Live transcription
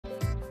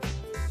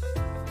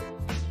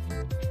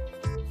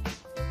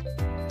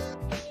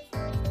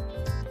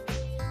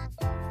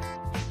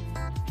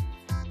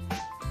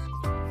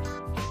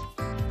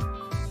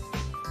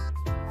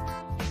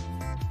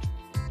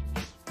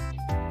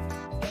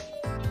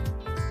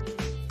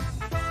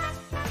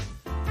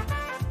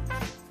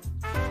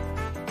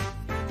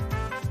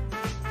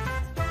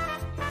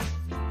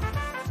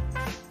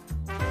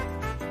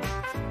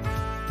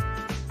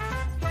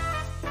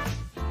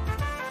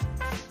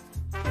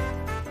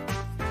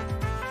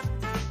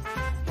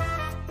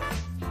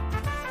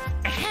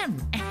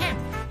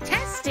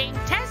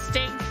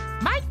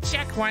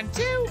one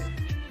too.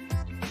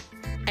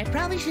 I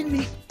probably shouldn't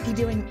be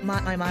doing my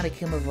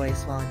Monokuma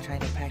voice while I'm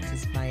trying to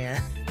practice my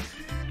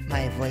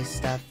my voice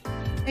stuff.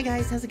 Hey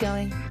guys, how's it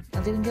going?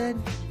 I'm doing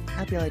good. I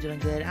hope y'all are doing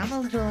good. I'm a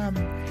little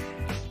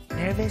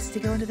nervous to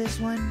go into this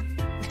one.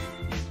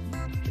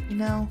 You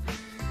know,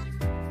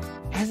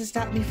 hasn't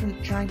stopped me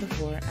from trying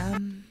before.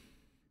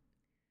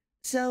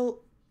 So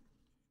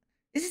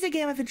this is a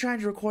game I've been trying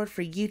to record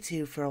for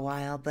YouTube for a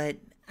while, but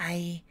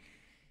I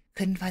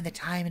couldn't find the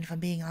time, and if I'm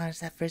being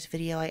honest, that first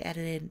video I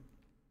edited,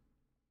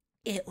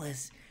 it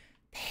was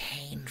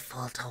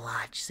painful to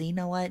watch. So you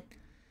know what?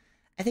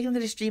 I think I'm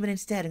going to stream it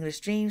instead. I'm going to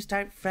stream,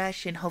 start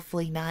fresh, and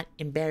hopefully not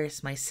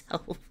embarrass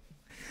myself.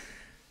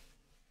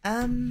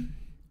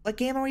 What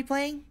game are we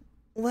playing?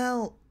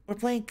 Well, we're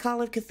playing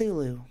Call of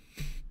Cthulhu.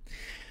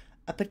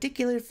 A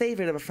particular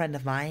favorite of a friend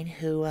of mine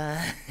who, I'm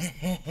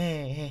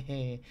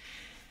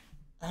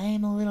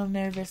a little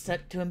nervous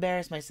to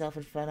embarrass myself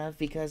in front of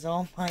because,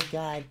 oh my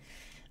god,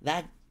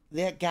 that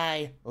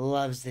guy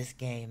loves this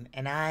game,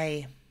 and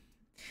I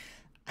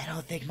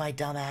don't think my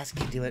dumb ass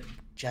can do it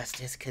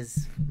justice,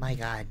 because, my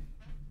god.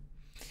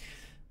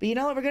 But you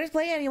know what, we're gonna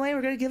play anyway,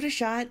 we're gonna give it a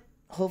shot.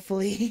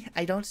 Hopefully,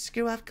 I don't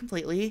screw up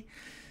completely.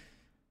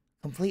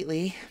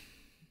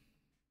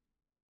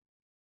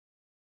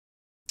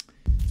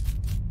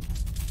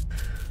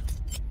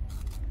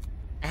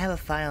 I have a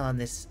file on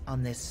this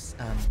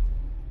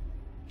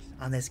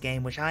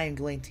game, which I am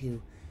going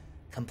to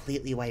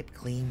completely wipe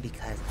clean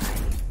because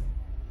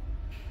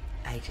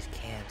I just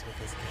can't with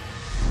this game.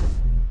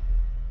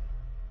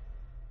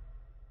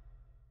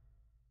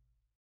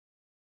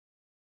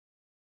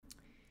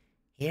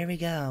 Here we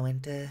go,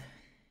 into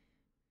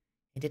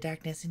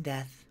darkness and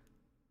death.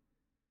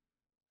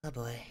 Oh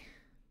boy.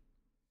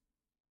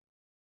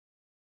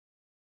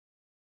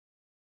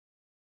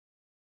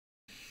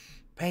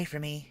 Pray for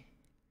me.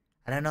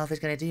 I don't know if it's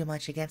gonna do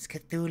much against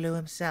Cthulhu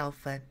himself,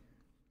 but...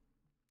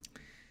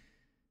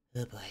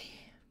 oh boy.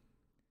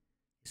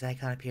 This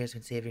icon appears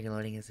when saving and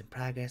loading is in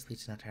progress,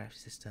 leads to an entire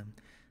system.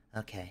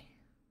 Okay.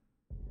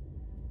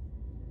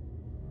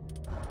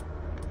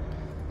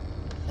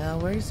 Oh,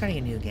 we're starting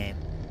a new game.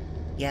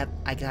 Yep,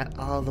 I got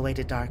all the way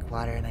to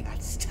Darkwater and I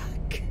got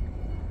stuck.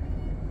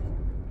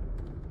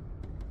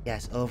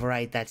 Yes,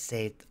 overwrite that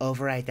save.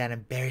 Overwrite that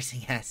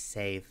embarrassing ass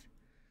save.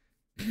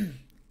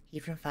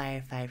 Heat from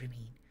fire, fire from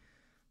heat.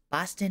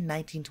 Boston,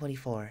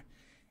 1924.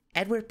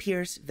 Edward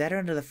Pierce,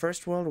 veteran of the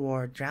First World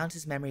War, drowns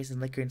his memories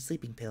in liquor and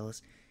sleeping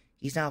pills.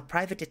 He's now a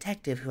private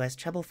detective who has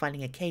trouble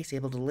finding a case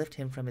able to lift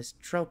him from his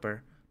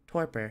torpor.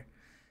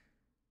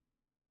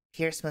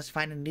 Pierce must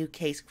find a new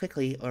case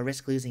quickly or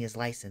risk losing his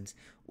license.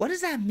 What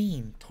does that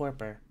mean,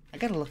 torpor? I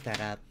gotta look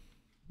that up.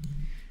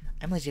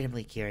 I'm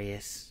legitimately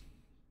curious.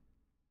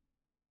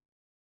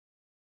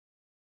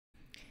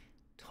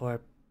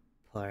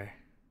 Torpor.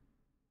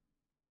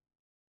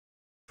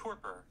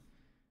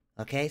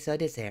 Okay, so I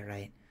did say it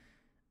right.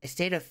 A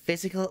state of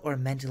physical or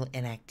mental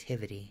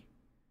inactivity.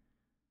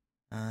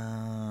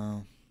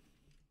 Oh.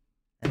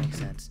 That makes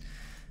sense.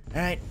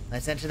 Alright,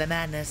 let's enter the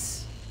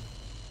madness.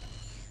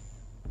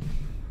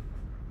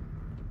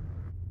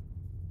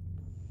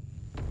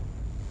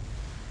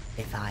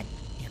 They thought,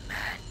 "You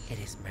man, it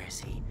is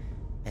mercy.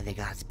 May the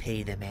gods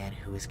pity the man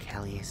who is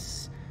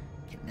Callias."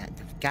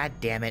 God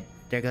damn it,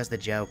 there goes the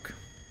joke.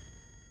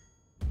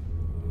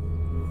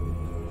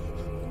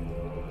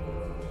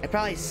 I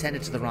probably sent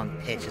it to the wrong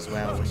pitch as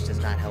well, which does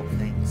not help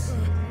things.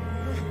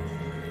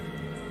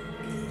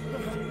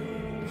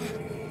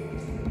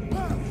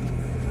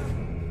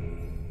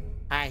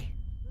 Hi.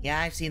 Yeah,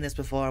 I've seen this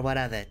before. What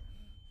of it?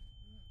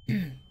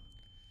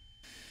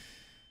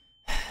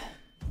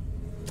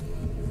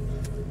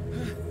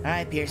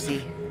 Alright,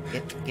 Piercy.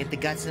 Get the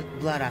guts and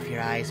blood off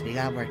your eyes. We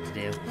got work to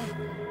do.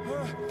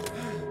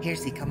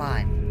 Piercy, come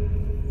on.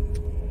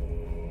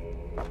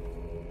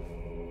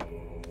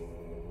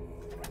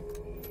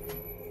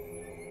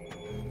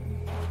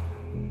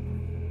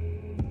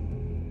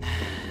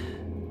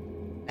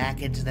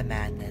 Back into the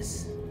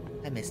madness.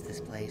 I miss this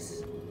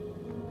place.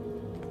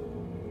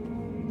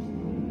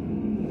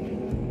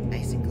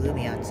 Nice and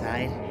gloomy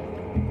outside.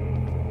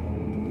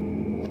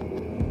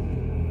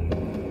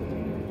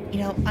 You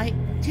know, I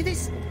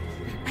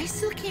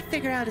still can't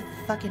figure out if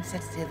the fucking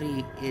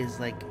sensitivity is,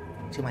 like,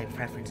 to my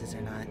preferences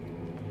or not.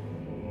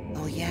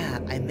 Oh yeah,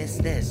 I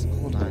missed this.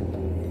 Hold on.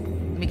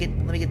 Let me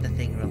get the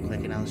thing real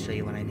quick and I'll show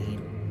you what I mean.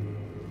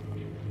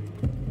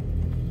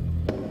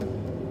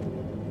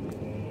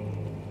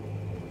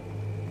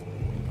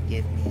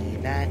 Give me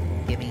that.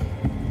 Gimme.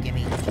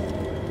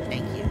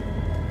 Thank you.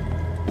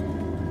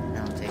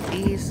 Now I'll take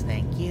these.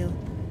 Thank you.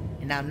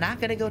 And now I'm not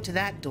gonna go to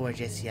that door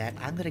just yet.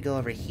 I'm gonna go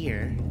over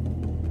here.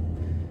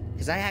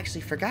 Because I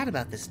actually forgot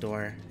about this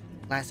door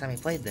last time I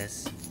played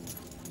this.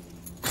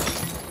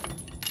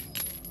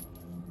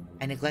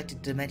 I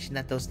neglected to mention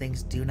that those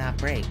things do not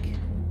break.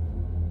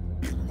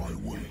 In my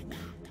wake,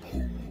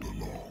 hold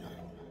along.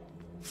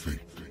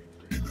 Fate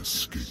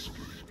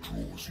inescapably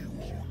draws you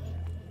on.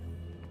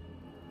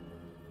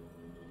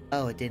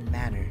 Oh, it didn't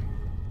matter.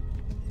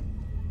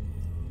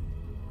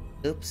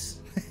 Oops.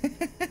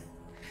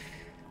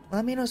 Well,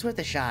 I mean, it was worth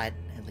a shot,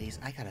 at least.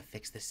 I gotta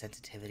fix this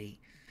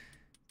sensitivity.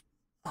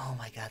 Oh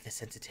my god, this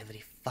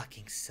sensitivity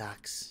fucking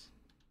sucks.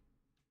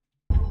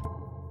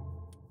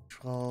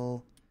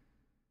 Control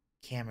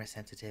camera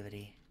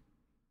sensitivity.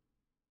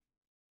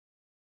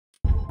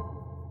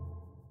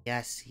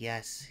 Yes,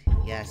 yes,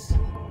 yes.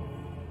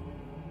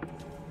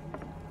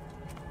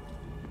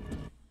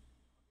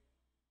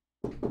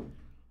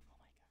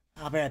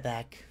 I'll be right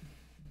back.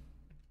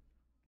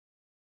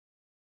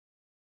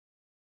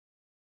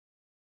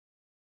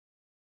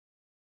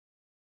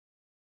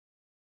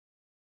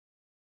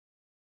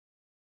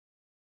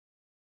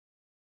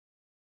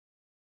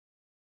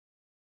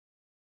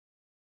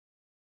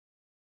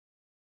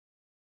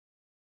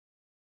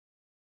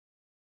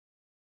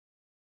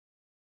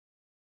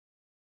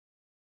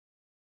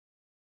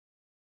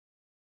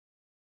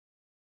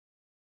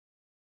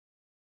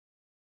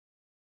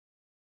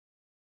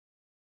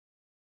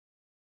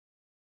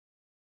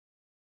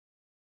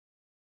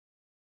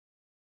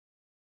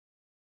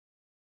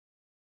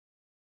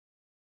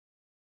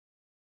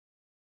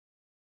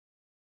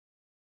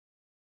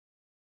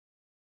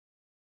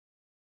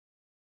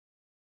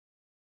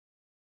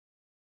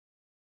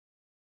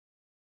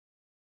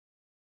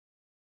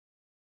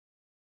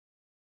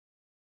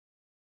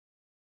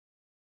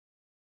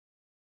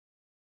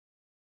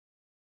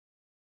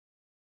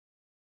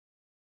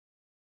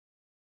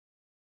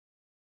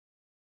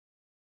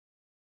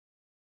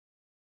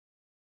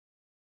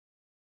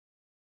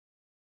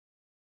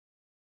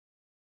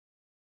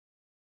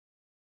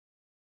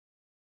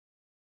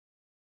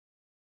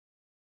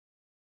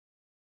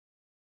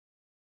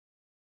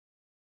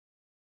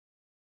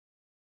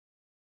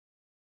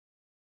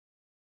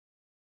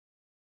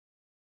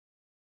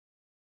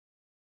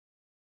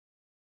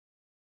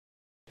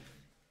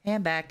 Hey,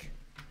 I'm back.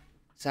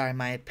 Sorry,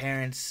 my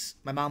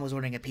mom was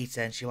ordering a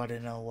pizza and she wanted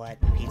to know what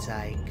pizza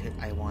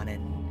I wanted.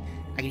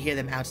 I could hear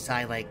them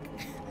outside, like,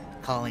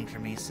 calling for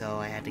me, so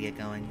I had to get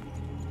going.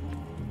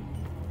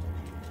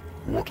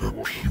 What a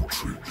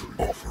putrid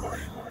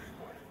offering.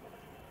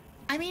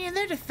 I mean, in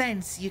their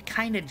defense, you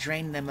kinda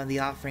drained them of the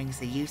offerings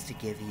they used to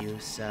give you,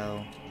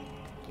 so...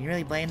 Can you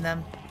really blame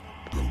them?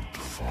 Don't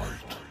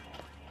fight.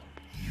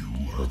 You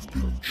have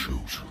been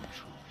chosen.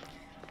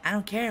 I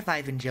don't care if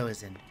I've been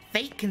chosen.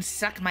 Fate can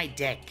suck my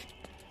dick.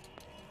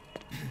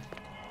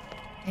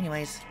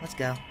 Anyways, let's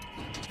go.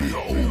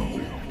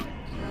 Behold.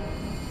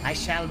 I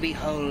shall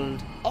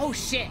behold. Oh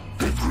shit!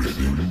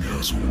 Everything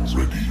has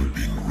already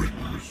been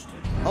written.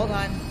 Hold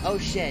on. Oh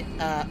shit.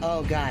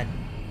 Oh god.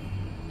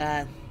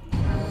 But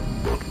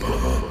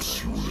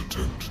perhaps you will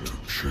attempt to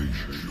change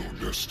your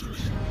destiny.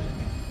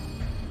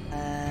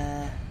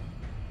 I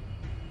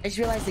just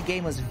realized the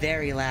game was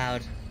very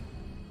loud.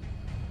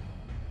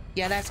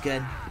 Yeah, that's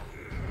good.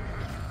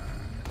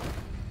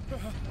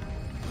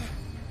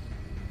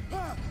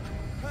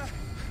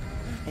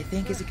 I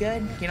think, is it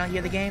good? Can you not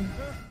hear the game?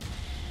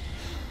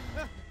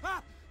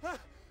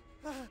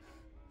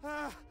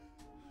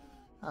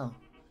 Oh.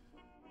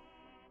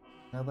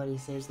 Nobody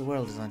Saves the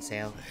World is on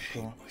sale.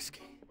 Cool.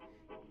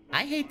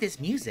 I hate this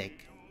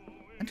music.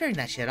 I'm turning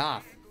that shit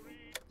off.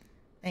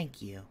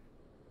 Thank you.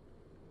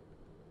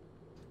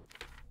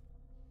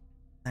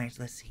 Alright,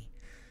 let's see.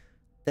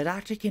 The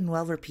doctor can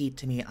well repeat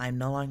to me I'm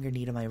no longer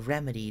needing my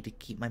remedy to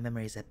keep my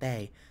memories at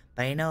bay,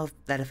 but I know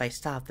that if I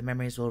stop, the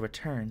memories will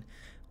return.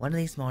 One of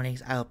these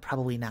mornings, I will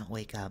probably not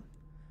wake up.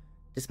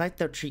 Despite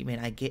the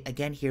treatment, I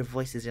again hear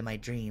voices in my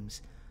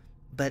dreams,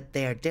 but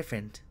they are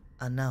different,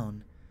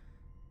 unknown.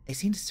 They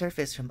seem to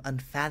surface from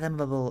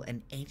unfathomable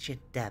and ancient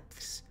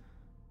depths.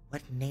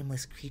 What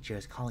nameless creature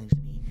is calling to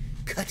me?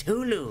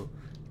 Cthulhu!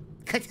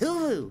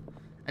 Cthulhu!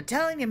 I'm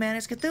telling you, man,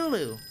 it's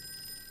Cthulhu!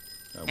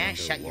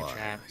 Shut your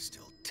trap. I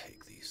still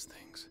take these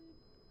things.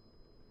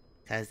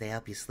 'Cause they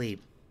help you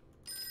sleep.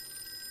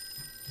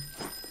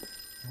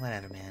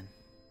 Whatever, man.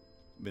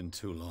 Been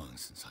too long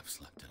since I've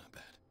slept in a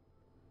bed.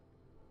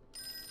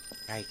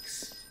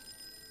 Yikes.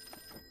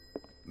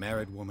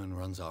 Married woman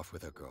runs off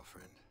with her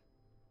girlfriend.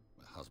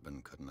 The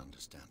husband couldn't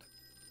understand it.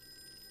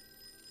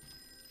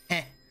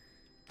 Heh.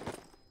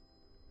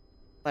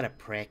 What a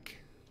prick.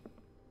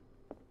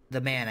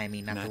 The man, I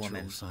mean, not the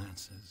woman. Natural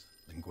sciences,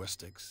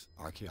 linguistics,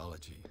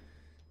 archaeology.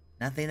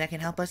 Nothing that can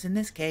help us in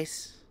this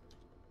case.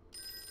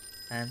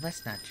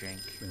 Let's not drink.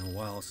 Been a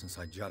while since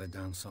I jotted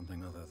down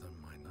something other than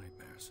my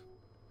nightmares.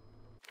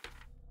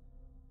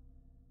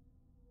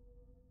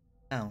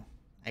 Oh,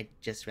 I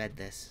just read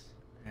this.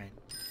 Alright.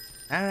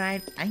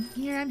 Alright,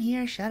 I'm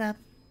here, shut up.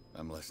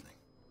 I'm listening.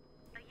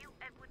 Are you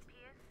Edward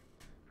Pierce,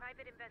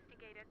 private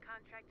investigator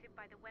contracted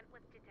by the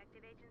Wentworth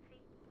Detective Agency?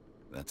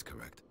 That's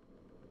correct.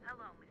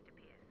 Hello, Mr.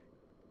 Pierce.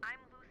 I'm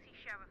Lucy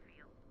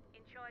Sherifield,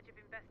 in charge of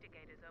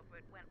investigators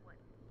over at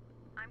Wentworth.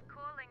 I'm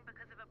calling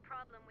because of a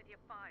problem with your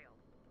file.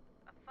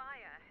 A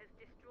fire has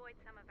destroyed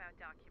some of our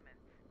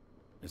documents.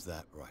 Is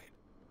that right?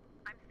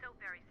 I'm so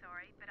very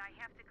sorry, but I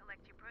have to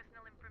collect your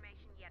personal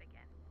information yet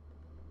again.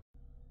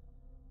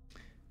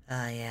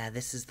 Yeah,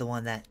 this is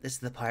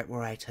the part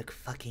where I took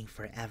fucking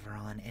forever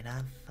on,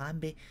 and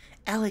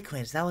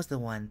eloquence, that was the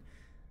one.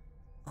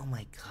 Oh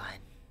my god.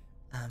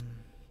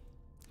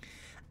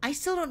 I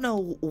still don't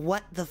know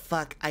what the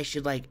fuck I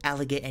should, like,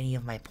 allocate any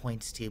of my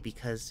points to,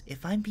 because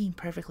if I'm being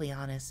perfectly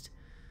honest,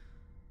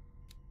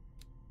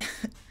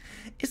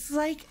 it's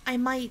like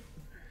I'm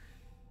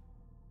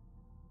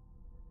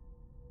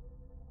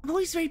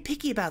always very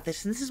picky about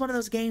this, and this is one of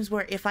those games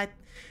where if I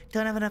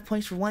don't have enough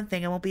points for one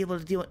thing, I won't be able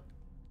to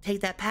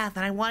take that path,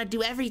 and I want to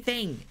do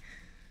everything.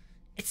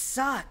 It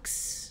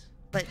sucks.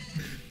 But,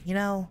 you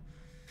know,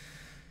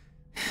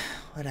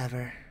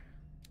 whatever.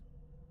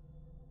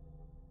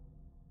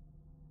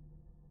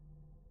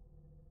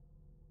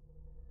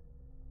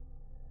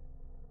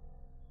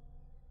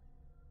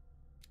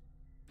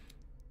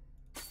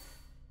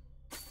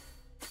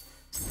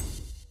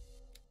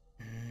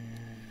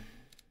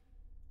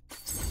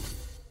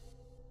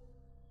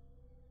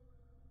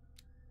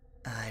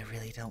 I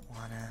really don't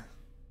wanna.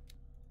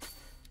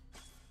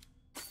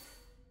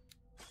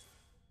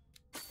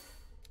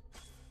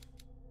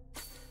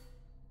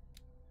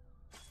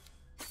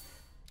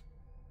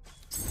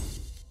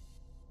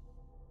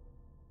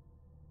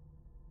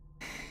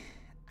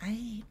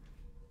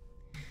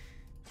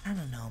 I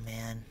don't know,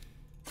 man.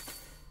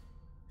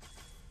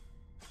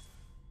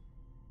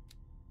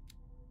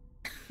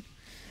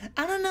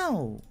 I don't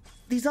know.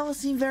 These all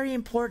seem very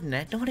important.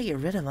 I don't want to get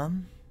rid of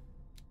them.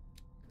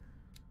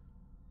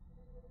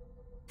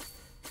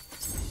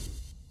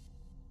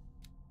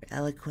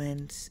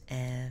 Eloquence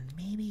and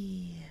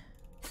maybe...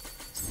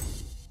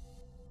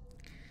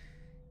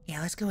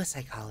 Yeah, let's go with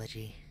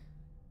psychology.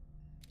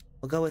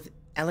 We'll go with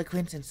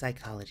eloquence and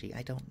psychology.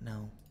 I don't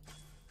know.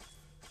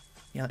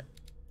 You know what?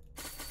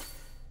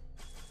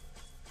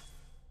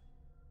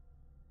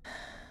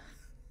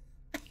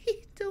 I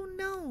don't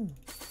know.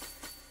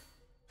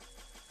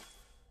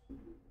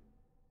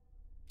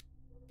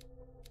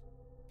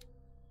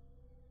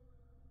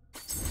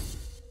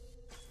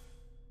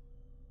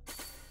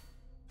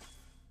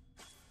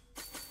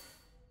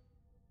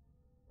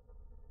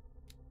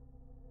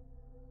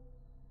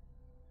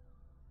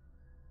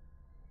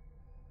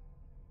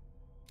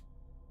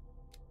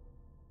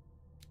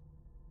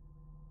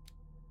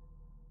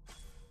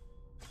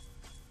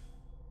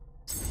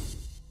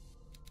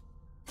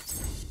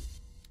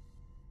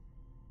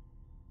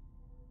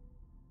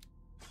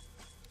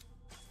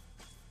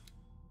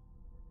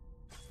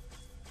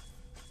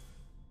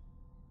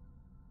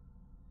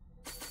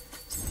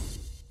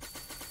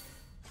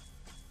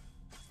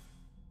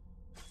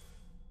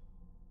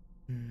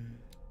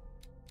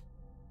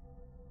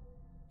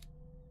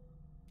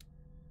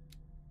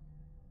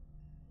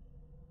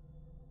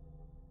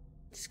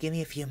 Just give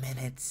me a few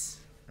minutes.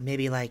 Or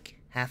maybe like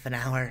half an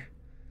hour.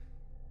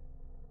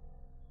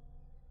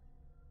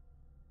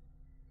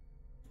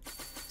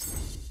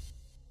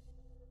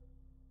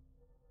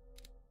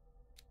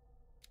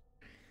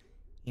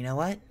 You know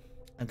what?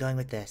 I'm going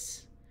with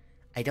this.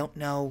 I don't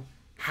know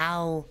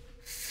how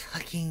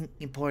fucking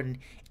important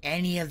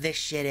any of this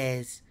shit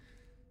is,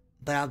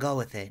 but I'll go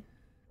with it.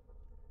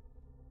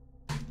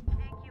 Thank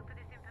you for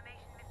this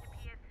information, Mr.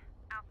 Pierce.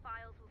 Our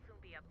files will soon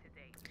be up to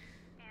date.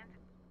 And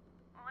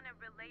on a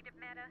related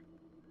matter,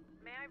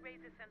 may I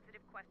raise a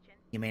sensitive question?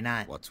 You may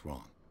not. What's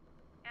wrong?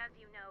 As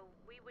you know,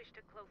 we wish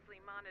to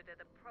closely monitor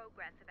the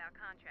progress of our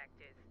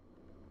contractors.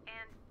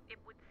 And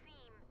it would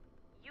seem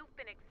you've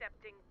been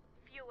accepting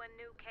fewer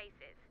new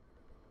cases.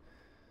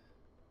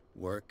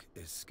 Work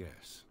is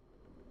scarce.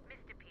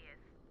 Mr.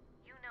 Pierce,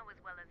 you know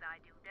as well as I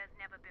do, there's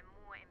never been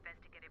more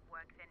investigative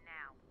work than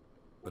now.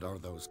 But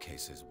are those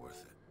cases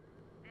worth it?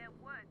 They're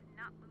worth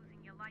not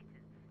losing your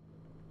license.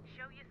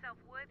 Show yourself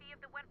worthy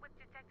of the Wentworth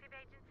Detective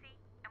Agency,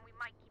 and we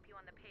might keep you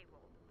on the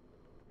payroll.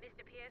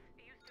 Mr. Pierce,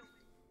 are you still...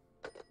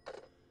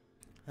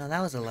 Well, that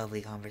was a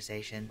lovely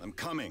conversation. I'm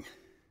coming.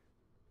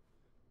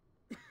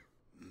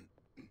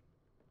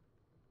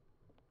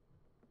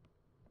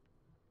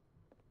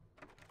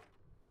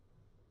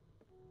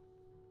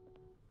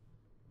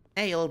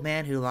 Hey, old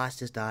man who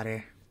lost his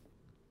daughter.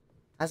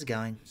 How's it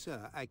going?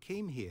 Sir, I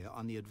came here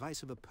on the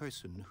advice of a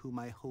person whom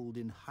I hold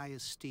in high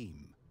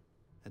esteem,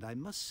 and I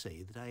must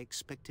say that I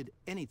expected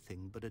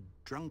anything but a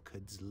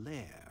drunkard's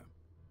lair.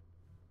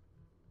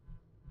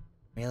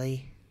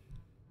 Really?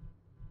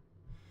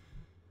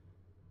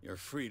 You're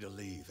free to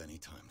leave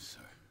anytime, sir.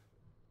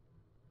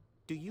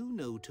 Do you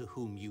know to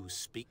whom you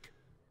speak?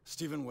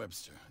 Stephen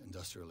Webster,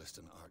 industrialist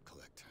and art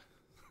collector.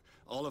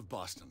 All of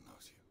Boston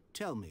knows you.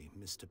 Tell me,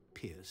 Mr.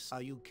 Pierce,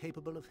 are you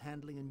capable of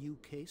handling a new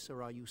case,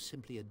 or are you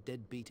simply a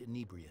deadbeat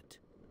inebriate?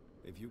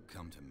 If you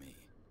come to me,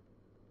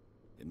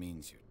 it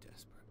means you're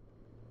desperate.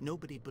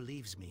 Nobody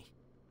believes me.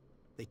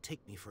 They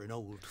take me for an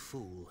old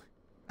fool.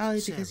 Oh,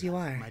 it's because you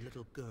are. My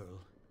little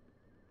girl.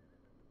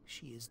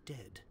 She is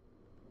dead.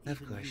 Of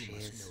Even course you she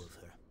must is. know of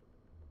her.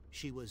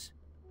 She was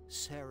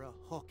Sarah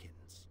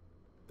Hawkins.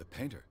 The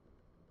painter?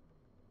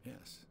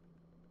 Yes.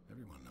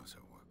 Everyone knows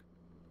her work.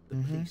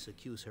 The police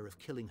accuse her of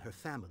killing her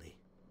family.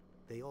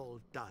 They all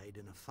died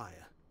in a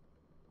fire.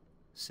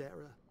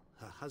 Sarah,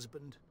 her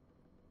husband,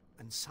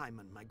 and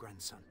Simon, my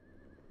grandson.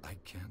 I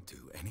can't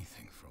do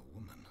anything for a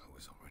woman who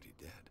is already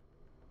dead.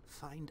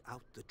 Find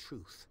out the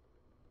truth.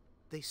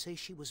 They say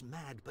she was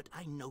mad, but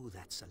I know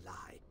that's a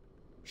lie.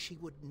 She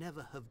would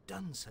never have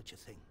done such a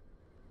thing.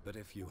 But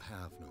if you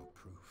have no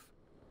proof...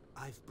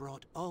 I've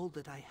brought all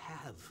that I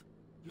have.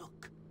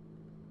 Look.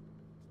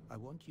 I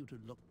want you to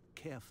look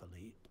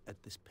carefully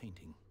at this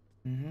painting.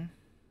 Mm-hmm.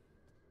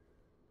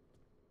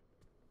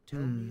 Tell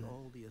me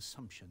all the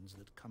assumptions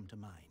that come to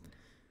mind.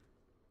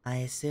 I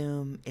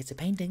assume it's a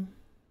painting.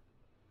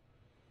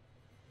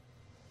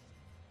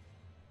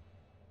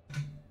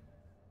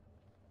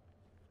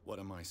 What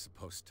am I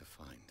supposed to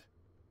find?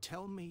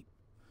 Tell me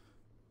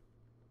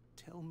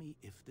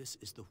if this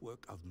is the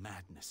work of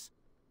madness.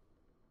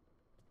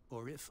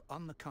 Or if,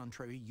 on the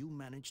contrary, you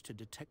manage to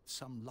detect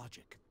some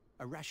logic,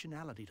 a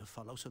rationality to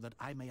follow so that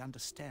I may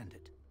understand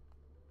it.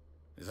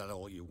 Is that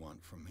all you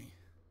want from me?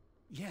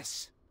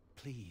 Yes,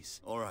 please.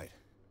 All right.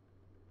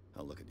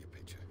 I'll look at your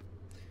picture.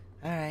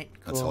 Alright,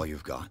 cool. That's all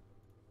you've got?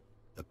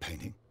 The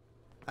painting?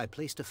 I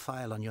placed a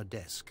file on your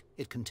desk.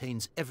 It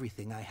contains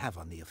everything I have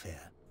on the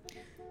affair.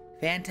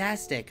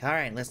 Fantastic.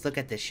 Alright, let's look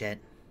at this shit.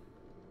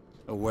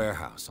 A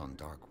warehouse on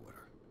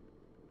Darkwater.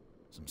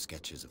 Some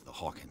sketches of the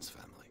Hawkins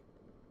family.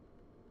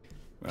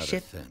 Rather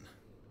thin.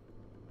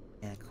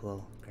 Yeah,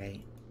 cool.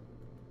 Great.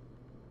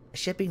 A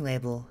shipping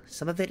label.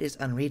 Some of it is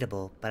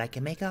unreadable, but I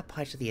can make out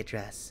parts of the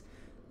address.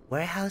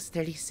 Warehouse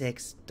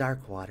 36,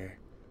 Darkwater.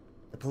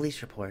 The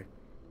police report.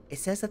 It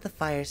says that the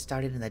fire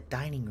started in the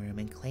dining room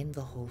and claimed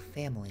the whole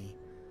family.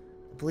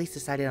 The police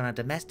decided on a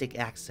domestic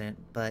accident,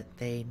 but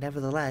they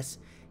nevertheless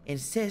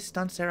insist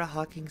on Sarah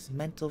Hawkins'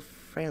 mental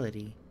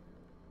frailty.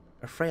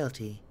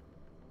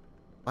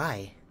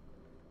 Why?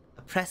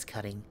 A press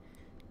cutting.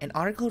 An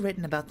article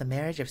written about the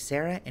marriage of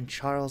Sarah and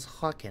Charles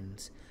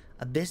Hawkins,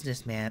 a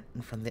businessman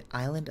from the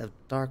island of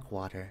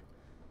Darkwater.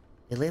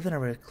 They live in a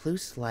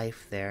recluse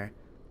life there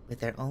with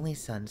their only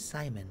son,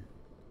 Simon.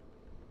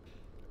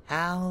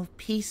 How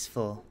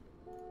peaceful.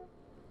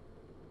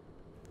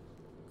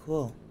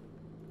 Cool.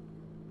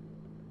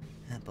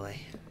 Oh boy.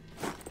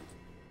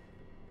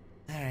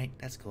 Alright,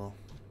 that's cool.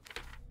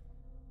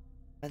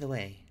 By the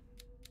way,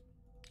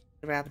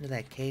 whatever happened to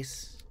that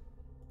case?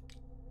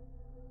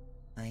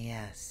 Oh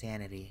yeah,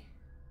 sanity.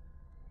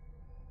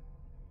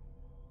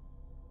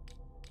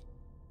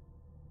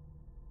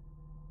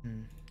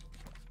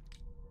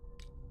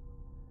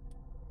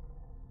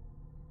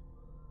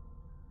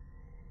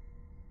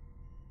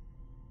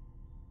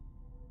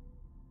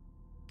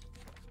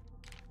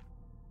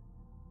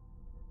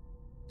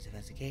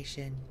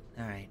 Investigation.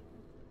 Alright.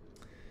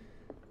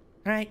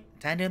 Alright,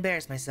 time to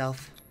embarrass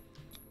myself.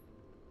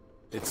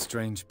 Its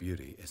strange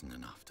beauty isn't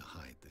enough to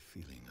hide the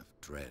feeling of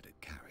dread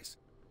it carries.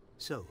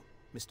 So,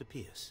 Mr.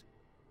 Pierce,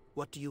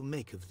 what do you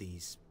make of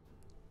these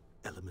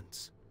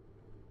elements?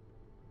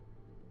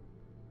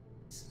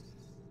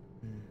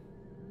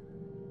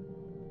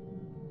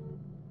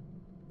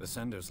 The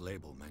sender's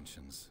label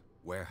mentions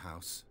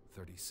Warehouse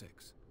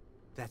 36.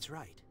 That's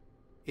right.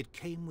 It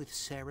came with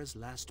Sarah's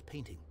last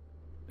painting.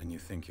 And you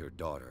think your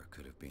daughter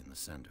could have been the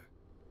sender?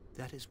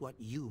 That is what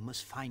you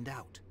must find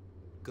out.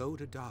 Go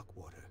to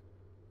Darkwater.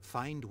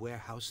 Find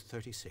Warehouse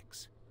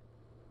 36.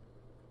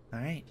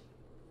 Alright.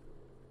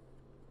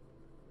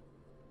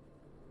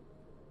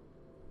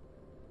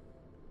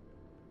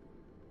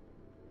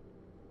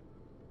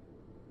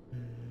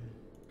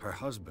 Her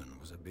husband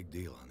was a big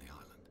deal on the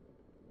island.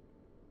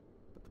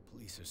 But the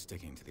police are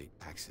sticking to the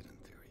accident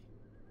theory.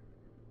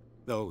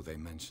 Though they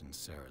mentioned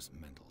Sarah's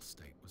mental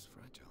state was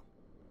fragile.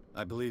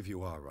 I believe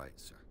you are right,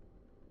 sir.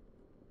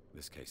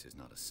 This case is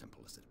not as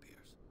simple as it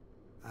appears.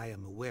 I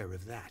am aware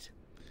of that.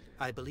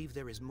 I believe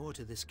there is more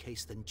to this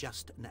case than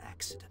just an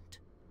accident.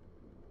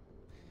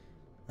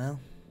 Well.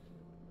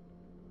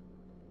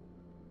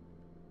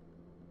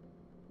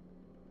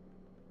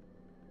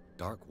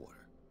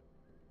 Darkwater.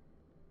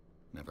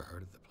 Never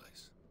heard of the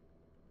place.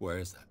 Where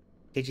is that?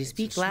 Could you It's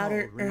speak a small,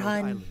 louder, remote Erhan?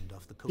 island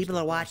off the coast People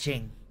of are Boston.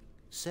 watching.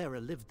 Sarah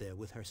lived there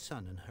with her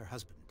son and her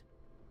husband.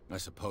 I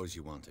suppose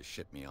you want to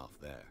ship me off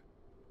there.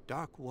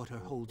 Darkwater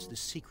holds the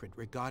secret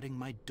regarding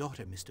my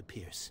daughter, Mr.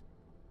 Pierce.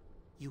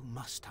 You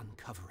must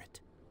uncover it.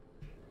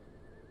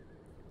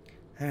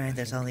 Alright,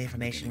 that's all the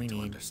information we I'm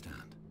beginning need. to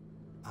understand.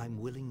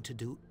 I'm willing to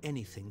do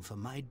anything for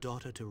my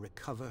daughter to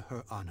recover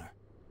her honor.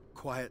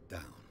 Quiet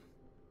down.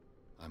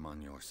 I'm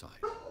on your side.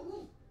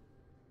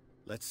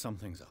 Let's sum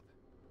things up.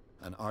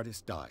 An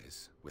artist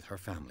dies with her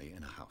family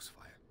in a house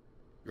fire.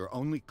 Your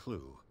only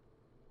clue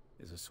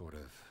is a sort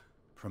of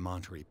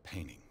promontory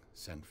painting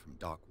sent from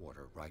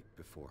Darkwater right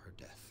before her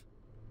death.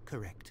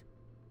 Correct.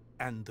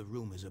 And the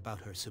rumors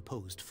about her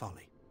supposed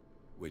folly.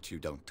 Which you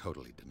don't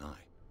totally deny.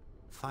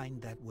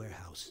 Find that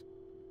warehouse.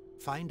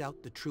 Find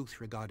out the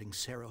truth regarding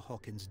Sarah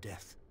Hawkins'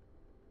 death.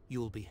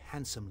 You'll be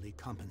handsomely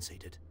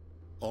compensated.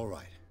 All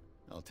right,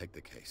 I'll take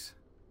the case.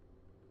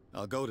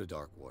 I'll go to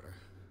Darkwater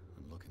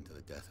and look into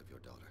the death of your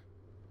daughter.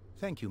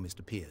 Thank you,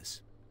 Mr.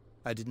 Pierce.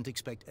 I didn't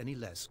expect any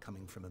less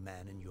coming from a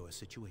man in your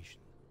situation.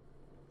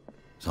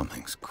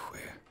 Something's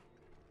queer.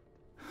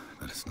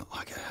 But it's not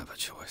like I have a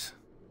choice.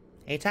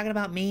 Are you talking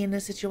about me in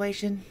this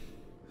situation?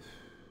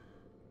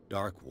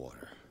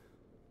 Darkwater.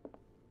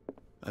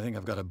 I think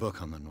I've got a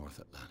book on the North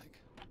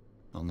Atlantic.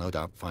 I'll no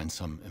doubt find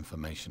some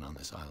information on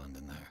this island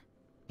in there.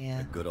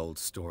 Yeah. A good old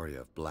story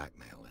of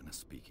blackmail in a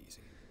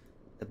speakeasy.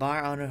 The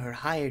bar owner who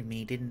hired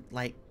me didn't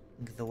like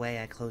the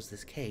way I closed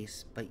this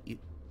case, but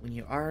when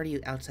you're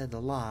already outside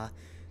the law,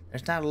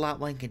 there's not a lot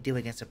one can do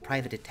against a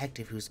private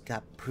detective who's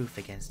got proof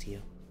against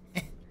you.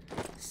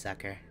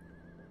 Sucker.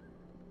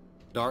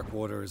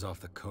 Darkwater is off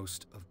the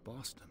coast of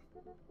Boston,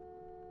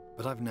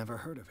 but I've never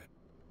heard of it.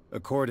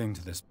 According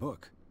to this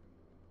book,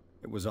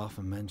 it was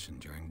often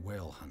mentioned during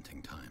whale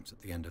hunting times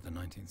at the end of the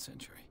 19th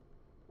century,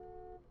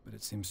 but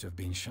it seems to have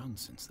been shunned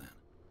since then.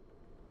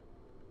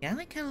 Yeah,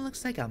 it kind of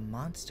looks like a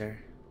monster,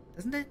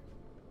 doesn't it?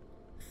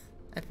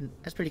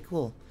 That's pretty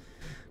cool.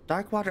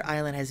 Darkwater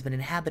Island has been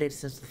inhabited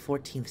since the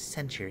 14th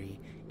century,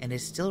 and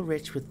is still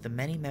rich with the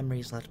many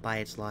memories left by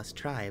its lost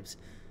tribes.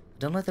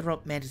 Don't let the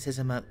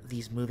romanticism of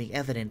these moving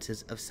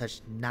evidences of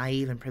such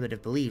naive and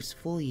primitive beliefs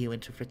fool you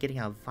into forgetting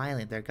how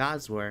violent their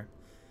gods were.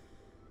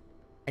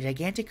 A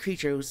gigantic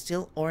creature who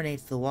still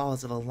ornates the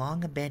walls of a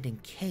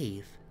long-abandoned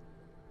cave.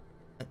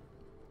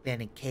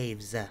 Abandoned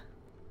caves,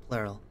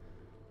 plural.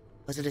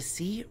 Was it a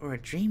sea or a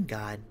dream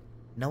god?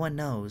 No one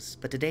knows,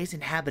 but today's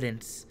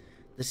inhabitants,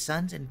 the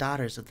sons and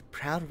daughters of the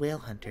proud whale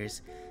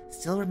hunters,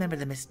 still remember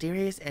the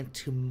mysterious and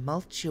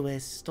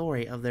tumultuous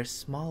story of their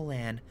small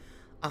land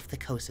off the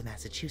coast of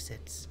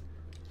Massachusetts.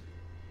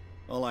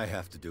 All I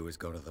have to do is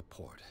go to the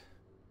port.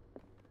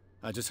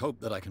 I just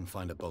hope that I can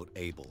find a boat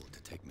able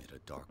to take me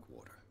to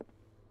Darkwater.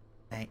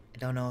 I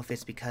don't know if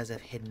it's because of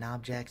hidden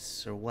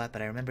objects or what,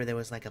 but I remember there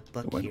was like a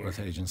book The here.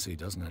 Wentworth Agency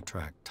doesn't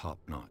attract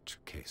top-notch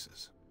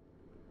cases.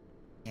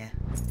 Yeah.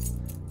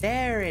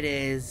 There it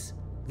is!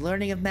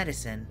 Learning of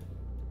medicine.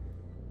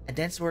 A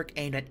dense work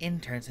aimed at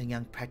interns and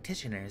young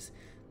practitioners.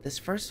 This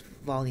first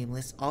volume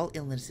lists all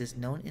illnesses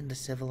known in the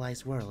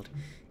civilized world.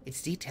 It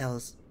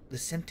details the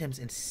symptoms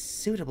and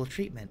suitable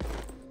treatment.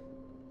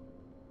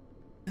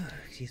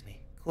 Excuse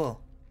me.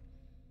 Cool.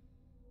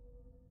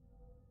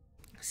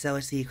 So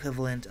it's the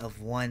equivalent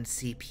of 1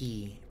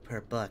 CP per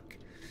book.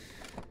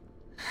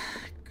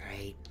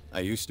 Great.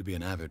 I used to be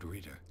an avid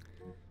reader.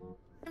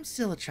 I'm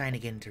still trying to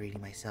get into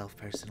reading myself,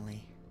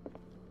 personally.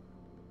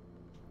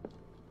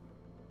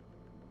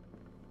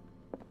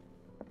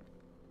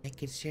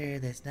 Making sure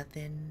there's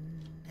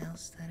nothing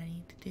else that I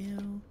need to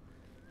do.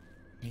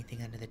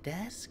 Anything under the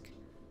desk?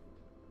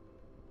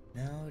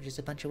 No, just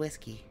a bunch of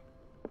whiskey.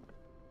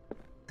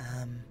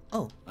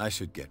 Oh. I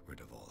should get rid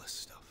of all this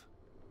stuff.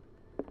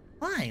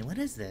 Why? What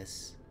is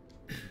this?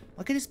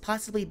 What could this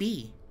possibly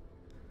be?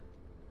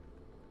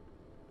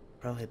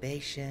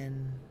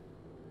 Prohibition.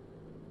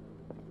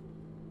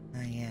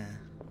 Oh, yeah.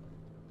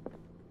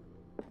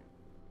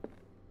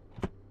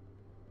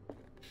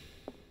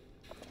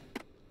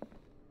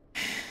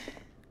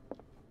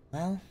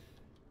 Well,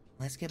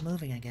 let's get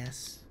moving, I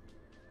guess.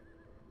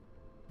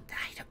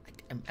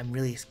 I'm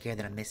really scared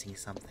that I'm missing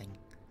something.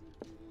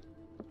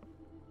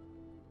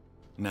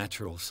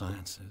 Natural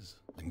sciences,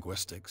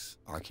 linguistics,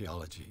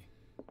 archaeology.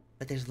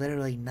 But there's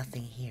literally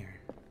nothing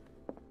here.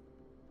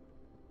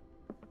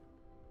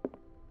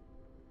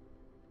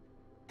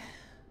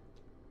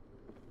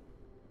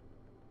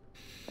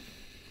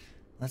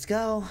 Let's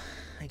go,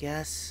 I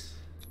guess.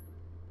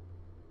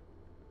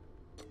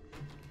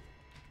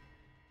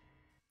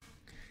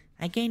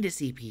 I gained a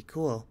CP,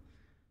 cool.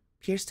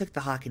 Pierce took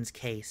the Hawkins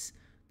case.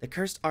 The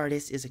cursed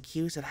artist is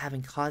accused of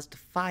having caused a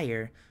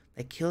fire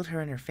that killed her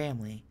and her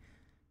family.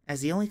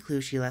 As the only clue,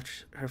 she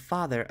left her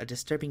father a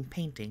disturbing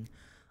painting.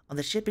 On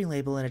the shipping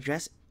label, an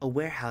address, a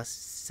warehouse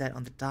set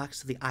on the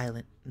docks of the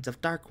island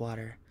of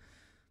Darkwater.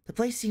 The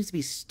place seems to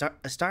be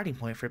a starting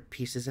point for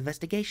Pierce's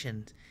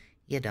investigation.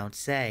 You don't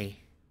say.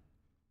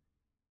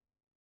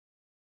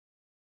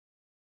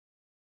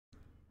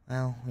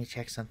 Well, let me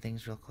check some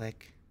things real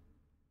quick.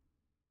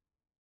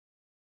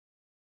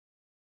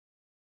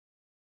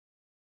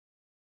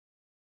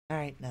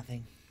 Alright,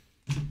 nothing.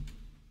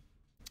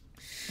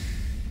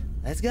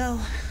 Let's go.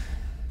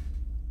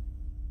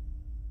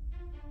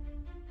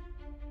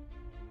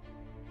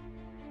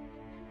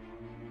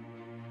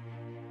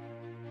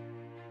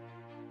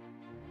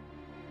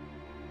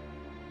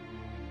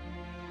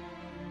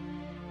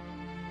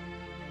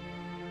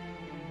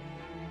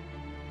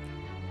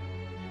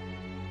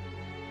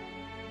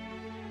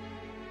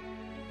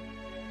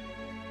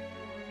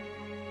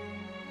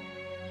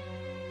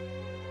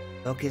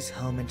 Focus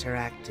Home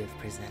Interactive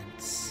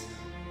presents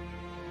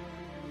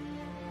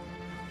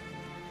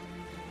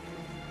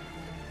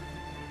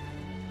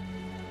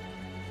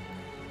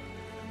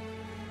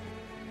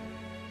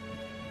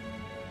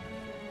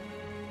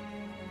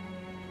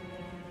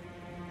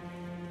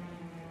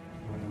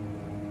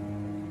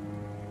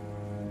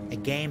a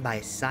game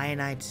by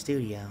Cyanide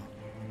Studio.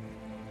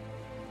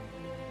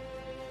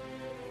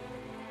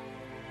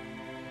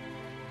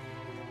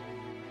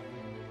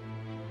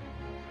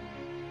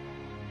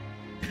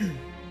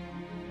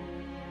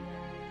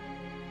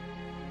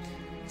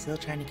 Still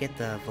trying to get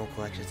the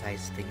vocal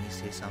exercise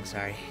thingies too, so I'm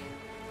sorry.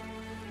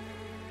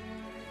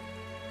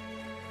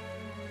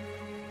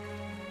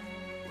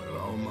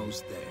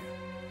 almost there.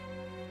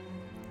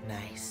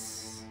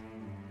 Nice.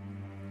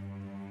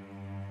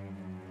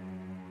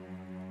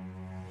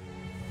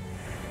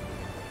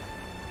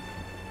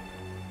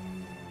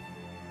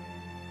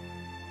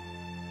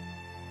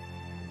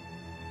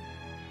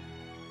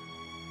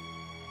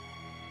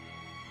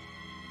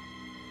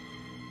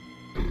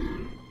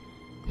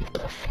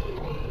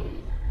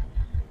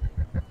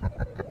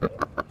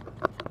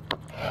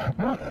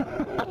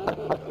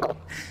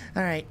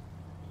 All right,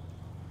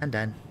 I'm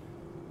done.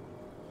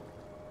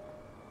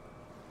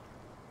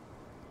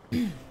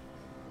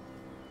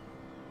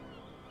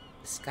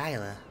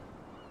 Skyla.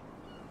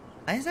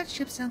 Why does that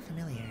ship sound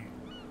familiar?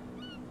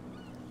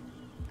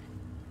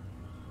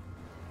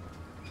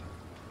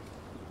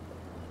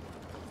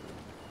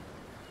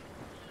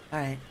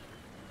 Alright.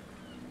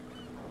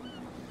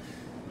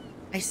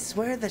 I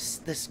swear the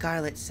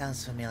Scarlet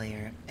sounds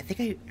familiar. I think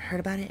I heard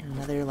about it in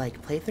another,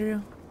 like,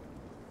 playthrough.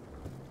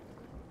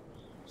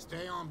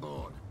 Stay on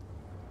board.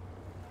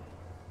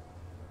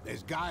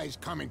 There's guys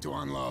coming to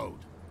unload.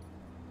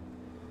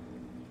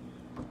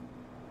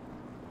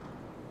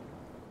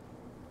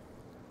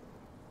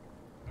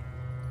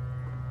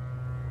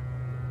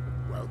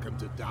 Welcome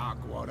to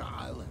Darkwater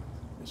Island,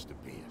 Mr.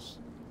 Pierce.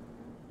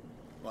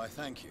 Why,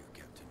 thank you,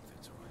 Captain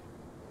Fitzroy.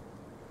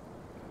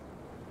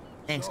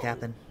 Thanks, So,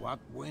 Captain. What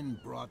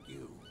wind brought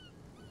you?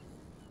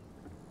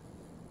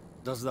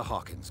 Does the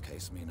Hawkins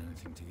case mean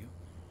anything to you?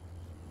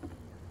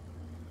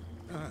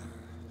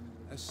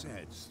 A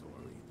sad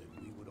story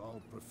that we would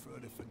all prefer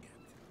to forget.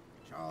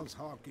 Charles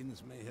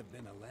Hawkins may have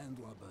been a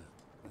landlubber,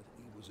 but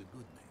he was a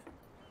good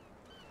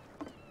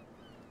man.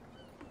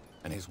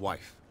 And his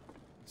wife,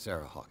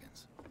 Sarah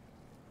Hawkins.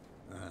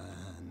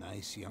 A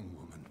nice young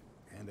woman,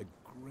 and a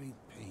great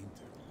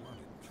painter. What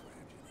a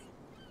tragedy.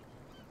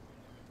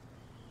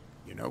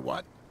 You know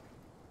what?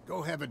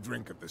 Go have a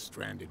drink at the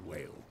Stranded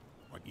Whale.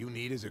 What you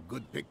need is a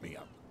good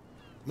pick-me-up.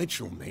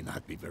 Mitchell may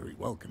not be very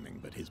welcoming,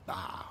 but his bar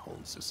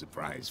holds a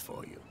surprise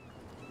for you.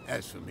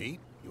 As for me,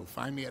 you'll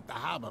find me at the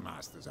Harbor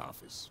Master's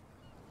office.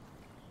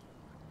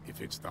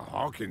 If it's the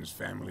Hawkins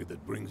family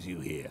that brings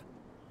you here,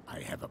 I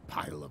have a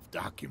pile of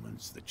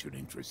documents that should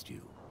interest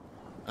you.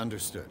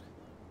 Understood.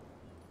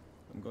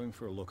 I'm going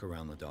for a look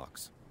around the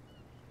docks.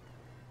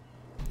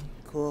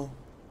 Cool.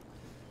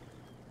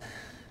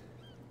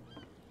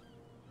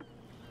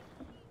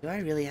 Do I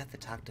really have to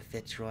talk to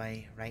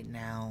Fitzroy right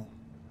now?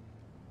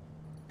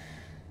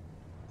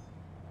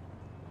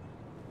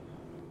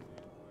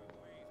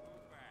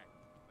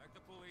 Let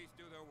the police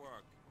do their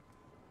work.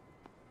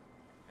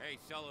 Hey,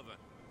 Sullivan.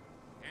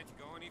 Can't you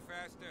go any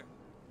faster?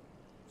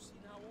 See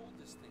how old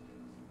this thing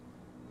is.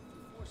 If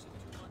we force it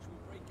too much,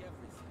 we'll break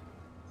everything.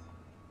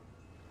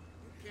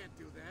 You can't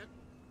do that.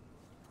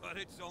 But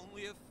it's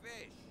only a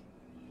fish.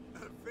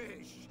 A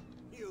fish?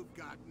 You've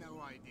got no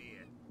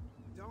idea.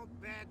 Don't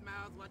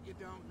badmouth what you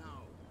don't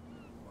know,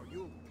 or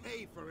you'll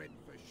pay for it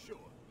for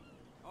sure.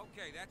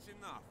 Okay, that's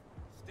enough.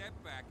 Step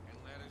back and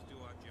let us do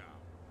our job.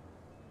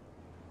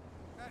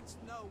 That's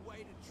no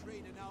way to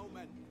treat an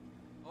omen.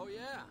 Oh,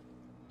 yeah?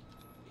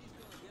 He's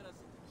gonna get us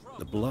in trouble.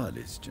 The blood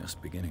is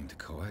just beginning to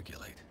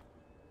coagulate.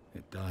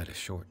 It died a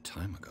short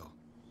time ago.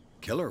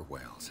 Killer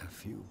whales have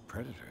few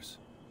predators.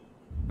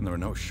 And there are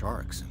no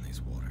sharks in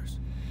these waters.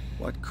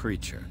 What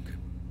creature could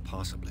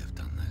possibly have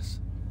done this?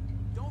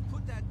 Don't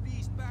put that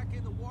beast back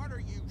in the water,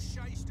 you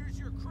shysters.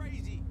 You're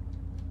crazy.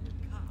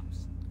 They're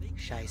cops. They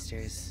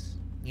Shysters.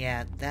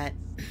 Yeah, that...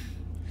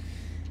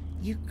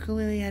 You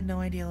clearly had no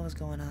idea what was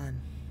going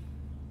on.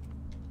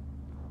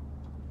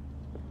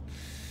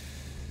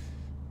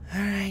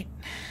 Alright.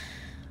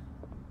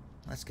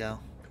 Let's go.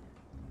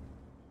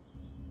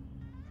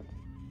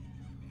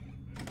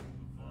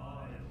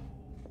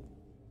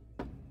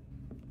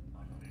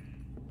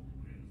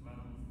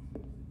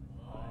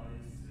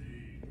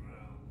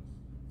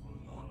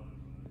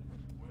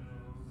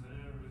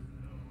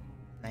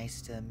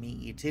 Nice to meet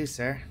you too,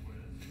 sir.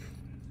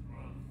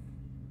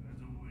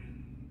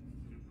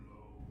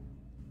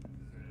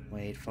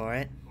 Wait for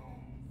it.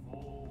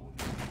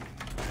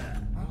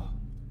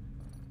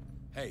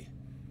 Hey,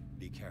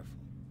 be careful.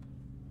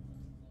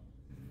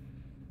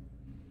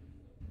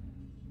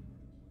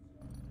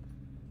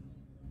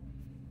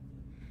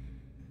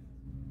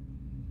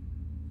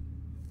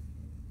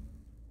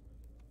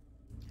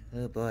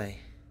 Oh boy.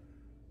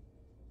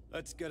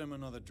 Let's get him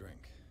another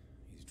drink.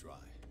 He's dry.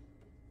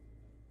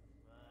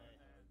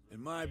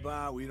 In my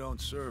bar, we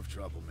don't serve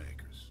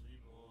troublemakers.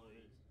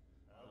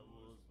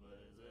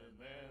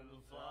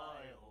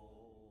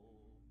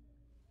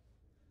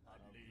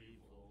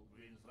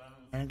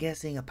 I'm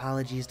guessing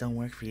apologies don't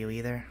work for you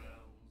either.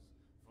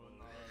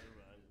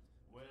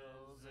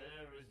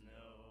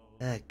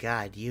 Oh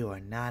God, you're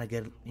not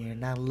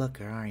a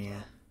looker, are you?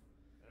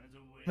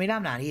 I mean,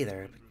 I'm not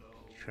either, but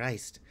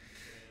Christ.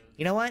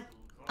 You know what?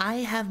 I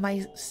have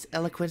my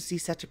eloquency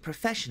set to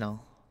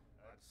professional.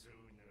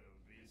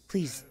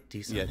 Please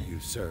do something. Yet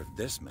you served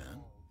this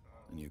man,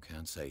 and you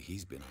can't say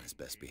he's been on his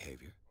best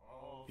behavior.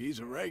 He's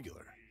a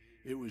regular.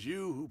 It was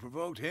you who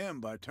provoked him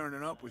by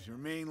turning up with your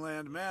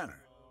mainland manner.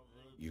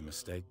 You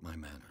mistake my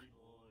manner.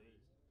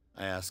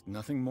 I ask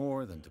nothing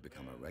more than to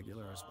become a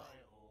regular as well,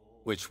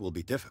 which will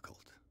be difficult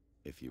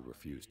if you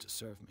refuse to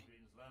serve me.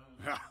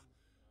 I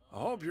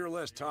hope you're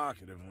less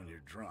talkative when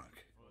you're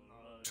drunk.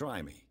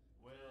 Try me.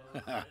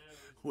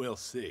 We'll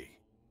see.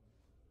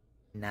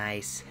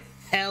 Nice.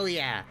 Hell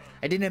yeah.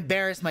 I didn't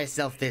embarrass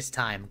myself this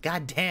time.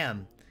 God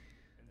damn.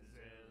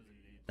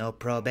 No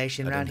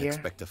prohibition I around didn't here?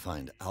 expect to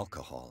find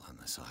alcohol on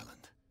this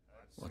island.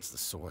 What's the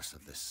source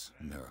of this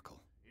miracle?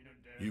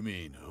 You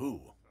mean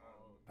who?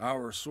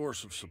 Our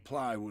source of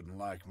supply wouldn't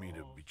like me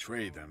to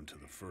betray them to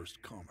the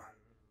first comer.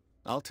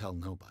 I'll tell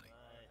nobody.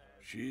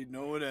 She'd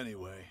know it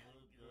anyway.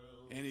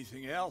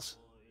 Anything else?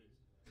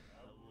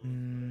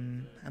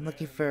 I'm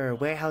looking for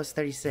Warehouse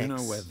 36. You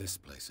know where this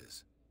place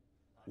is?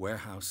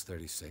 Warehouse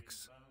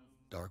 36,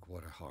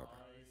 Darkwater Harbor.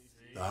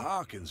 The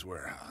Hawkins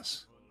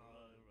warehouse.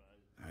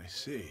 I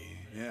see,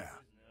 yeah.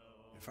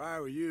 If I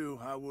were you,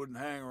 I wouldn't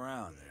hang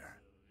around there.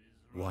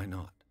 Why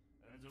not?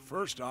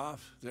 First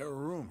off, there are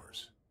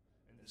rumors.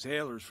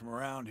 Sailors from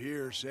around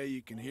here say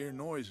you can hear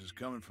noises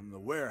coming from the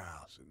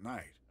warehouse at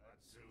night.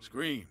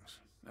 Screams,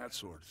 that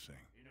sort of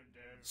thing.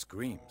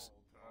 Screams.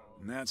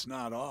 And that's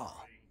not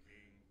all.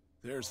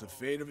 There's the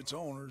fate of its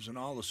owners and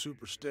all the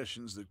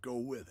superstitions that go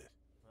with it.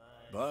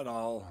 But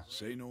I'll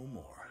say no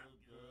more.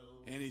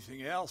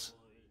 Anything else?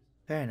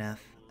 Fair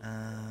enough.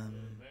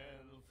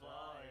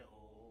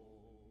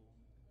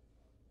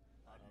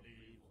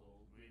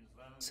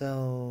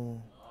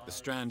 So... The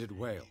stranded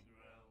whale.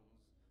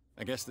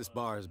 I guess this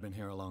bar has been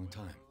here a long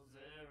time.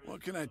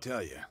 What can I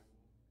tell you?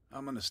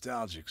 I'm a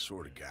nostalgic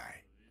sort of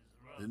guy.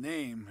 The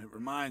name, it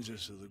reminds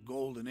us of the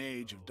golden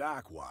age of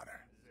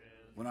Darkwater,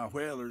 when our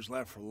whalers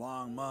left for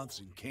long months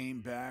and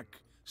came back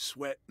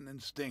sweating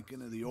and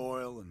stinking of the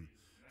oil and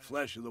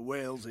flesh of the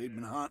whales they'd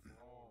been hunting.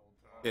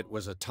 It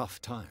was a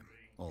tough time,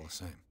 all the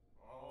same.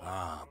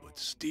 Ah, but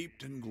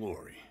steeped in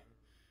glory.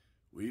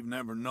 We've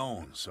never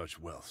known such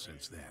wealth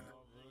since then.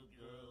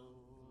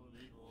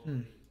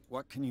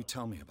 What can you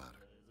tell me about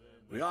her?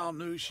 We all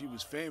knew she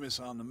was famous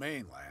on the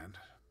mainland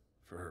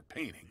for her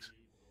paintings.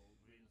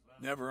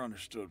 Never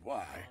understood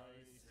why.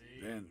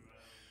 Then,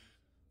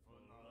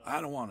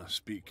 I don't want to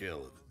speak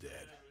ill of the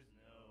dead.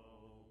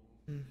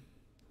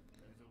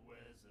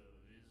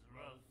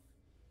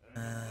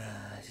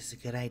 Is this a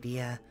good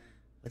idea?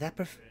 Would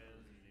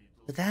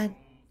that...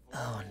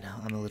 Oh no,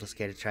 I'm a little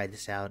scared to try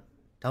this out.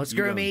 Don't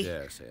screw me! You don't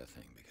dare say a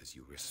thing because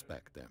you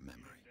respect their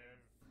memory.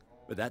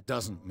 But that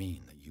doesn't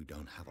mean that you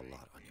don't have a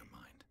lot on your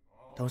mind.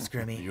 Don't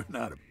screw me. You're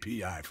not a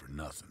PI for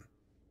nothing.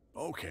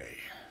 Okay.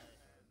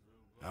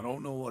 I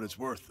don't know what it's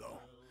worth, though.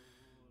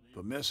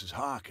 But Mrs.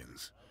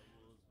 Hawkins,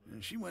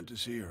 she went to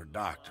see her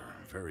doctor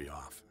very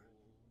often.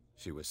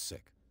 She was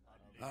sick.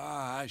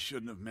 Ah, I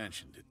shouldn't have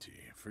mentioned it to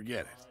you.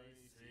 Forget it.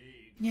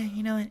 Yeah,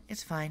 you know what?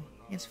 It's fine.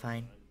 It's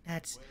fine.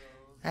 That's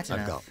enough.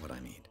 I've got what I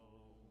need.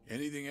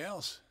 Anything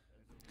else?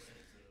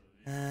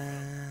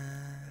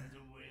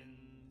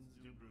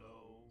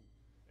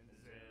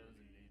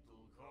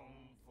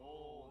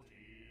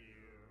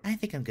 I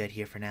think I'm good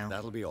here for now.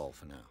 That'll be all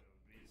for now.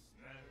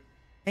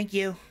 Thank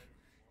you.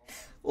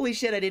 Holy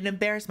shit, I didn't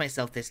embarrass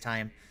myself this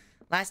time.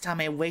 Last time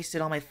I wasted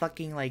all my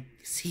fucking, like,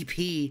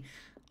 CP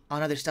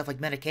on other stuff like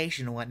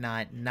medication and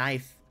whatnot, and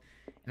I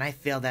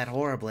failed that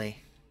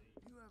horribly.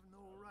 You have no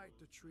right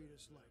to treat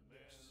us like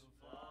this.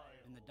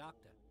 And the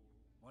doctor,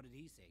 what did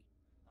he say?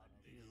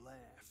 He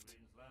laughed.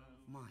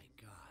 My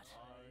God.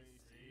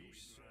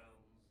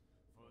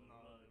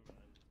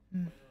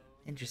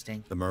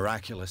 Interesting. The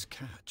miraculous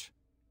catch.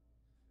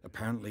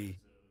 Apparently,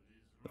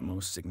 the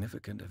most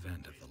significant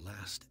event of the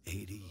last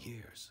 80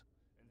 years.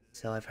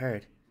 So I've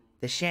heard.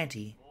 The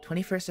Shanty,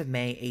 21st of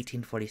May,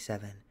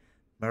 1847.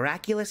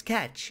 Miraculous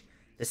catch.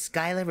 The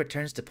Skylar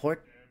returns to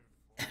port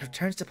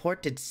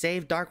to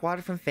save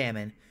Darkwater from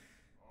famine.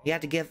 We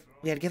had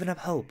given up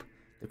hope.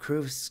 The crew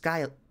of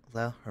Skylar,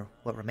 or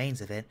what remains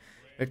of it,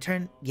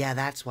 returned. Yeah,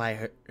 that's why I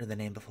heard the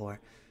name before.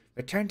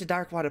 Returned to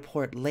Darkwater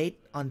port late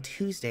on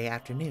Tuesday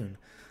afternoon.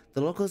 The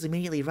locals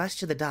immediately rushed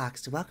to the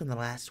docks to welcome the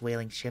last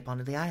whaling ship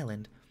onto the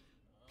island.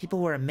 People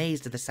were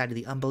amazed at the sight of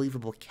the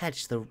unbelievable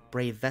catch the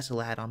brave vessel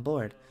had on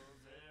board.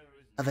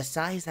 Of a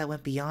size that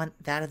went beyond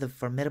that of the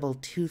formidable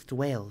toothed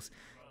whales,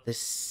 the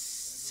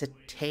cetacean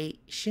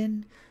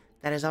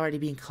that is already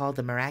being called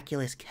the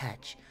miraculous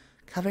catch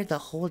covered the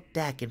whole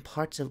deck, and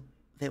parts of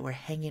it were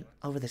hanging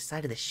over the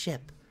side of the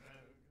ship.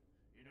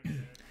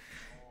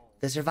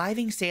 The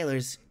surviving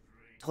sailors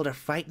told a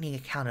frightening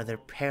account of their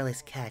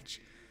perilous catch,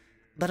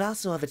 but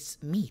also of its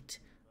meat,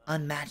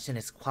 unmatched in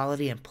its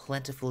quality and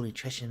plentiful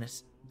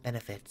nutritionist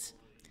benefits.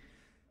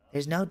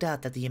 There's no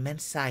doubt that the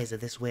immense size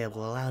of this whale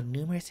will allow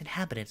numerous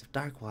inhabitants of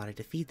Darkwater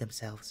to feed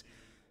themselves,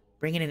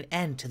 bringing an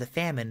end to the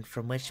famine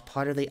from which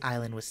part of the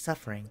island was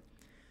suffering.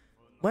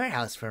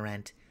 Warehouse for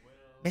rent.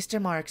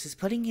 Mr. Marks is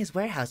putting his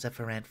warehouse up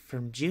for rent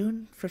from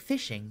June for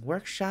fishing,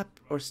 workshop,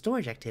 or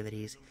storage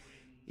activities.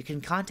 You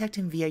can contact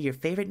him via your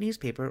favorite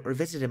newspaper or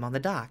visit him on the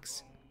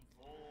docks.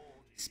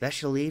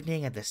 Special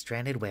evening at the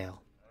Stranded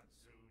Whale.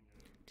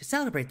 To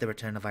celebrate the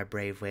return of our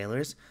brave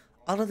whalers,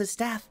 all of the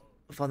staff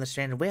on the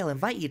Stranded Whale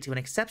invite you to an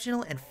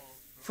exceptional and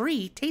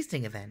free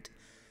tasting event.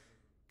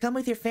 Come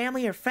with your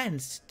family or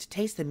friends to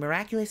taste the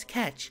miraculous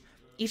catch.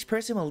 Each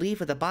person will leave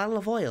with a bottle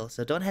of oil,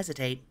 so don't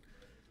hesitate.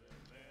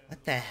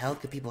 What the hell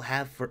could people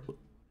have for...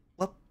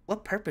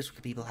 What purpose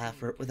could people have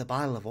for with a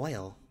bottle of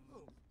oil?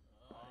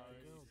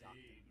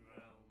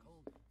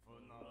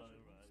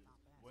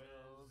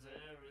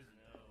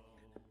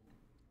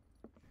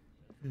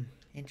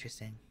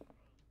 Interesting.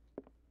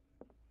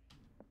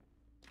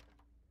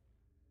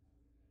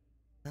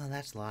 Oh,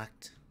 that's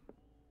locked.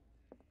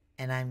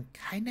 And I'm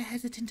kinda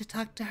hesitant to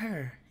talk to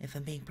her, if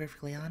I'm being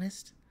perfectly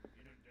honest.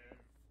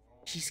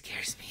 She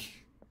scares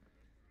me.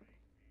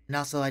 And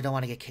also, I don't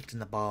want to get kicked in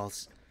the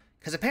balls.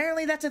 Because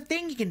apparently that's a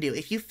thing you can do.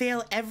 If you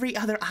fail every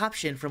other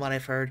option, from what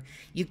I've heard,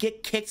 you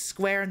get kicked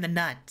square in the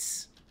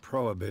nuts.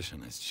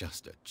 Prohibition is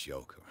just a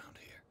joke around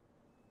here.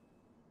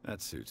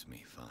 That suits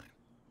me fine.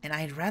 And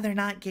I'd rather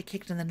not get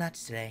kicked in the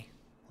nuts today.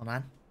 Hold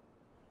on.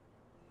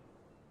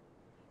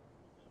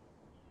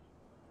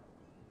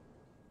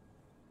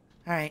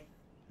 Alright,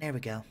 there we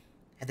go.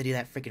 I have to do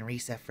that freaking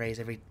reset phrase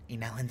every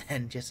now and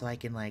then just so I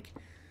can, like,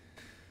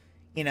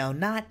 you know,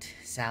 not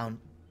sound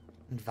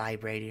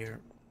vibrating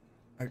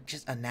or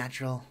just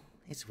unnatural.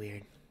 It's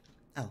weird.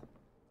 Oh.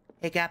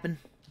 Hey, Captain.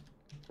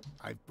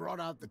 I've brought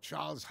out the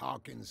Charles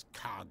Hawkins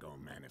cargo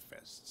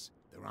manifests.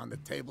 They're on the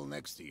table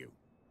next to you.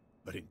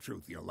 But in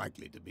truth, you're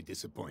likely to be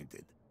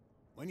disappointed.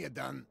 When you're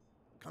done,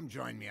 come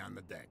join me on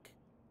the deck.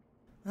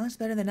 Well, it's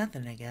better than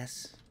nothing, I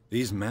guess.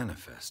 These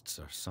manifests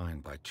are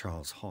signed by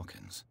Charles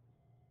Hawkins.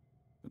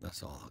 But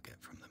that's all I'll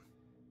get from them.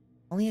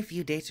 Only a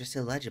few dates are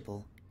still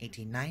legible.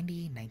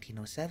 1890,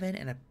 1907,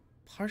 and a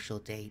partial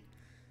date.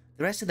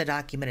 The rest of the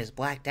document is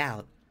blacked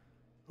out.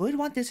 Who would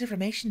want this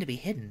information to be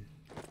hidden?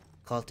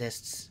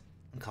 Cultists,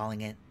 I'm calling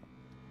it.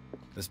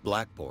 This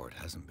blackboard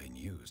hasn't been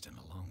used in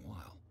a long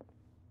while.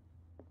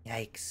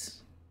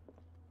 Yikes.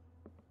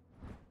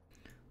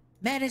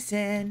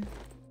 Medicine!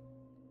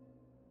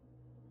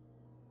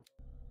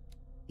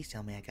 Please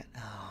tell me I got...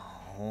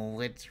 Oh,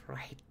 it's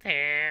right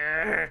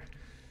there!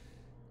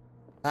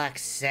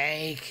 Fuck's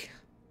sake!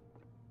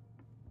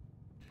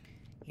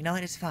 You know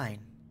what? It's fine.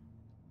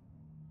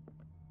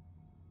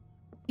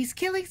 He's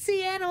killing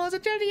sea animals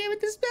and turning it with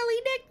the smelly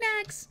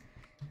knickknacks!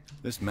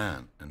 This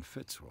man and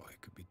Fitzroy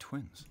could be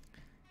twins.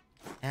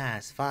 Ah,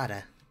 it's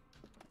fodder.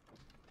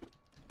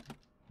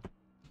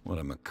 What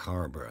a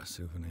macabre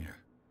souvenir.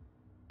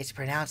 It's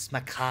pronounced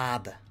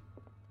macabre.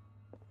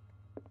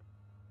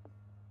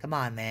 Come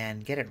on, man.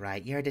 Get it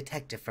right. You're a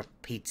detective, for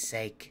Pete's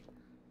sake.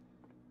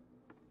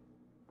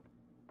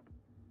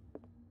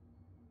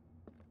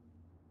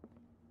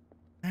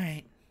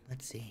 Alright,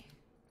 let's see.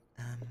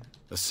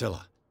 The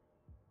Scylla.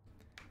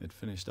 It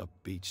finished up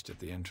beached at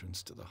the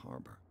entrance to the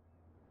harbor.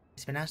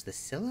 It's pronounced the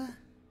Scylla?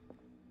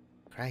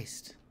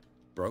 Christ.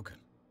 Broken.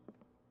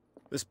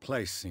 This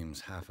place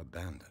seems half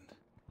abandoned.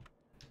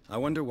 I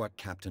wonder what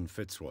Captain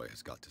Fitzroy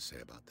has got to say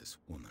about this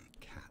woman,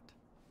 Cat.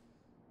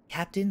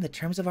 Captain, the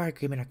terms of our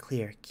agreement are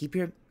clear. Keep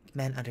your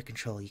men under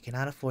control. You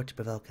cannot afford to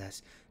provoke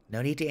us.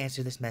 No need to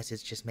answer this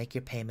message. Just make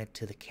your payment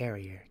to the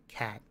carrier,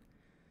 Cat.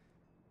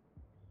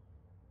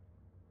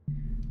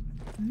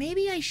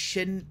 Maybe I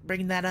shouldn't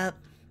bring that up.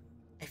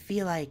 I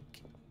feel like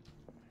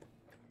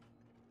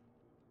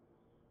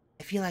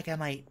I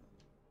might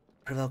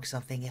provoke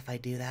something if I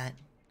do that.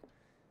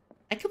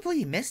 I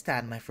completely missed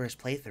that in my first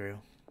playthrough.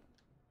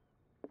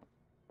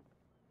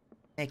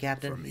 Hey,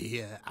 Captain. From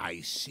here,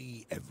 I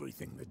see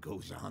everything that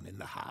goes on in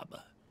the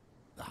harbor.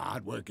 The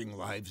hard-working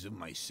lives of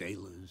my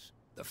sailors,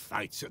 the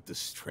fights at the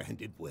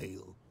stranded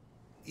whale.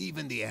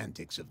 Even the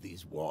antics of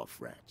these wharf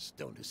rats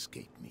don't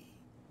escape me.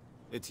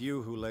 It's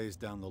you who lays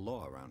down the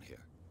law around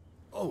here.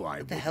 Oh, I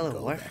What the wouldn't hell are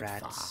go wharf that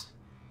rats? far.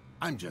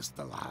 I'm just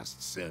the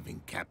last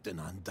serving captain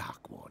on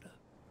Darkwater.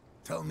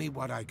 Tell me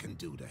what I can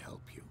do to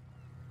help you.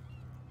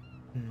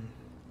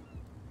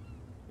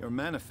 Your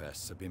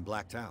manifests have been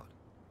blacked out.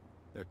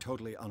 They're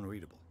totally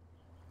unreadable.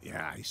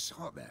 Yeah, I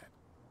saw that.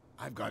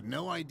 I've got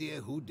no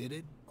idea who did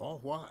it or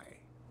why.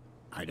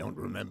 I don't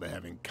remember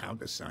having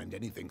countersigned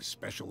anything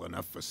special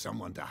enough for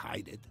someone to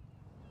hide it.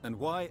 And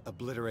why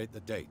obliterate the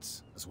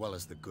dates, as well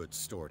as the goods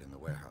stored in the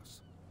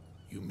warehouse?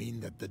 You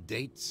mean that the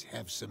dates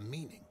have some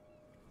meaning?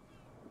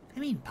 I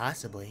mean,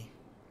 possibly.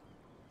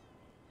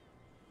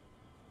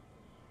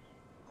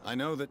 I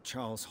know that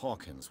Charles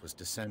Hawkins was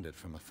descended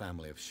from a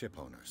family of ship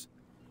owners,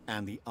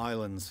 and the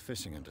island's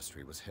fishing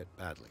industry was hit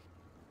badly.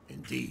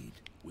 Indeed,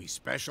 we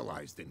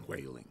specialized in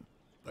whaling,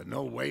 but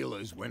no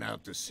whalers went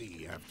out to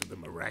sea after the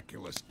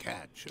miraculous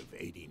catch of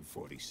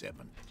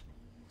 1847.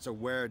 So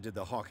where did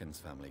the Hawkins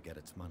family get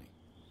its money?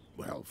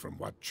 Well, from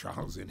what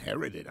Charles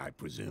inherited, I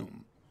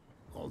presume.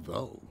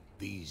 Although,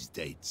 these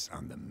dates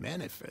on the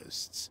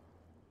manifests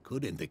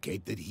could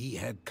indicate that he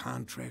had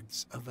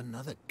contracts of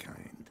another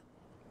kind.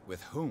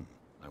 With whom,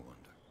 I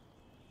wonder?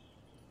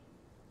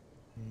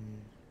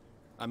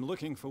 I'm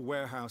looking for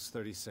Warehouse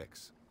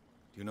 36.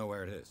 Do you know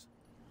where it is?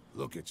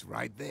 Look, it's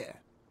right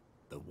there.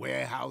 The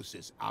warehouse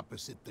is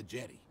opposite the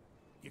jetty.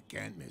 You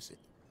can't miss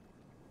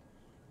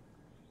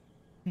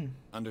it.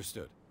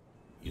 Understood.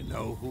 You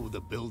know who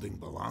the building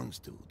belongs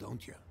to,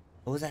 don't you?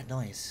 What was that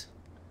noise?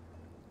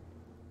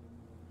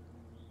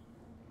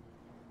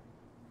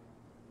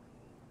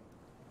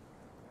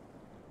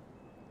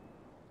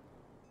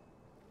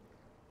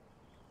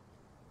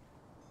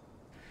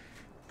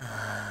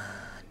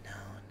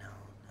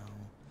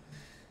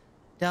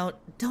 No.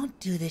 Don't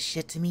do this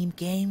shit to me,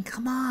 game.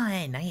 Come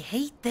on, I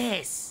hate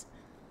this.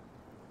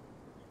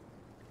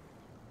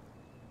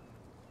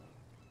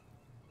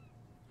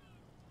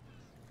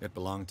 It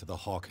belonged to the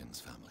Hawkins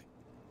family.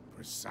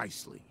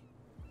 Precisely.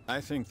 I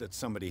think that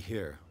somebody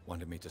here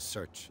wanted me to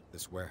search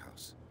this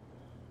warehouse.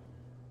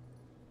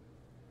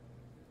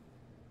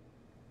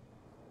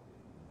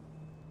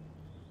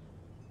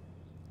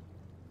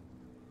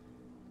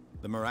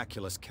 The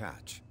miraculous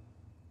catch.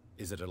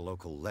 Is it a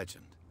local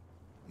legend?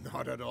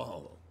 Not at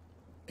all.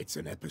 It's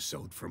an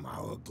episode from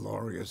our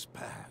glorious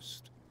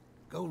past.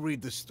 Go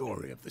read the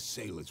story of the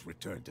sailor's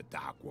return to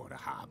Darkwater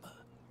Harbor.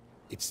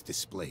 It's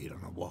displayed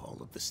on a wall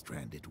of the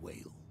stranded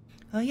whale.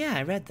 Oh yeah,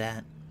 I read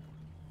that.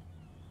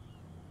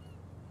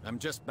 I'm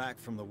just back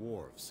from the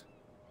wharves.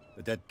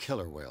 The dead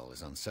killer whale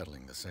is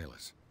unsettling the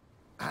sailors.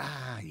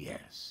 Ah,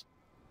 yes.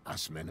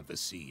 Us men of the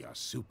sea are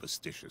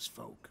superstitious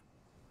folk.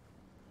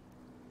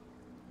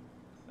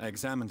 I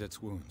examined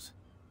its wounds.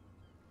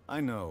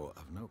 I know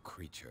of no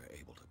creature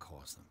able to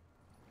cause them.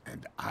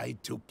 And I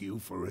took you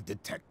for a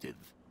detective.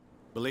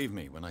 Believe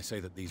me when I say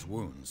that these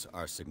wounds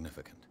are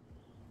significant.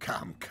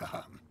 Come.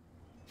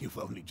 You've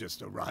only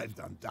just arrived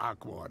on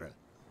Darkwater,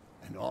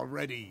 and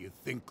already you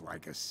think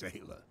like a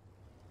sailor.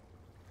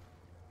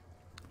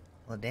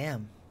 Well,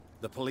 damn.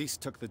 The police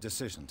took the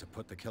decision to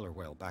put the killer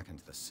whale back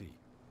into the sea.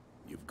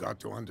 You've got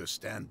to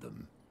understand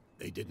them.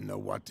 They didn't know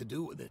what to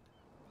do with it.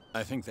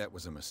 I think that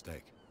was a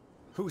mistake.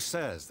 Who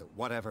says that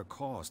whatever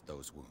caused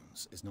those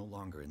wounds is no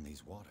longer in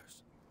these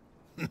waters?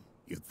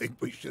 You think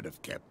we should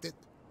have kept it?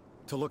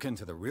 To look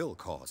into the real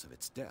cause of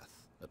its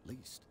death, at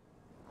least.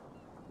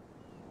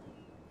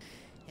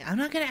 Yeah, I'm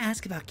not gonna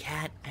ask about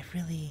Cat. I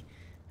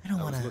don't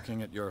I wanna... was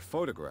looking at your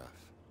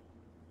photograph.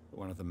 The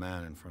one of the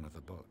man in front of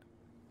the boat.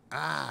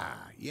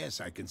 Ah, yes,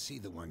 I can see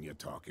the one you're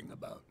talking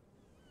about.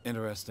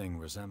 Interesting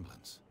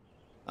resemblance.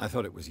 I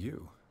thought it was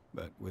you,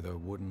 but with a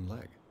wooden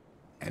leg.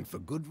 And for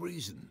good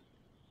reason.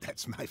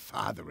 That's my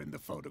father in the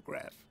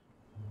photograph.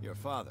 Your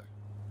father?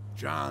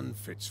 John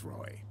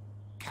Fitzroy,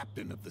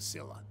 captain of the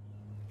Scylla.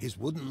 His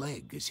wooden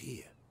leg is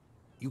here.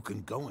 You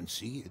can go and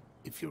see it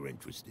if you're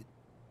interested.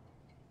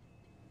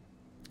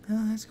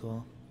 Oh, that's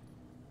cool.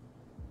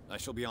 I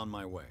shall be on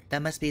my way.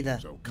 That must be the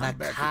So come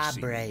back and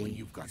see me macabre when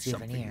you've got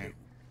something souvenir. new.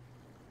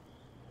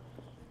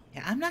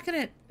 Yeah, I'm not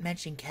gonna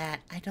mention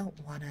Cat. I don't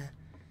wanna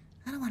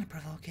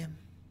provoke him.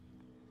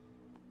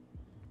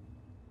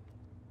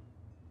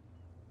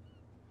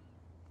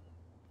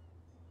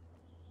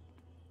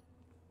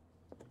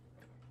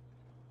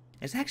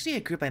 There's actually a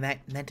group I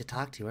meant to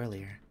talk to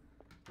earlier.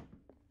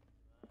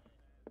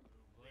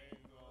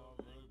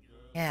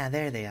 Yeah,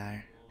 there they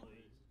are.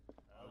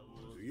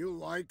 Do you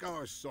like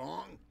our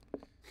song?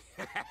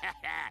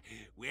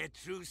 We're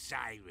true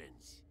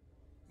sirens.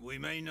 We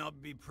may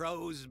not be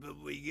pros,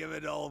 but we give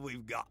it all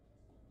we've got.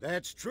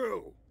 That's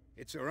true.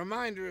 It's a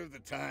reminder of the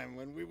time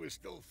when we were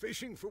still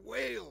fishing for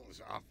whales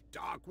off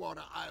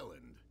Darkwater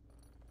Island.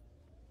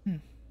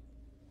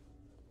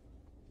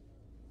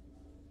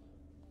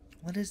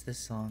 What is this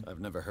song? I've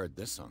never heard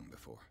this song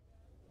before.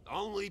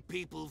 Only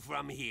people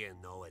from here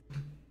know it.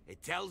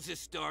 It tells the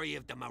story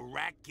of the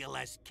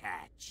miraculous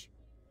catch.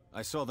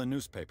 I saw the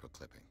newspaper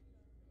clipping.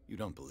 You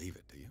don't believe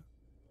it, do you?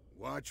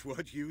 Watch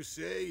what you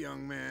say,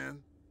 young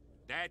man.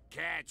 That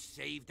catch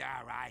saved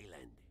our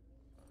island.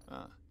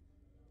 Ah.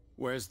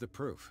 Where's the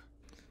proof?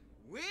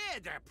 We're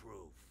the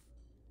proof.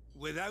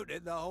 Without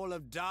it, the whole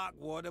of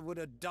Darkwater would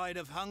have died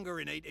of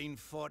hunger in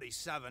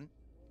 1847.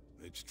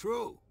 It's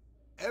true.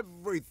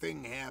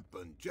 Everything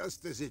happened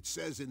just as it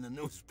says in the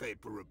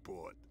newspaper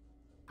report.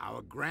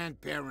 Our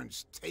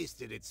grandparents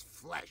tasted its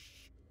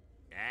flesh.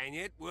 And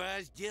it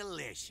was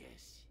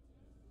delicious.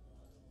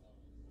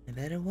 I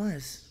bet it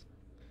was.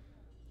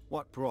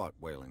 What brought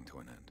whaling to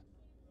an end?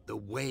 The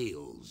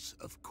whales,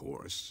 of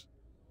course.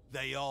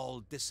 They all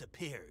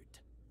disappeared.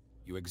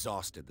 You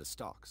exhausted the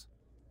stocks.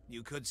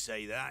 You could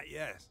say that,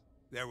 yes.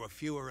 There were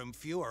fewer and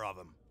fewer of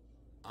them.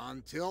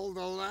 Until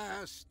the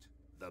last,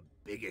 the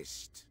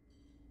biggest.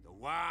 The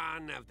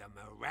one of the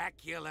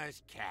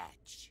miraculous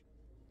catch.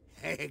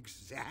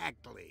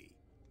 Exactly.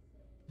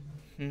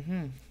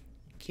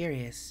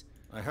 Curious.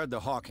 I heard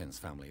the Hawkins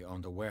family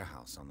owned a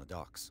warehouse on the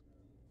docks.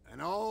 An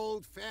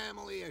old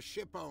family of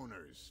ship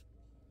owners.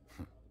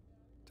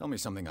 Tell me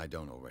something I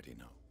don't already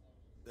know.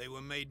 They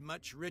were made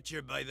much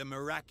richer by the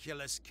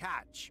miraculous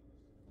catch.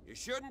 You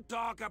shouldn't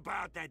talk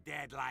about the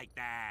dead like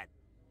that.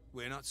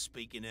 We're not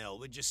speaking ill,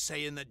 we're just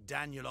saying that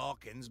Daniel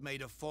Hawkins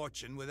made a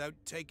fortune without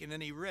taking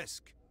any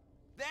risk.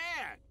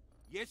 There!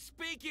 You're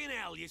speaking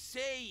ill, you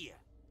see.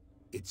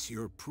 It's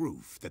your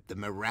proof that the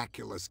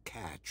miraculous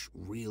catch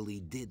really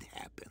did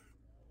happen.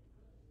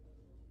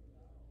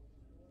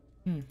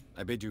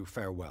 I bid you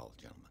farewell,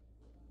 gentlemen.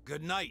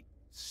 Good night,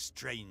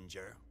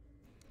 stranger.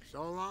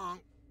 So long.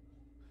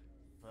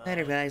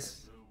 Later,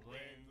 guys.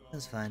 That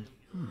was fun.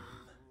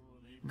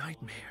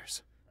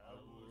 Nightmares.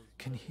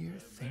 Can hear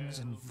things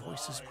and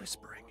voices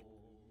whispering.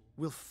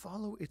 Will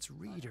follow its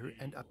reader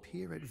and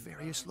appear at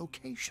various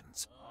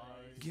locations,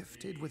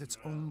 gifted with its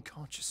own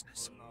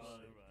consciousness,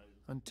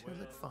 until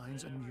it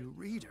finds a new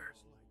reader.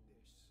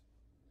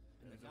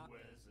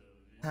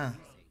 Huh.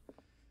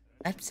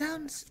 That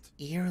sounds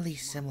eerily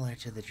similar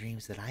to the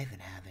dreams that I've been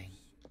having.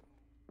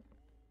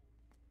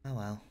 Oh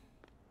well.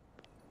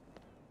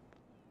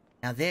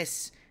 Now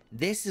this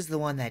is the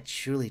one that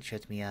truly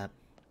tripped me up.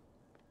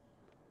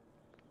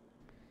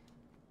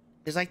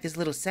 There's like this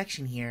little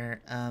section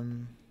here,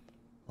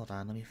 hold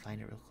on, let me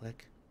find it real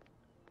quick.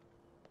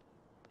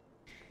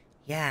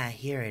 Yeah,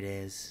 here it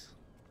is.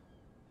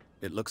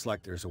 It looks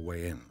like there's a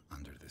way in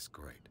under this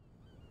grate.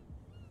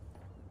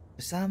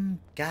 For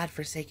some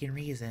godforsaken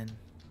reason.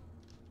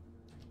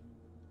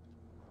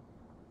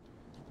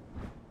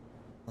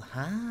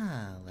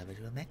 Aha, lever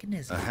to a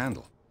mechanism. A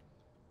handle.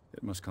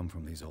 It must come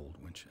from these old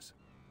winches.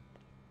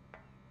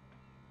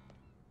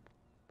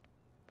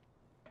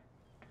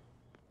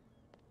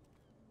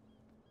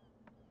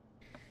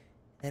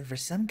 Then for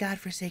some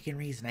godforsaken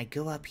reason, I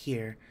go up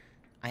here,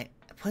 I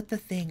put the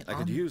thing on... I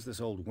could use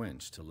this old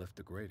winch to lift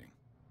the grating.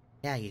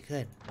 Yeah, you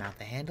could. Mount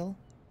the handle.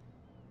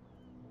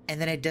 And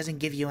then it doesn't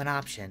give you an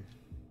option.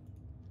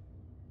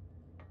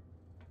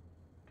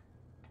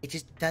 It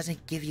just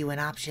doesn't give you an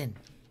option.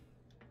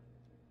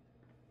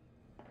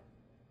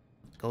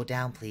 Go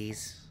down,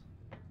 please.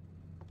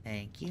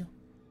 Thank you.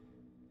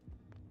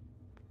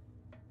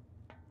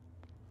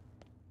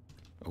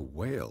 A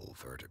whale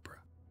vertebra.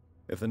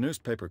 If the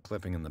newspaper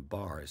clipping in the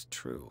bar is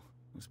true,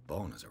 this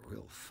bone is a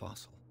real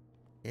fossil.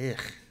 Ugh.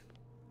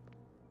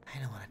 I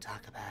don't want to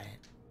talk about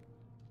it.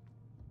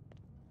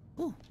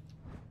 Ooh.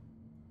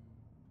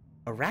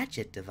 A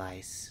ratchet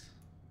device.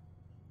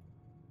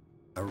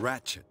 A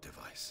ratchet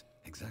device.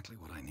 Exactly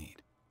what I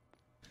need.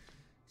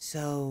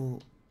 So...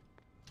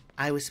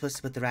 I was supposed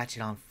to put the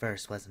ratchet on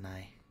first, wasn't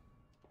I?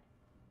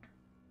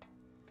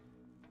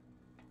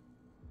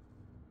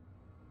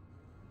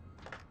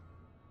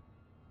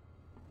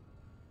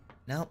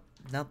 Nope,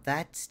 nope,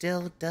 that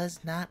still does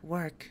not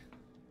work.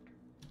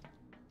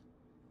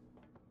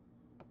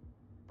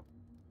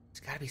 There's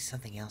gotta be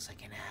something else I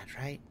can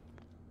add, right?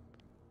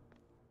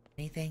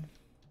 Anything?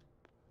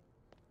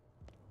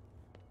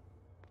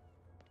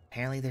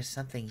 Apparently there's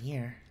something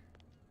here.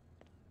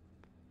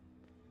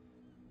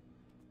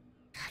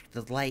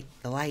 God,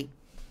 the light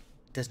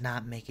does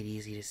not make it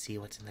easy to see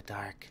what's in the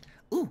dark.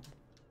 Ooh!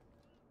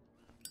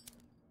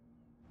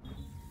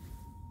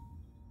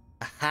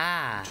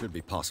 Aha! It should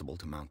be possible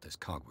to mount this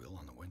cogwheel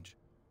on the winch.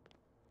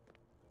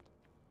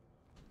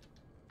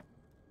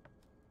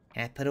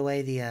 Can I put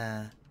away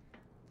the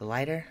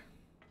lighter?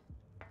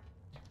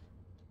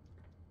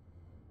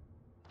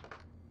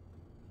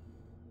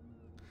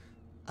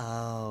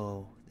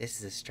 Oh, this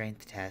is a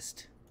strength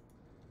test.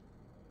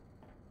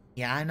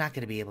 Yeah, I'm not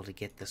gonna be able to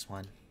get this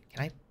one.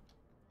 Can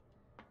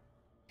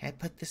I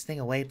put this thing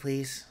away,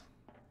 please?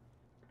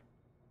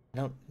 I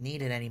don't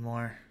need it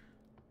anymore.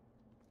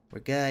 We're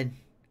good.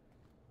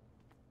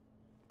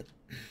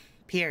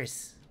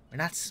 Pierce, we're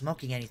not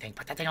smoking anything.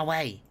 Put that thing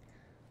away.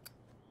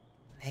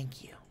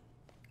 Thank you.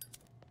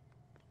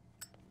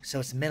 So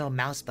it's middle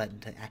mouse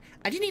button to...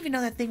 I didn't even know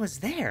that thing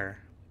was there.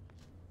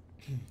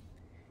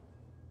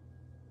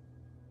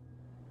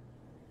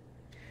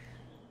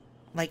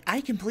 Like,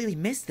 I completely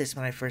missed this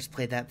when I first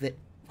played it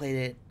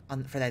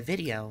for that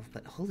video,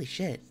 but holy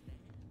shit.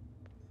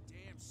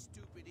 Damn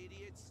stupid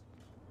idiots.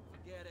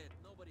 Forget it.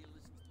 Nobody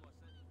listens to us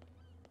anyway.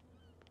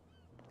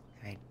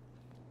 Alright.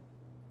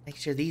 Make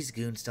sure these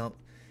goons don't...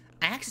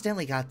 I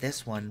accidentally got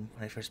this one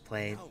when I first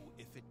played. Oh,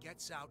 if it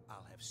gets out,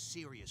 I'll have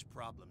serious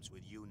problems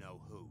with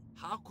you-know-who.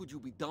 How could you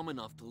be dumb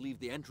enough to leave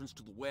the entrance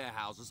to the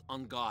warehouses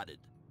unguarded?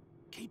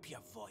 Keep your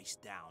voice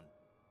down.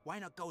 Why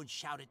not go and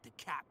shout at the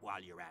cat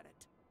while you're at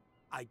it?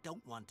 I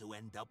don't want to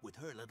end up with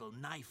her little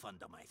knife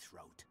under my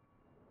throat.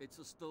 It's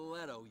a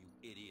stiletto,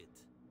 you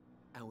idiot.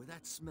 And with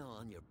that smell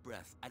on your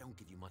breath, I don't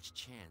give you much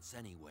chance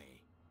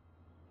anyway.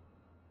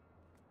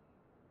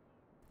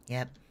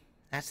 Yep,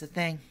 that's the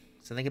thing.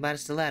 Something about a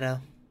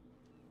stiletto.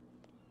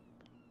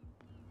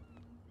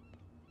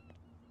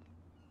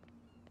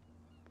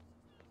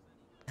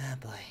 Oh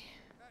boy.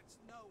 That's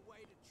no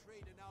way to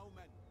treat an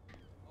omen.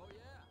 Oh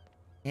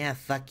yeah? Yeah,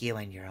 fuck you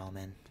and your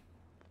omen.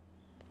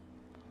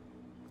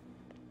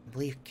 I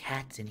believe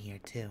Cat's in here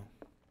too.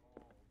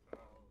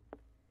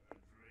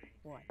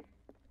 What?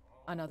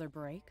 Another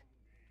break?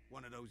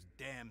 One of those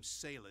damn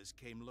sailors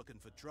came looking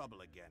for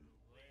trouble again.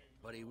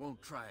 But he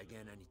won't try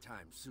again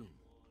anytime soon.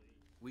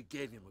 We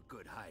gave him a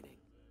good hiding.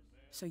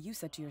 So you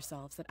said to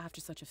yourselves that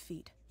after such a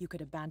feat, you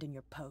could abandon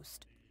your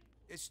post.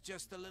 It's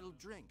just a little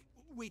drink.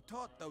 We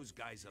taught those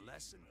guys a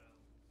lesson.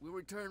 We'll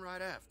return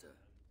right after.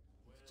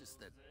 It's just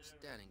that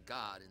standing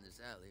guard in this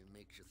alley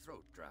makes your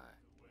throat dry.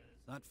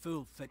 That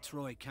fool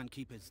Fitzroy can't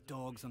keep his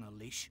dogs on a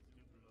leash.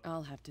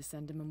 I'll have to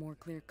send him a more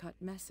clear-cut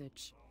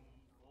message.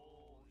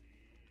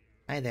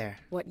 Hi there.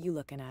 What you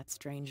looking at,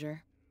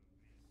 stranger?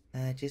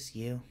 Just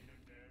you.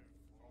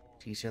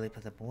 You surely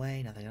put them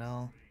away, nothing at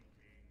all.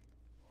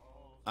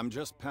 I'm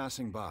just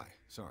passing by.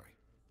 Sorry.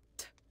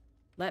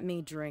 Let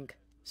me drink,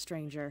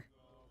 stranger.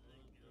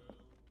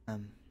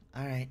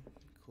 Alright.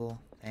 Cool.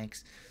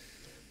 Thanks.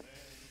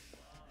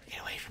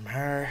 Get away from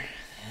her.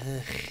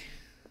 Ugh.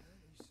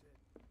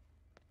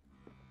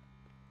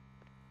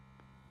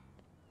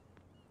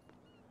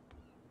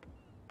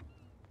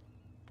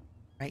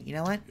 Right, you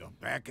know what? You're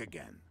back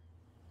again.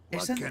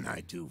 There's What can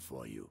I do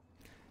for you?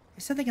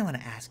 There's something I want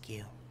to ask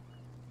you.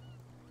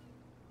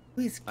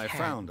 Who is Cat? I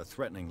found a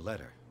threatening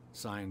letter,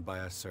 signed by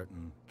a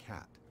certain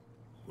cat.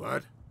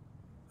 What?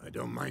 I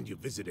don't mind you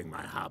visiting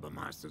my harbor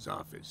master's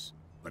office,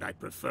 but I'd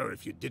prefer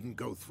if you didn't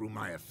go through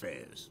my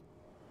affairs.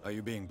 Are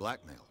you being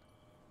blackmailed?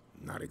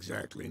 Not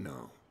exactly,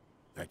 no.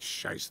 That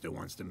shyster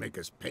wants to make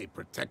us pay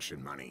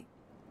protection money.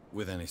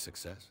 With any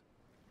success?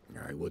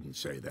 I wouldn't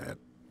say that,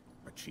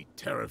 but she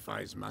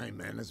terrifies my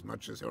men as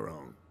much as her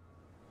own.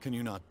 Can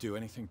you not do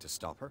anything to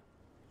stop her?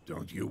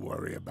 Don't you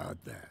worry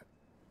about that.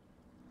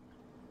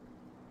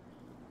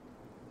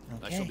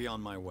 Okay. I shall be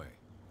on my way.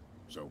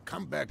 So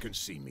come back and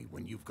see me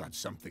when you've got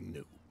something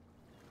new.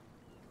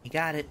 You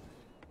got it.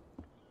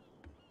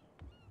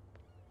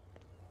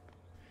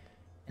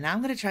 And now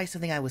I'm gonna try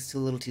something I was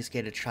still a little too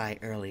scared to try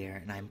earlier,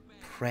 and I'm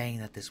praying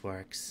that this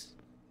works.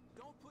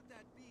 Don't put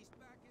that beast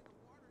back in the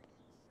water.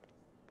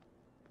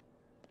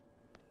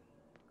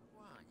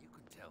 Come on, you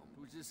can tell me.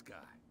 Who's this guy?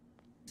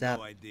 What's up?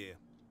 No idea.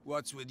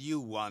 What's with you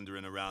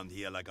wandering around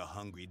here like a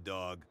hungry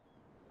dog?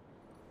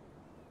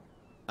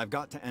 I've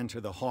got to enter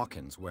the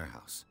Hawkins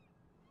warehouse.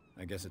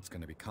 I guess it's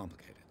gonna be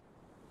complicated.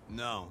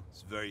 No,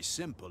 it's very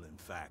simple, in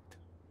fact.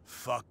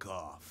 Fuck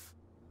off.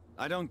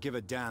 I don't give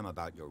a damn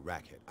about your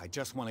racket. I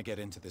just want to get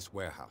into this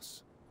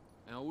warehouse.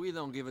 And we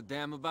don't give a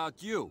damn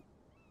about you.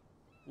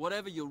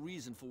 Whatever your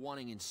reason for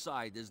wanting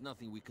inside, there's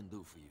nothing we can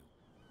do for you.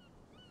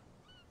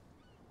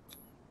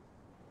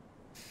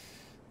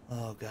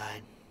 Oh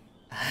god.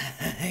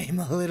 I'm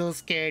a little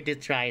scared to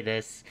try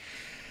this.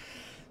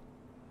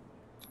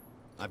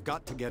 I've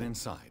got to get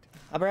inside.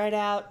 I'll be right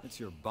out. It's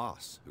your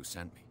boss who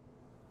sent me.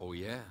 Oh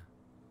yeah?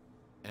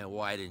 And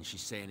why didn't she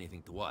say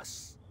anything to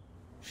us?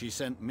 She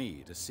sent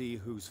me to see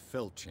who's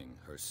filching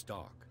her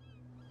stock.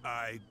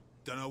 I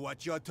don't know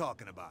what you're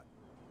talking about.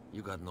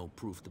 You got no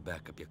proof to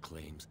back up your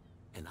claims,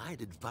 and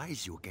I'd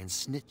advise you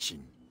against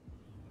snitching.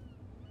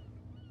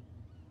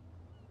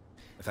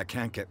 If I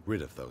can't get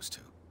rid of those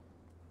two,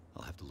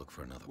 I'll have to look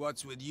for another.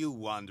 What's with you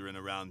wandering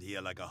around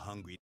here like a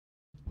hungry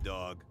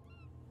dog?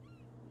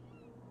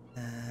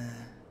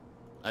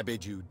 I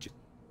bid you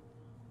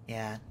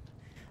Yeah.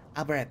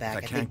 I'll be right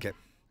back.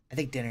 I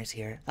think dinner's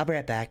here. I'll be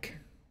right back.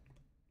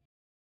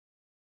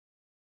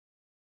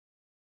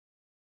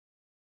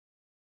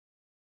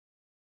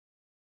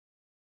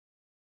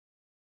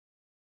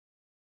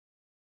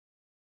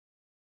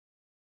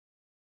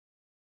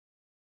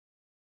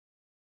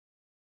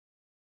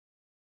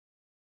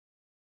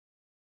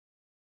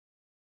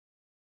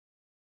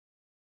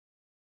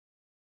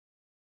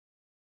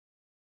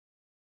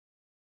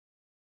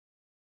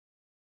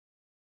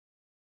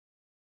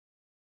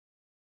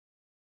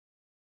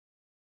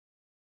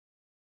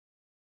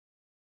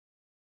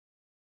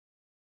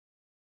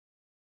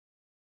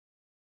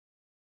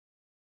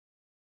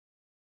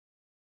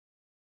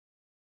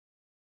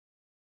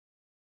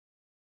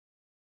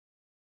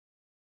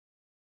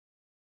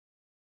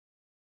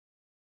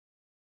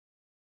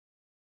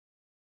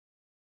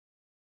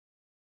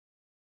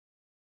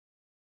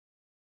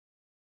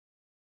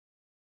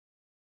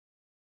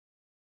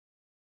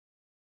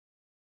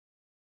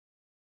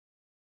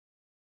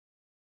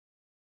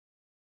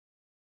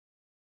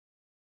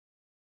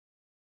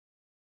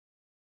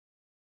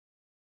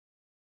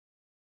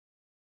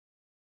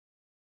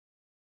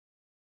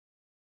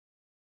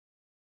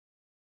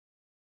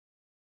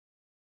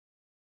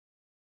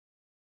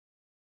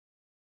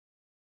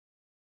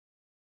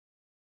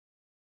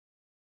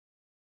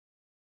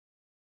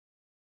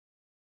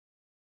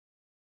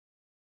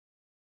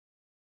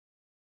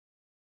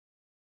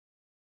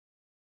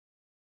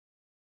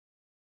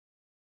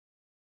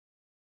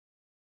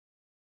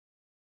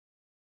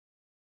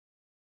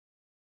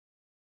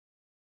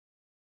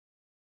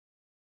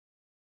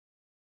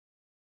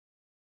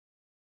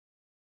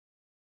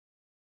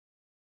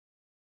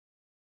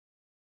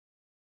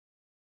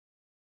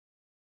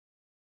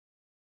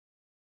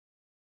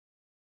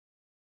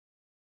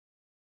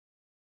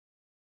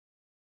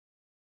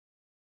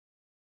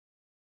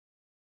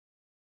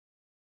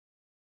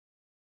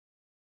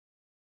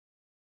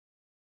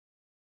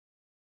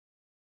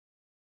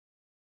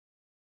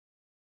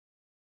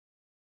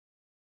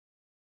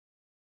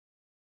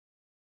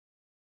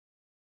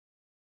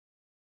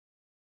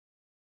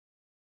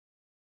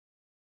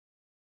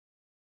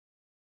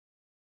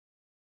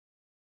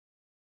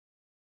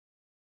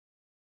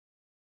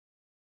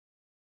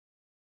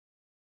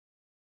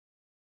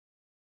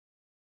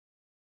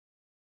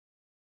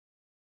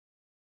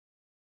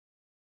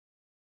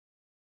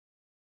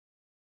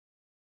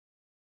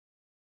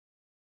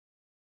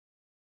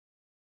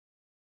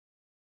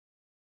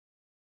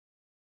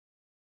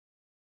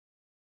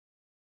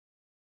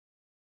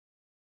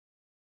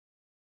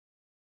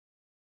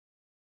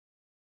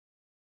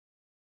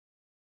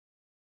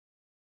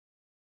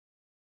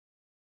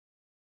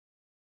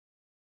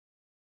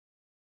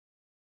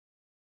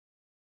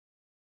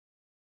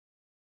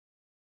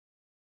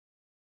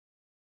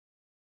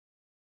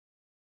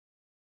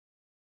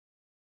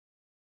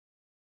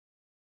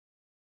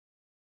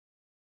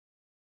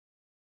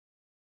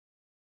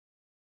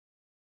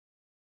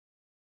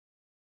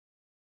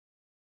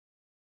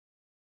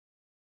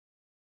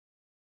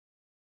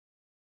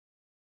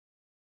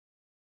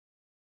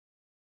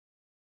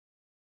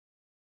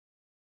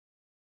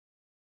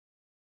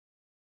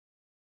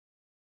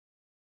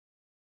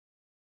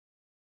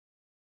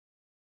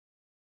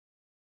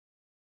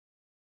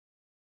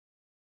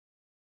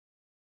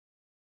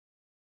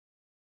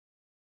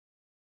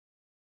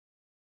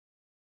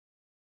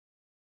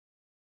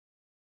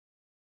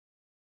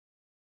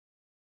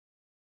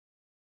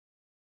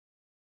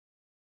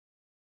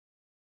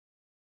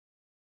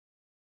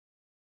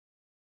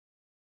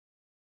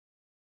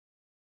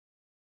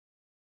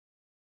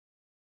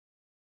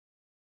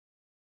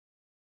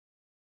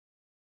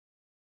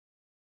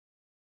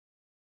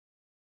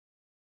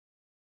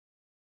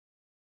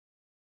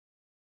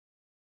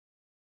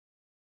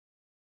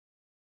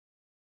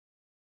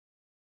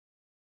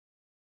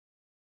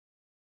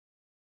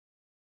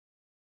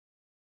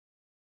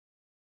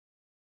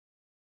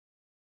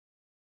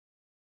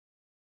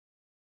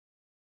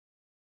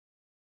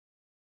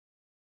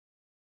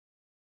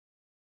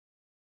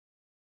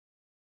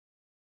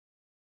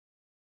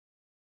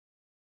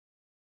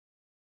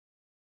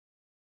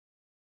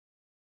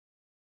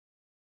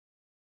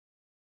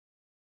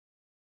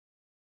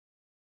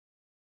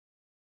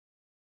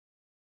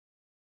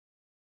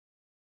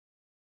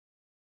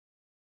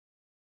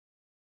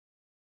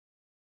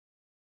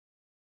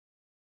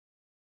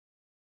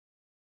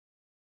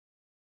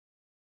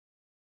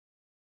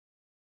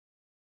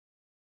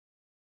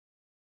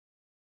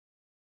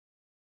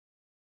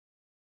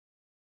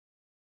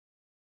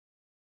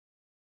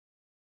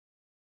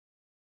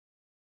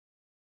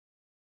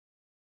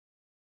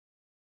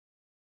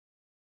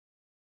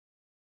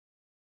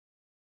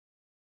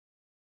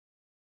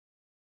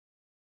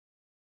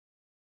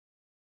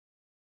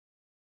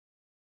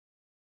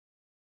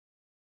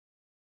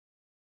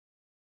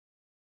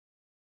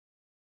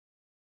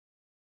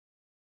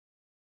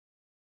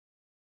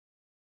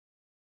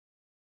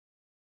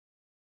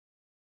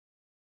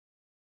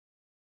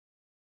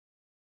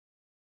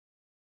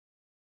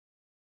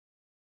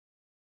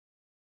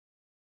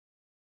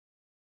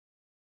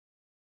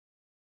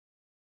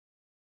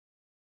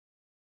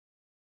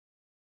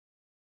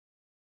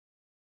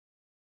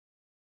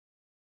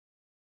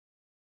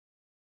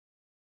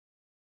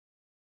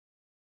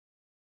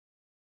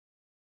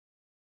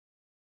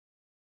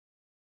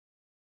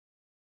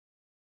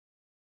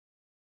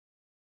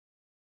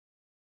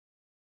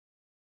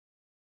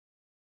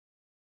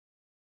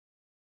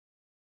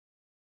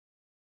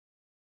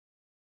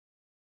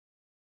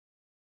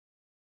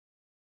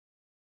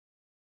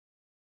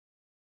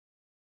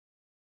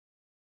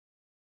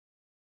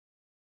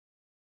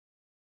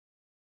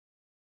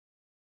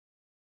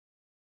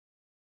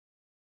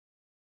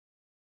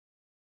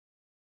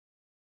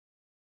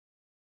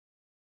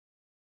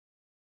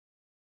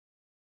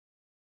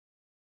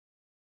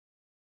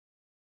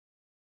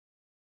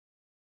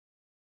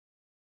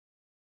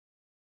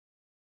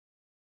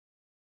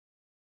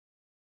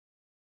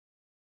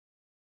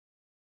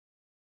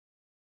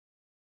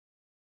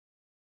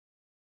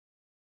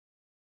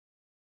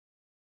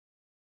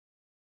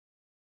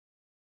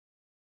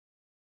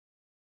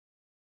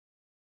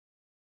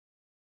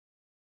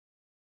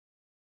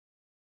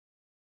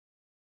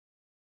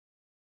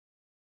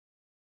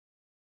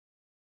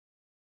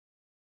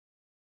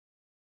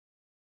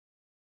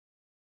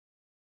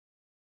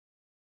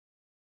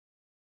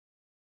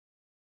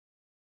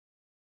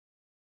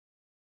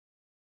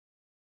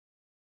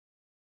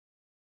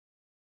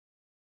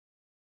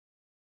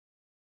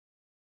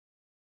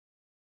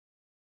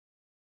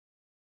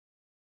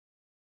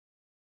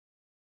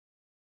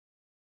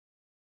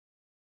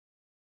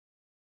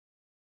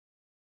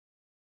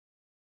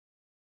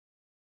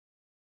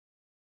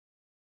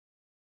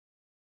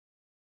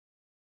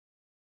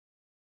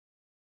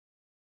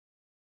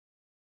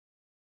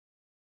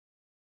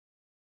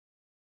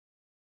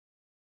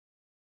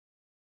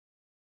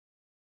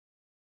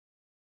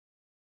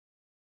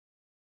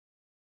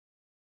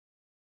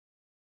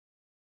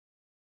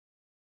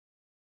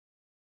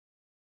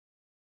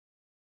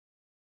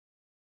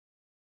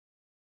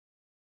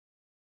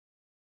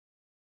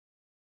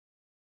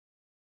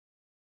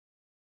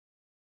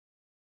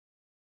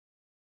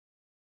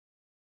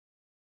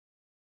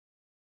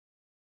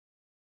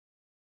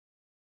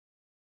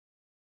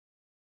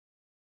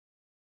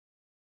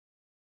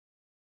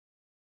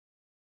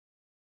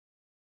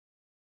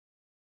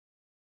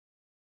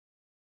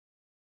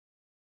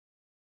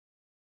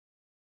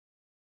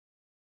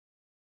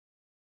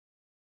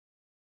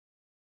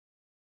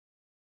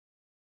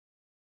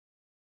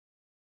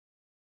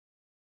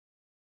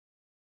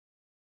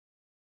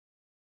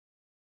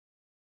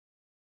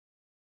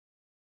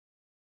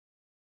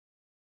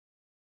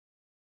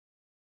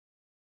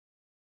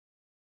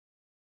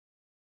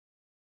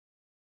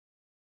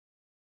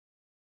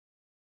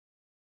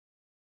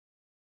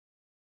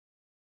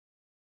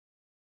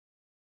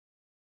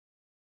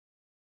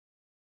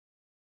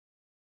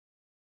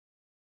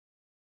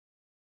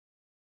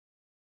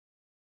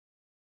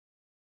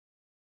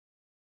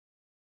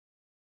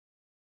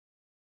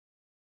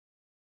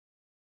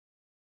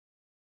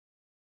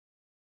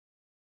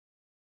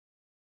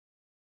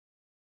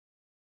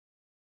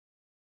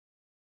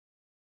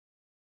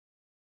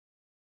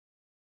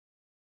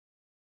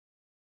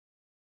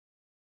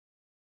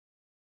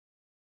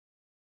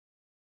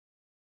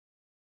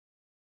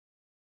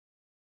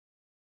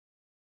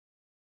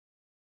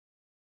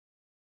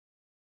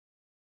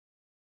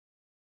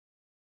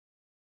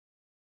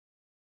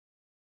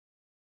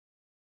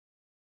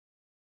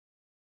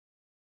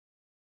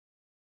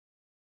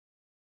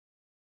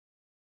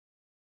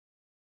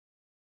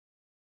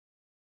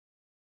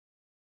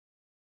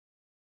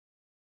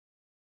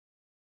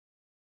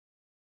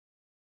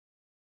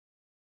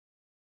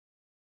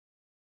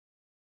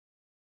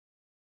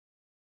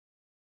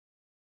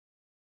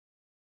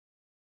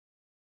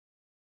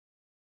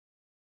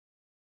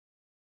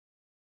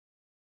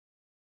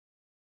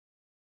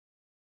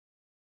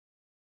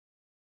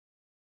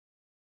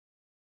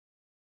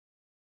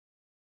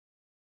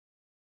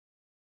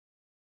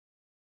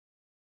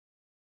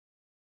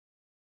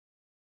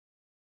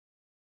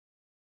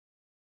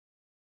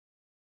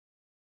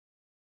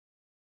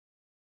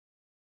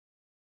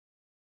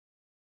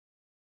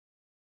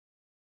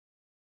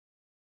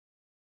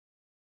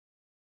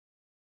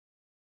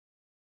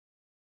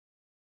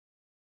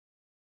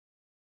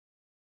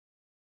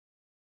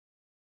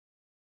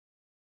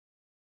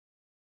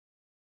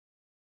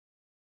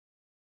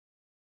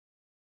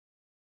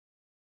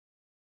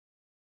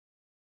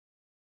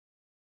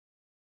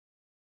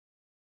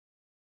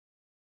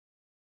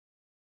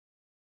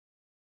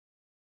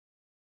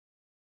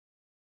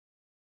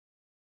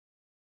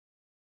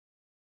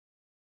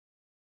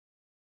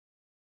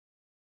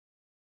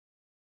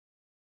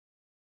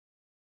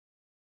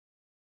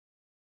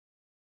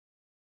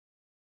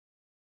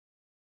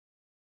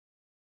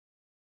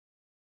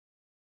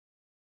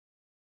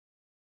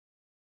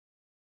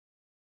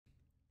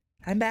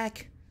 I'm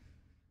back.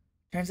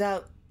 Turns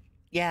out,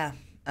 yeah,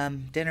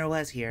 dinner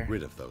was here.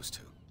 Rid of those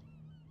two.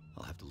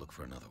 I'll have to look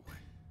for another way.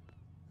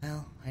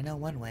 Well, I know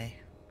one way.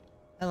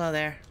 Hello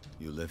there.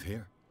 You live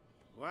here?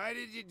 Why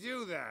did you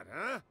do that,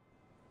 huh?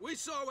 We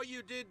saw what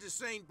you did to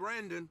St.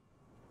 Brendan.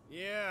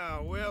 Yeah,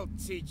 we'll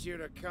teach you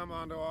to come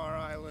onto our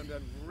island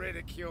and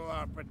ridicule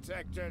our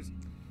protectors.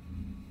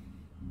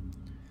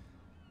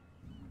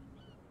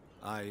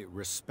 I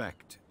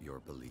respect your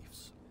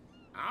beliefs.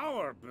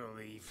 Our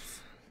beliefs?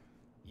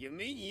 You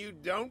mean you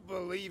don't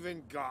believe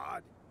in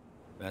God?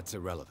 That's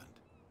irrelevant.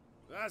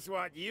 That's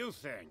what you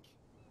think.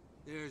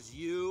 There's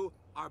you,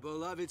 our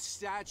beloved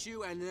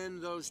statue, and then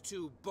those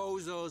two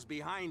bozos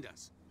behind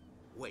us.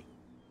 Wait,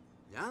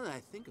 now that I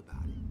think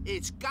about it,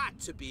 it's got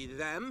to be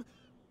them.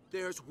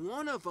 There's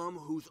one of them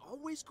who's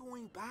always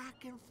going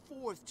back and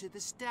forth to the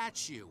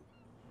statue.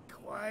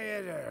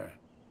 Quieter.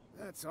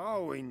 That's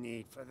all we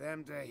need for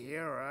them to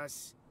hear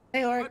us.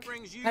 Hey, Orc. What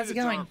brings you How's to it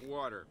going?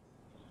 Darkwater?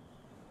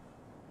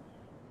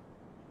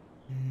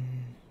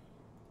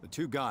 The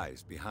two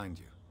guys behind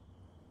you.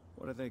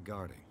 What are they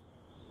guarding?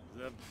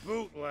 The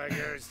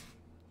bootleggers.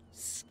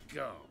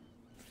 Scum.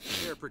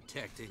 They're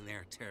protecting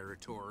their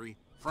territory.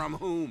 From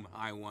whom,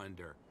 I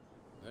wonder?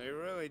 They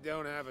really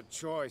don't have a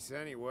choice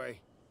anyway.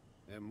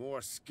 They're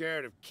more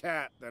scared of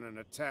Cat than an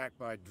attack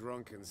by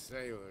drunken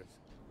sailors.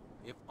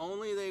 If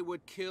only they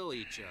would kill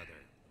each other.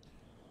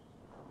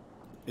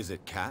 Is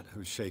it Cat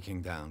who's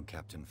shaking down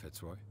Captain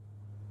Fitzroy?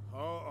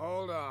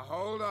 Hold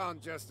on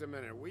just a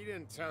minute. We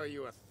didn't tell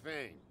you a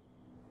thing.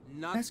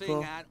 Nothing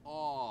cool. at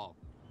all.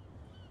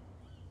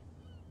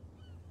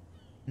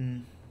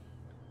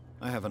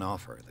 I have an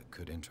offer that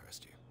could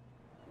interest you.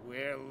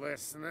 We're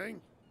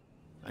listening.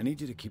 I need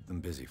you to keep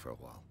them busy for a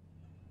while.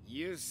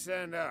 You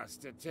send us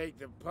to take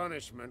the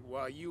punishment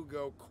while you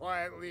go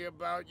quietly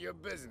about your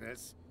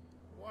business.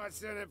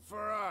 What's in it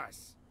for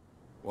us?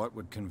 What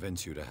would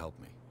convince you to help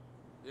me?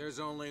 There's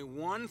only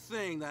one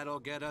thing that'll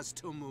get us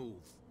to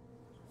move.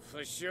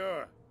 For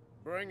sure.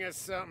 Bring us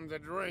something to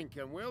drink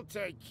and we'll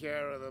take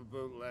care of the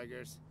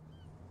bootleggers.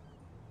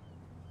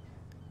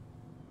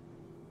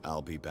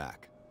 I'll be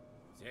back.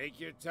 Take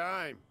your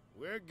time.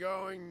 We're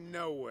going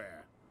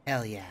nowhere.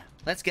 Hell yeah.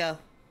 Let's go.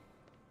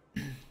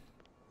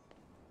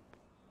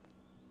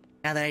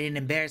 Now that I didn't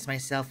embarrass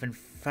myself in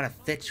front of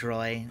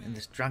Fitzroy and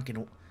this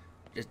drunken,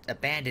 just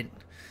abandoned...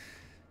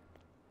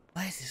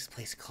 What is this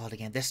place called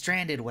again? The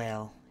Stranded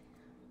Whale.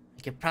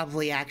 I could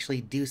probably actually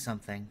do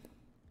something.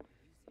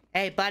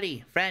 Hey,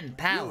 buddy, friend,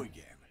 pal. You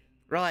again.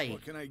 Roy.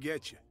 What can I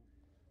get you?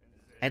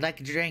 I'd like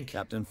a drink.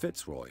 Captain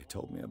Fitzroy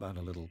told me about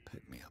a little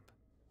pick-me-up.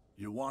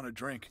 You want a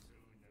drink?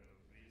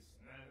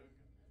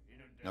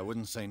 I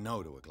wouldn't say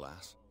no to a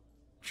glass.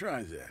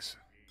 Try this.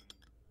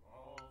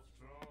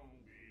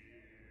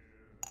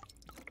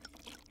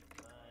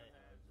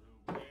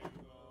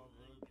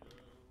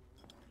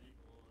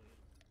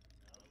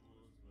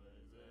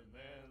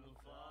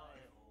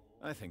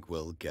 I think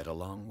we'll get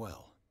along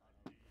well.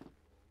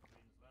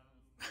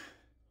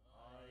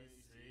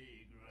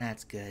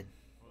 That's good.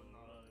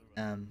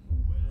 There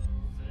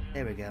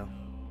we go.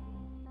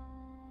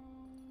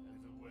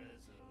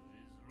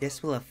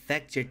 This will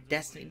affect your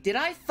destiny. Did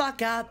I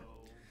fuck up?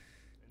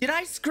 Did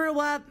I screw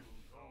up?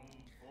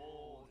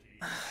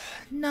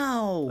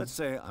 No. Let's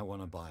say I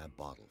want to buy a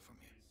bottle from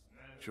you.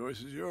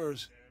 Choice is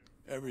yours.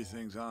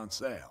 Everything's on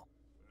sale.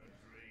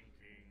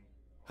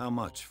 How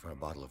much for a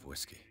bottle of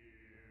whiskey?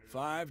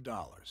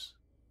 $5.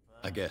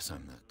 I guess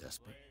I'm not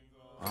desperate.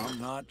 I'm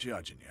not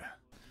judging you.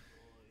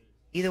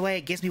 Either way,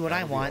 it gives me what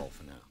I That'll be want. all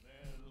for now.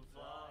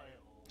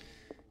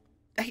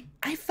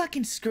 I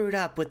fucking screwed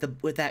up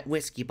with that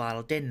whiskey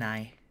bottle, didn't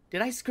I?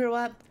 Did I screw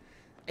up?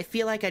 I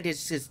feel like I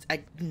just It's a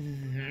sign.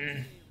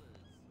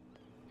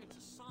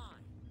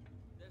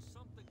 There's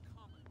something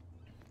coming.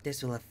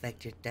 This will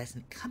affect your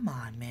destiny. Come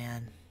on,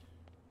 man.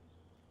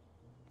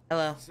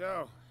 Hello.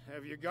 So,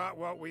 have you got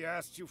what we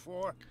asked you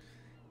for?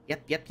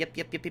 Yep.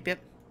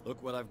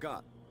 Look what I've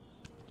got.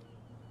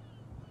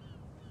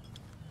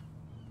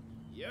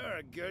 You're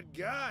a good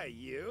guy,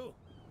 you.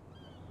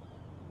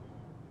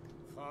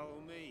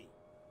 Follow me.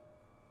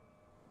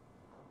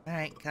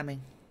 Alright,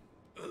 coming.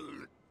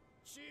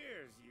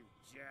 Cheers, you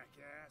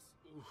jackass.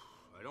 Oof,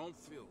 I don't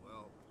feel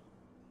well.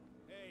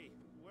 Hey,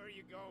 where are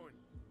you going?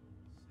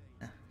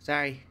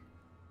 Sorry.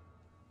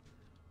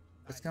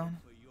 What's going on?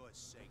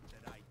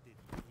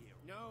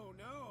 No,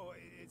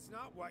 it's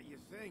not what you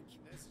think.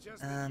 It's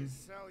just that you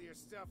sell your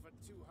stuff at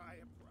too high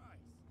a price.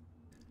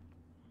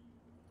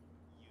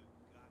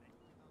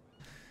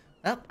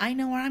 Well, I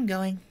know where I'm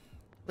going.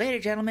 Later,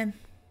 gentlemen.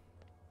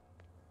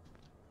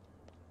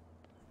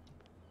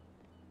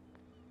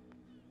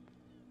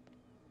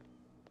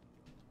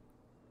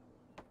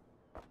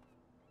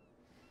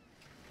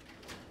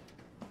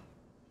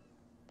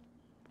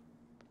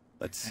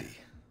 Let's see.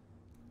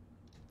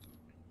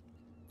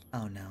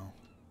 Oh no.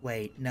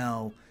 Wait,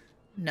 no.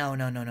 No.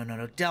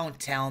 Don't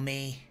tell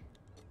me.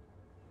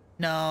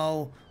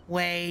 No.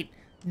 Wait.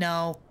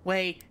 No.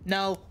 Wait.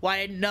 No.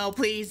 Why? No,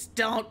 please.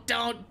 Don't.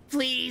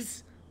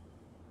 Please.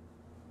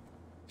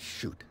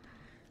 Shoot.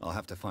 I'll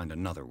have to find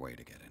another way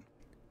to get in.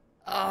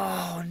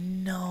 Oh,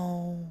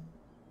 no.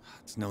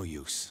 It's no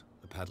use.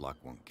 The padlock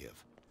won't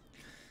give.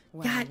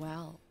 Well, God.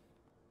 well.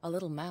 A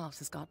little mouse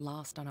has got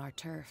lost on our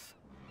turf.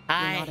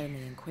 Hi. You're not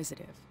only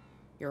inquisitive,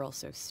 you're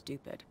also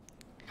stupid.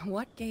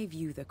 What gave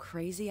you the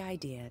crazy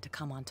idea to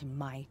come onto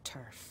my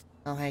turf?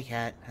 Oh, hey,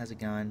 Cat. How's it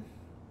going?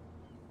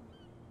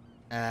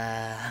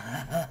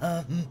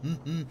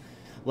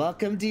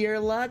 Welcome to your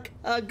luck?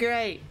 Oh,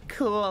 great.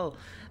 Cool.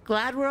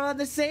 Glad we're on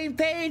the same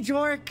page,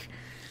 Orc.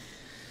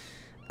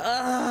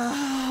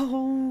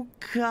 Oh,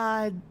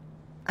 God.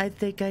 I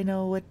think I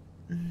know what...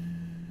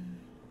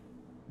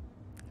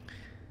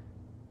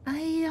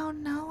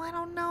 I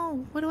don't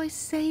know. What do I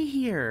say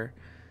here?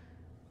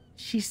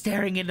 She's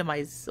staring into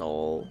my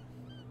soul.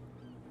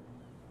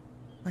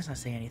 Let's not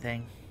say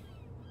anything.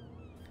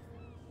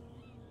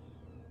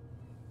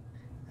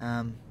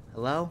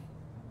 Hello?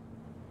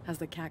 Has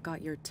the cat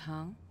got your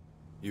tongue?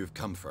 You've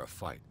come for a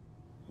fight.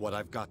 What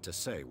I've got to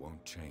say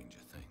won't change a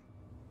thing.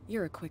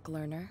 You're a quick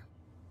learner.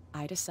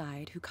 I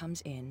decide who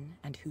comes in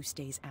and who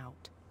stays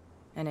out.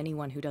 And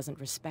anyone who doesn't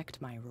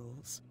respect my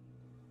rules,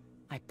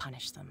 I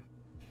punish them.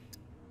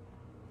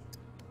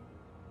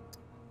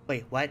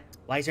 Wait, what?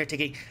 Why is there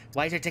ticking?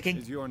 Why is there ticking?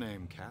 Is your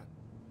name Cat?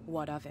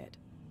 What of it?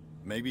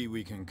 Maybe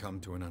we can come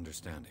to an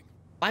understanding.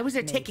 Why was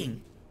there Maybe.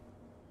 ticking?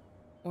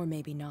 Or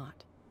maybe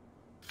not.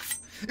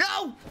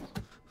 No!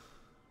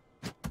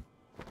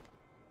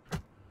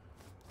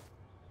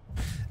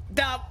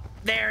 No!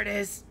 There it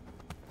is.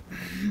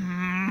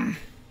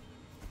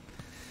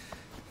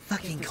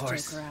 Fucking Get this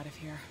course. Joker out of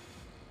here.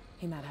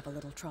 He might have a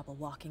little trouble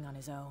walking on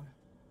his own.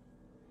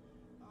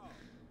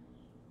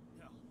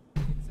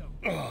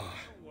 Oh,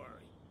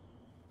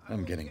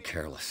 I'm getting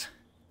careless.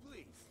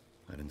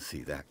 I didn't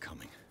see that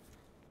coming.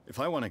 If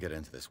I want to get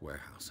into this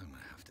warehouse, I'm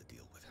gonna have to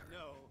deal with her.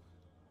 No,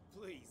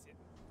 please.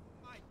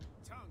 My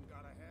tongue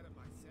got ahead of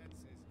my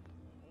senses,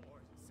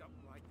 or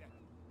something like that.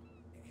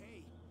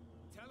 Hey,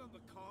 tell him to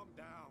calm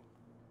down.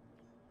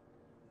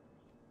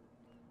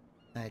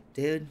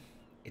 Dude,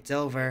 it's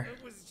over.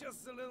 It was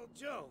just a little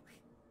joke.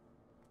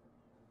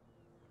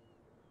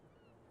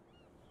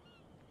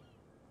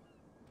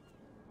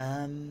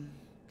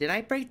 Did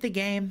I break the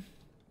game?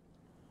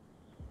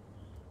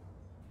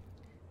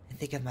 I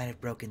think I might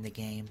have broken the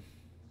game.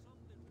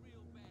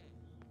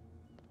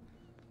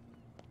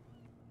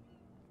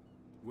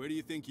 Where do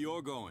you think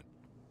you're going?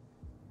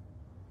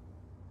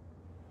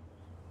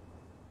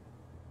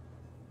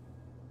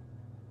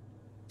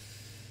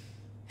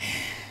 Do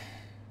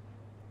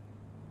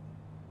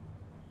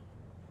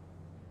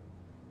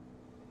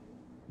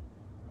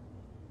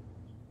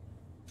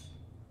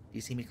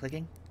you see me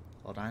clicking?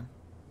 Hold on.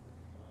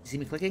 You see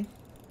me clicking?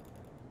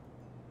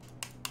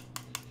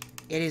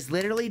 It is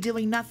literally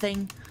doing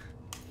nothing.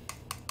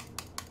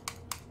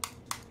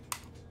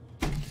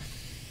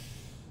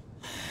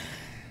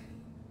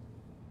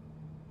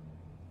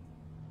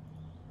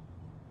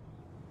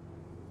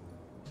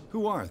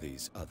 Who are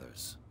these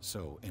others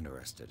so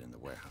interested in the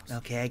warehouse?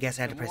 Okay, I guess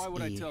I had to And press why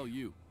would E. I tell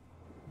you?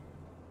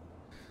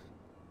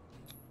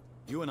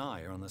 You and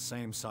I are on the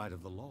same side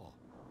of the law.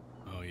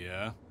 Oh,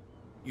 yeah?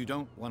 You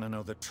don't want to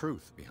know the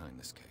truth behind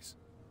this case.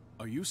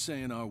 Are you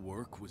saying our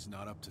work was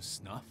not up to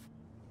snuff?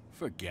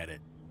 Forget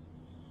it.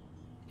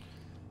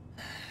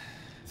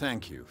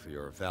 Thank you for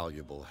your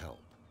valuable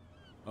help.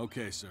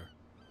 Okay, sir.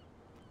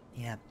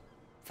 Yeah,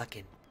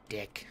 fucking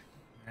dick.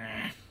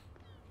 There's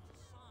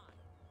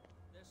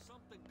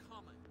something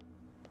coming.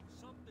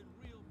 Something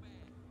real bad.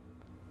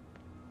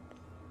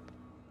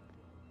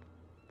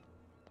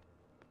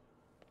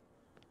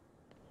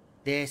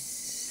 This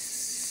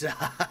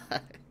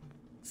sucks.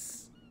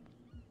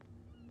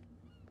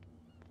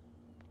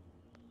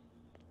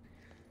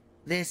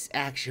 This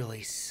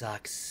actually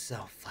sucks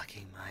so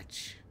fucking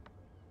much.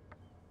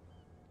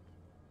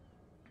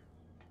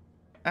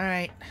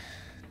 Alright.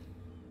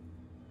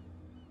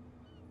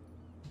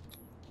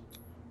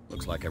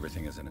 Looks like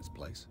everything is in its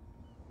place.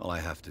 All I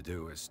have to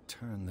do is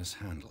turn this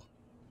handle.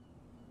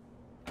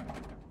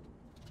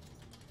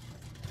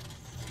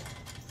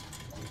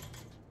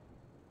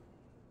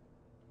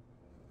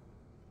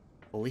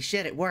 Holy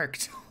shit, it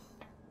worked.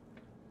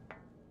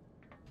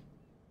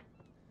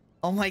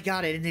 Oh my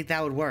god, I didn't think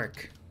that would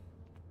work.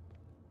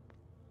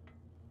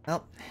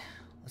 Well,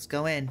 let's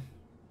go in.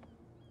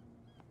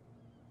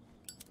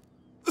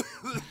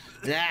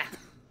 Ah.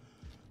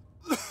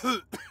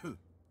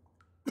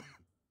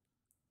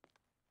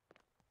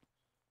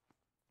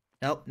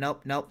 Nope,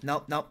 nope, nope,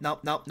 nope, nope,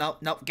 nope, nope, nope,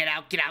 nope. Get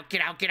out, get out,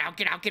 get out, get out,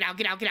 get out, get out,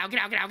 get out, get out, get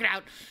out, get out, get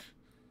out.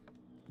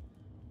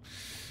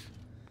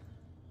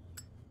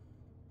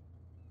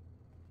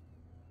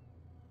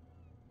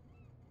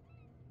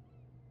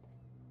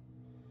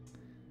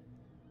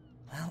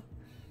 Well.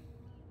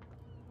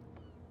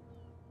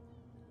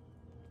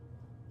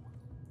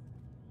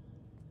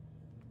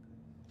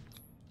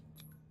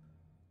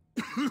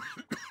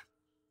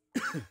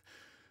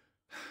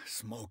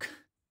 Smoke.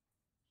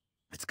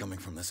 It's coming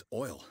from this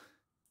oil.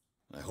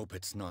 I hope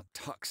it's not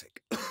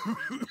toxic.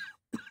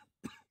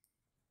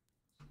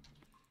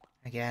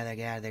 Get out of there,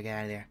 get out of there, get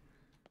out of there.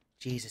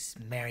 Jesus,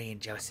 Mary and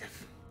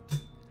Joseph.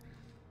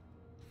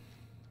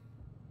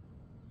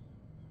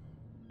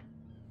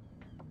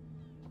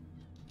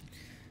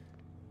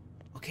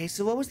 Okay,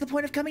 so what was the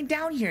point of coming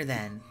down here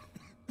then?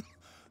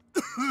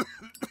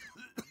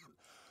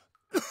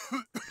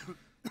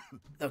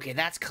 Okay,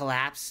 that's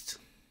collapsed.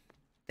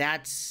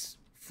 That's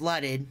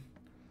flooded.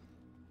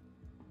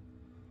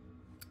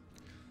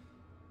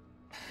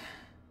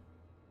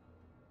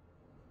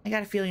 I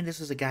got a feeling this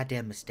was a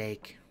goddamn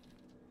mistake.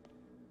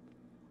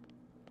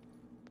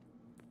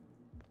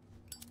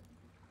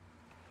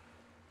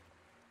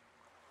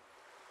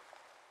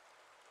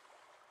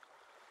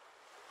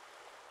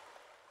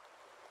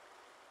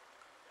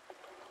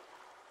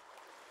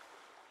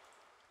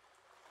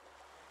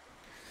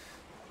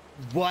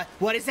 What?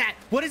 What is that?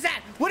 What is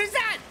that? What is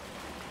that?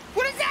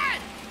 What is that?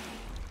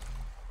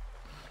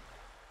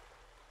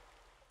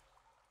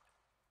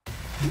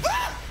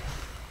 Ah!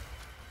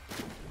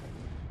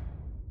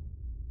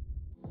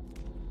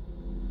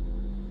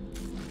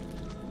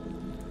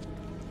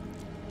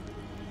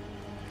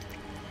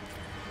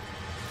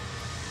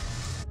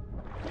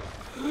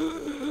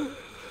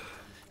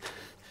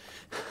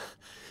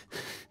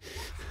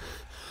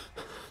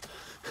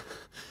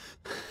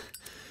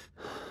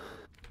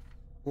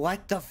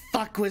 What the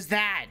fuck was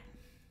that?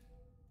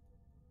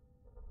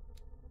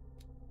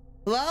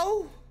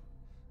 Hello?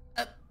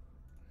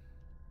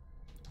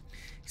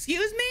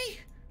 Excuse me?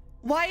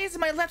 Why isn't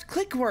my left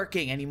click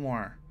working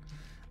anymore?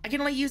 I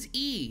can only use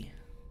E.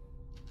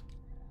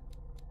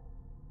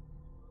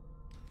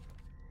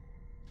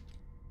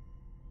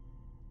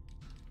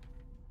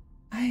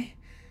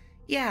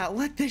 Yeah,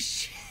 what the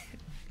shit?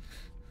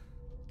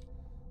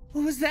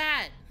 What was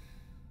that?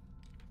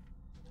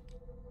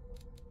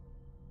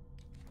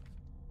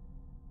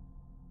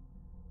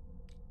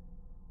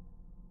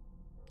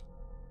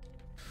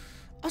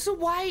 Also,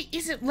 why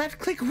isn't left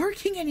click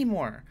working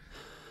anymore?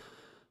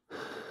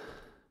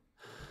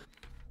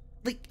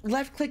 Like,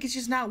 left click is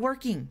just not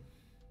working.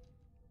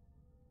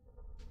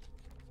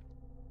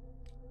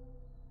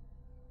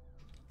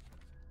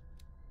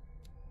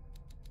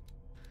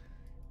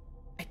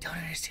 I don't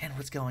understand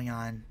what's going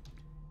on.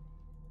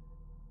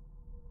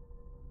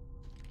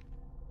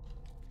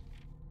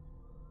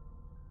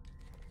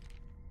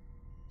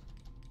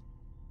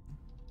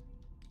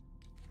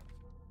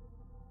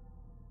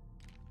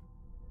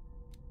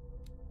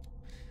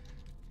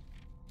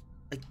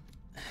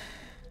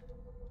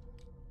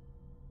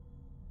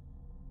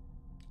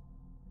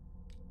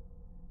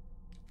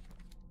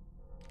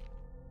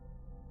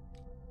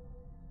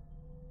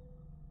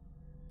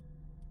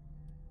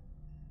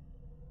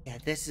 Yeah,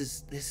 this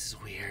is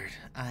weird.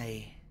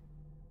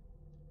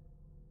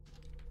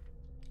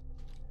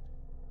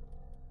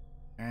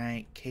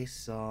 Alright, case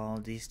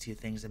solved. These two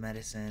things of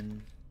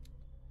medicine.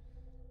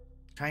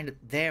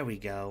 There we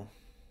go.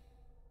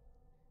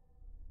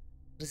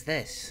 What is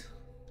this?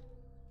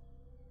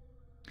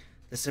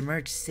 The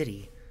submerged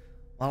city.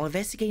 While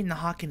investigating the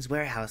Hawkins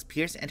warehouse,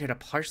 Pierce entered a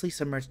partially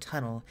submerged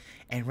tunnel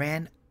and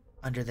ran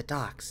under the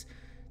docks.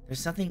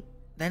 Something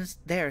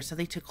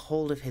took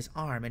hold of his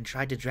arm and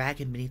tried to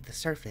drag him beneath the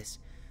surface.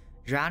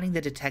 Drowning,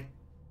 the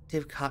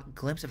detective caught a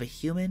glimpse of a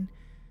human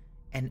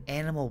and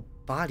animal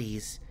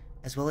bodies,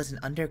 as well as an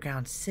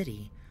underground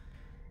city.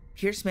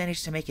 Pierce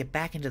managed to make it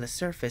back into the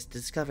surface to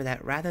discover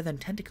that rather than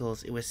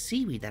tentacles, it was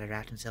seaweed that had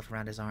wrapped itself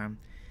around his arm.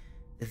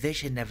 The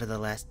vision,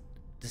 nevertheless,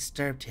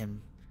 disturbed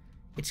him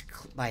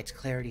by its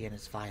clarity and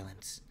its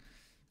violence.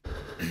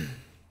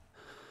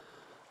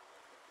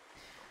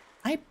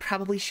 I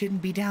probably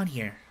shouldn't be down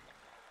here.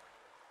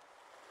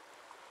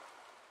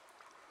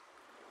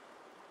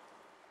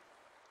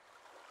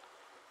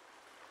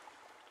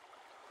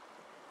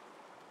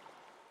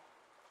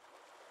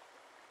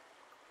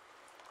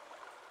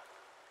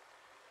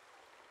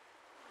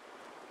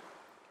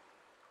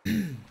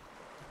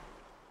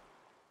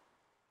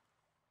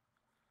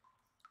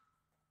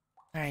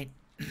 Alright.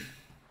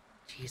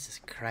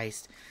 Jesus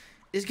Christ.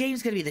 This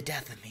game's gonna be the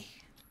death of me.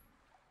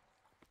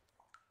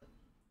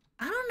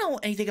 I don't know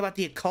anything about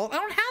the occult. I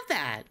don't have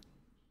that.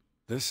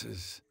 This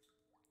is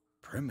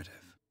primitive.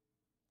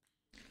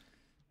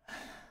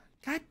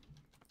 God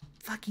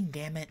fucking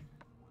damn it.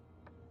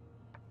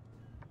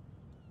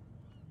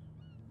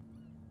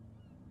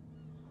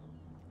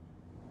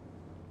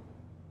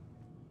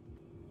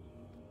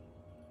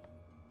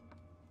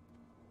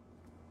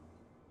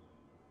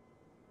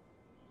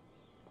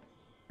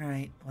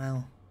 Alright,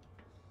 well,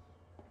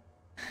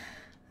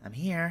 I'm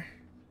here.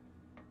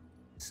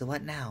 So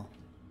what now?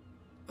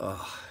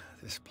 Ugh,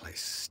 this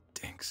place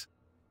stinks.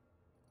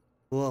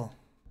 Cool.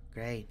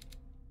 Great.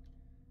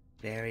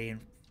 Very,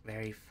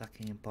 very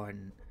fucking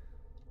important.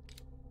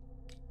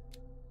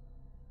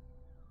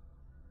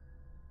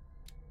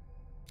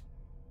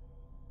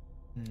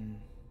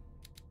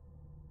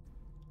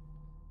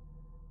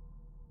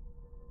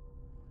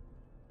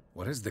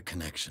 What is the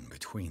connection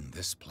between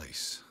this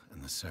place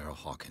and the Sarah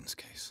Hawkins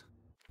case?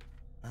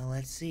 Well,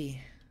 let's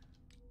see.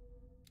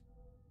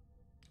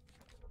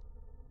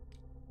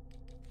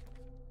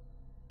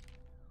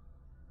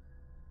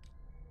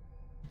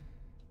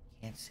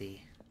 Can't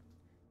see.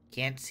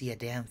 Can't see a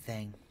damn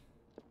thing.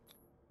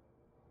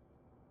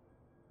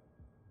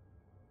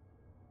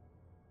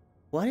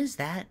 What is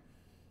that?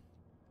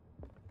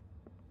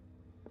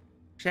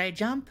 Should I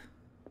jump?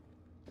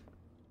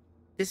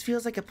 This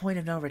feels like a point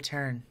of no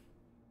return.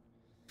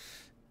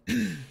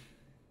 I'm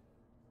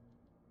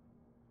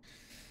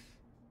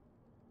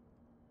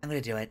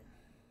gonna do it.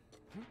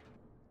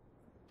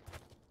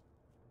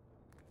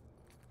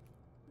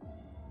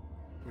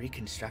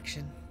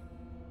 Reconstruction?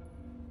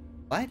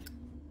 What?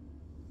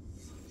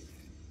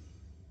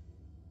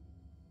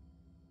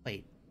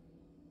 Wait.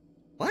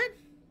 What?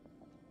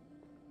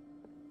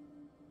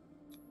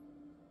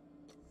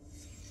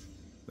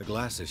 The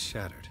glass is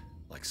shattered,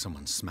 like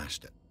someone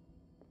smashed it.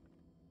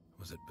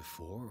 Was it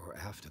before or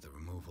after the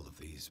removal of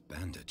these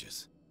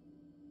bandages?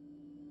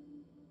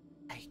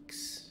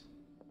 Yikes.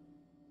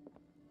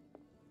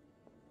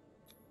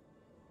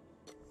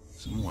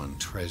 Someone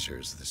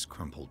treasures this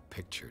crumpled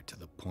picture to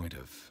the point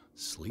of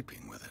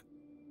sleeping with it.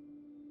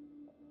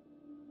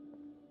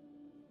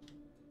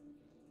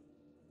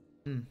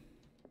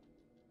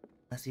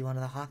 Must be one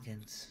of the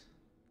Hawkins.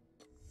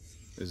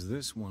 Is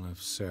this one of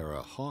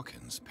Sarah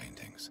Hawkins'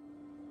 paintings?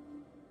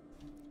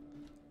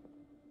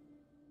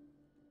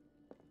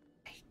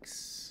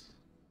 Yikes.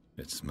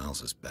 It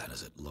smells as bad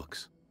as it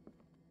looks.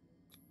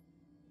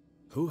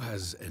 Who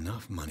has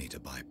enough money to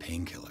buy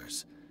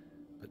painkillers,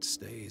 but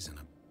stays in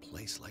a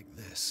place like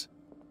this?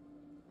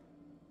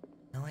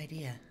 No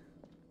idea.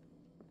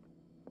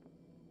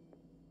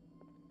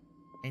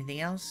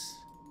 Anything else?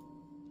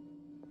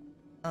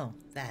 Oh,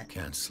 that.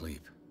 Can't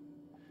sleep.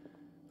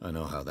 I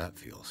know how that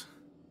feels.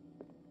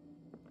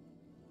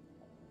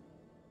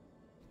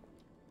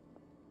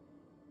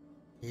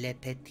 Le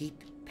Petit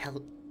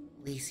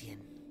Pelician.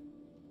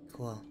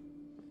 Cool.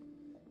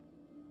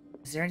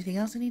 Is there anything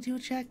else I need to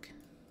check?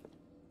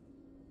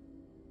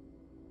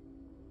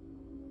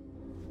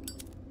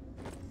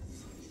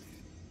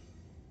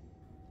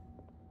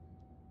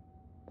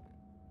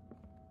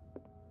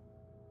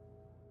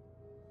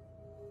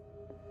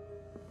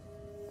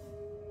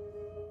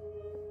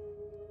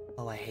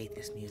 Oh, I hate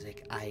this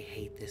music. I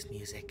hate this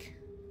music.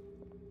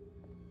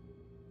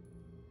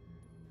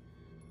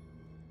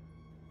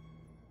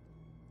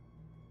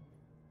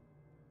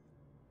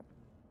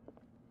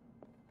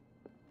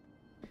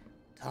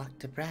 Talk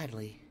to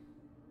Bradley.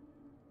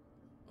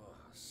 Oh,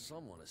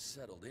 someone has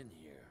settled in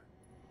here.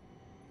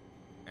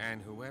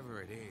 And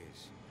whoever it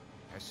is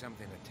has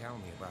something to tell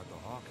me about the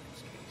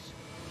Hawkins case.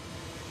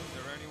 Is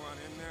there anyone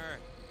in there?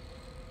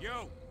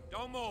 You!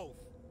 Don't move!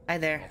 Hi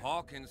there. The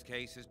Hawkins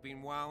case has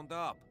been wound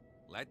up.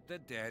 Let the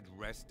dead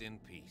rest in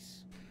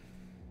peace.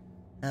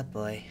 Oh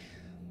boy.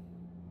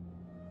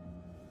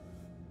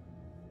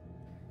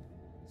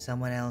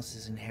 Someone else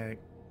is inherited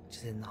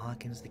in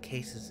Hawkins. The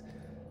case is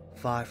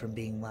far from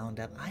being wound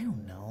up. I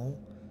don't know.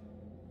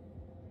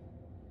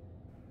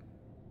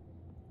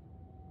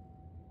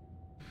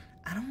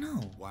 I don't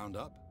know. Wound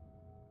up?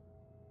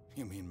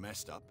 You mean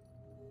messed up?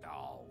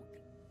 Dog.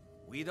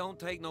 We don't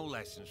take no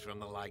lessons from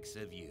the likes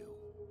of you.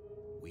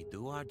 We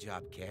do our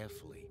job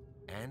carefully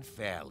and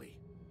fairly.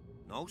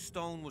 No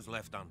stone was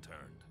left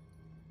unturned.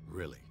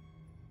 Really?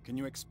 Can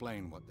you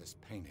explain what this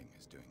painting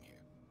is doing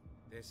here?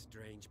 This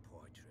strange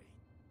portrait.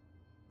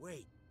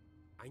 Wait,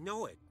 I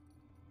know it.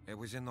 It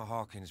was in the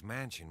Hawkins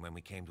mansion when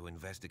we came to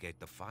investigate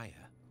the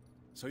fire.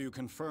 So you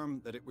confirm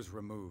that it was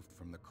removed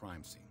from the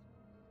crime scene?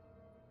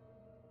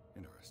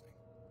 Interesting.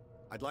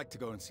 I'd like to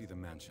go and see the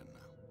mansion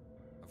now.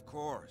 Of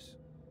course.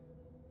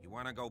 You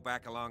want to go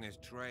back along his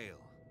trail?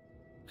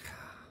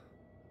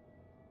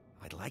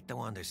 I'd like to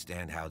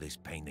understand how this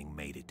painting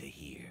made it to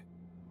here.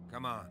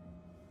 Come on.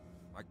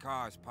 My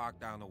car's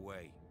parked down the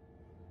way.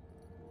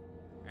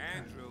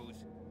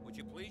 Andrews, would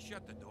you please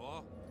shut the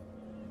door?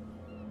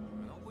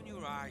 And open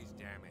your eyes,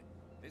 damn it.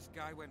 This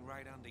guy went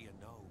right under your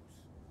nose.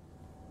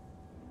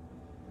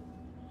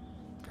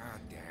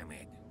 God damn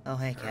it. Oh,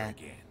 hey, Her Cat.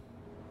 again.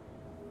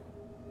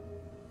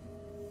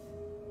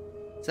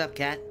 What's up,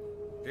 Cat?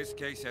 This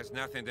case has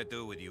nothing to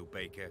do with you,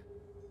 Baker.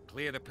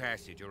 Clear the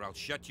passage or I'll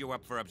shut you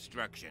up for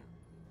obstruction.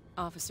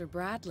 Officer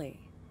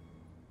Bradley,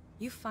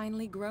 you've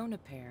finally grown a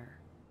pair.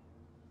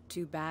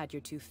 Too bad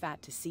you're too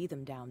fat to see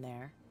them down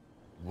there.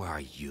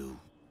 Why, you?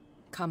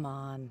 Come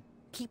on,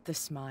 keep the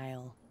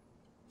smile.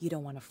 You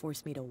don't want to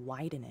force me to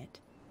widen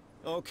it.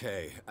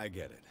 Okay, I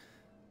get it.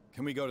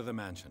 Can we go to the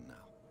mansion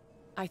now?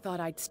 I thought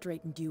I'd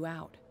straightened you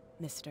out,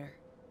 mister.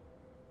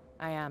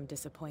 I am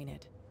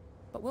disappointed,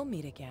 but we'll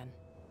meet again.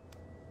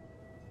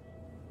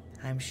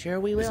 I'm sure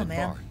we will,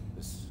 ma'am.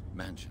 This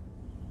mansion.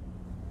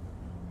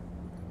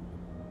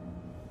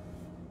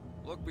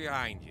 Look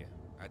behind you,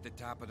 at the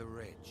top of the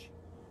ridge.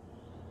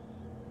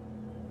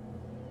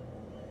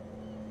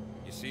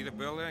 You see the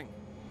building?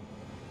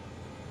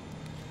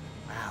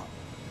 Wow.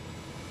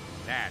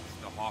 That's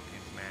the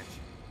Hawkins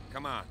mansion.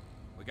 Come on,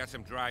 we got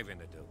some driving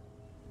to do.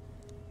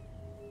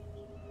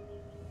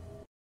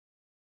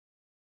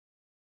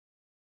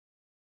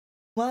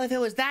 Well, if it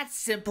was that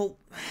simple...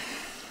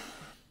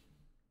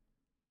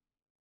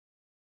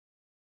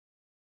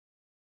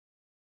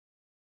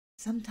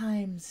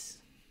 Sometimes,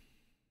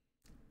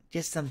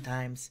 just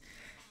sometimes,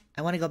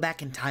 I want to go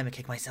back in time and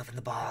kick myself in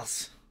the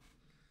balls.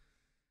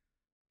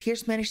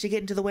 Pierce managed to get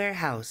into the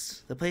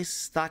warehouse. The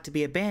place thought to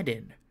be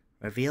abandoned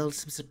revealed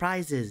some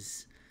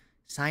surprises,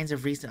 signs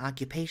of recent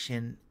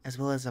occupation, as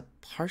well as a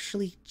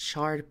partially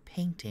charred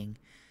painting.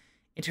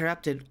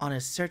 Interrupted on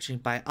his searching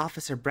by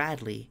Officer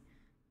Bradley,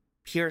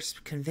 Pierce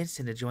convinced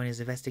him to join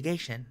his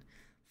investigation.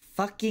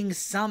 Fucking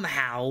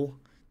somehow!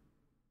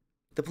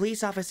 The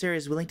police officer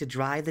is willing to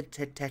drive the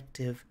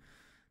detective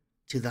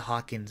to the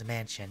Hawkins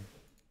mansion.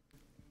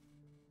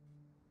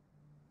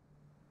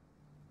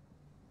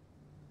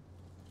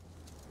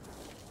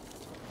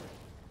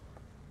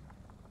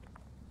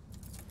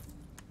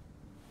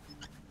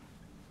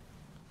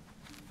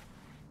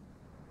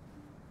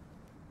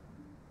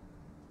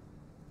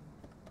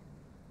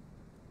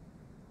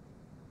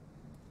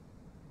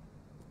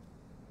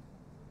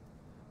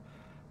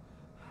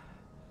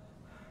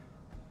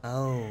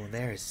 Oh,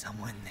 there is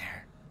someone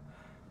there.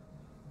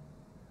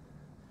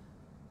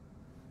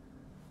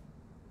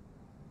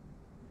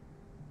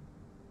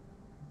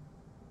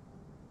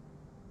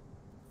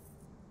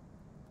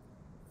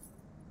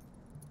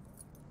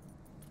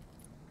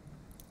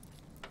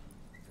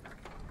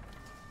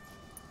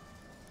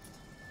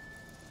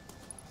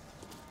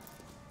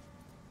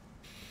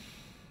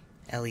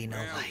 Ellie no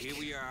Well, like. here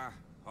we are,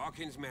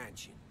 Hawkins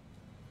Mansion.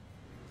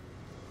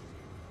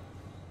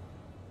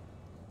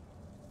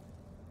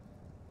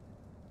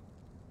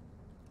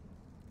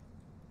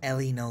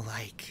 Ellie no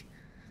like.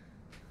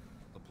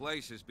 The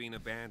place has been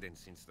abandoned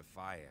since the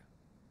fire.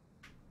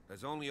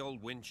 There's only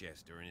old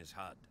Winchester in his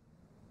hut.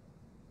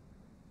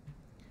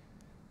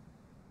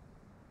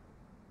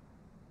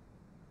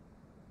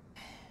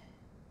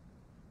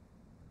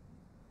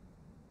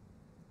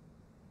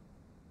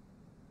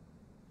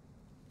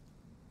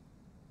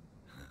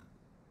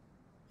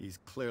 He's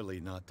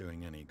clearly not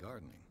doing any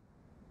gardening.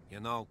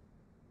 You know,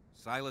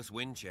 Silas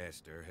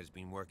Winchester has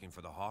been working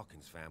for the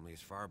Hawkins family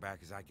as far back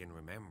as I can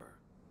remember.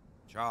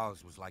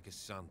 Charles was like a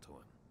son to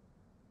him.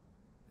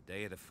 The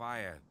day of the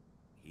fire,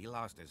 he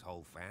lost his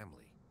whole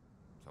family,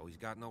 so he's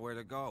got nowhere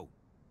to go.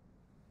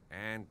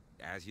 And,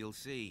 as you'll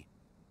see,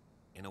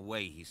 in a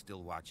way, he's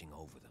still watching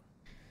over them.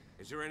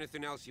 Is there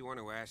anything else you want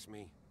to ask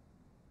me?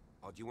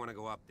 Or do you want to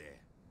go up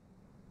there?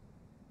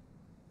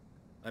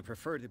 I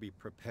prefer to be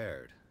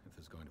prepared if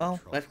there's going to be Oh,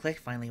 trouble. left click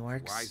finally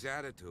works. Wise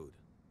attitude.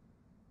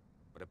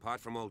 But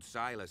apart from old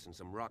Silas and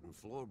some rotten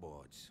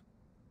floorboards,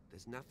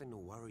 there's nothing to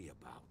worry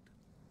about.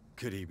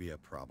 Could he be a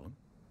problem?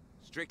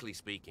 Strictly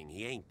speaking,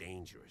 he ain't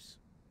dangerous.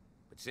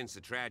 But since the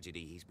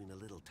tragedy, he's been a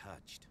little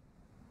touched.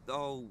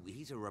 Though,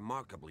 he's a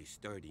remarkably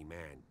sturdy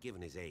man,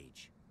 given his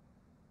age.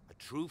 A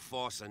true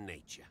force of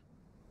nature.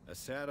 A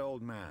sad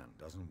old man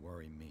doesn't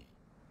worry me.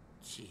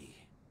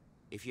 Gee,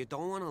 if you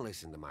don't want to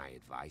listen to my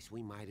advice,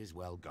 we might as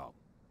well go.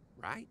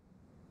 Right?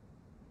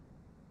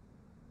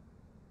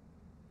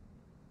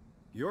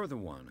 You're the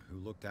one who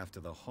looked after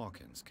the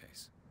Hawkins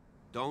case.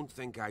 Don't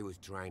think I was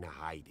trying to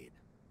hide it.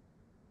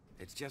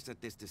 It's just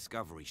that this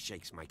discovery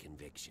shakes my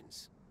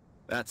convictions.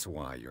 That's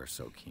why you're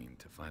so keen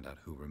to find out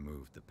who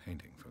removed the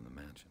painting from the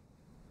mansion.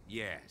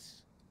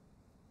 Yes.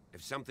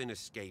 If something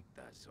escaped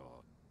us,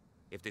 or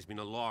if there's been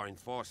a law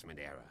enforcement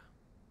error,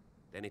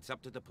 then it's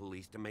up to the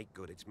police to make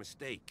good its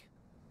mistake.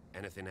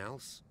 Anything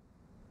else?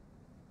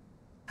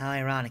 How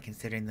ironic,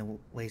 considering the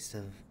waste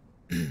of...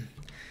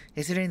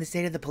 considering the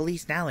state of the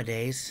police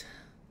nowadays.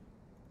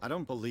 I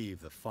don't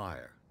believe the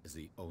fire is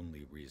the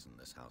only reason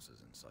this house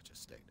is in such a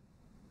state.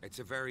 It's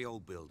a very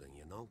old building,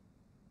 you know?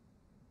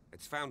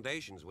 Its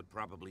foundations would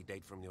probably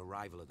date from the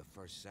arrival of the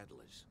first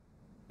settlers.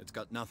 It's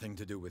got nothing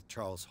to do with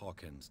Charles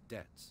Hawkins'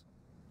 debts.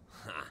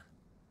 Ha!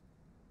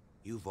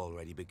 You've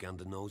already begun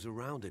to nose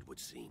around, it would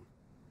seem.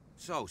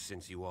 So,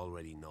 since you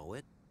already know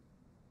it,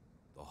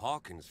 the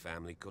Hawkins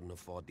family couldn't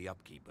afford the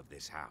upkeep of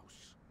this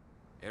house.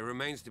 It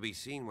remains to be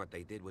seen what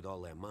they did with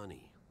all their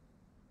money.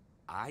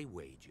 I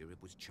wager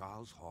it was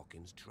Charles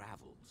Hawkins'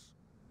 travels.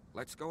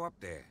 Let's go up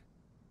there.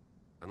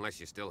 Unless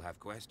you still have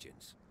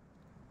questions.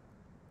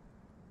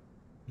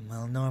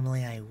 Well,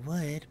 normally I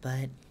would,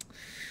 but...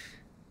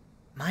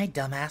 my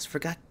dumbass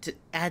forgot to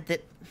add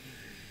that...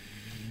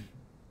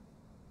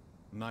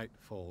 Night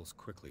falls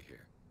quickly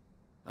here,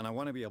 and I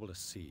want to be able to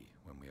see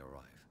when we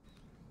arrive.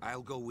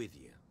 I'll go with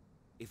you,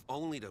 if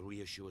only to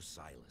reassure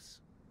Silas.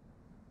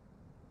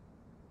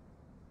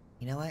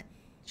 You know what?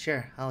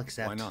 Sure, I'll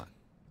accept. Why not?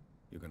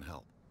 You can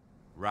help.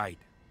 Right.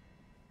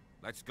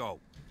 Let's go.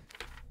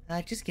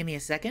 Just give me a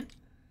second.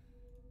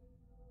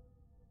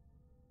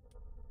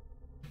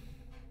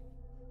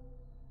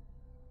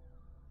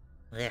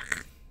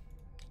 Ugh.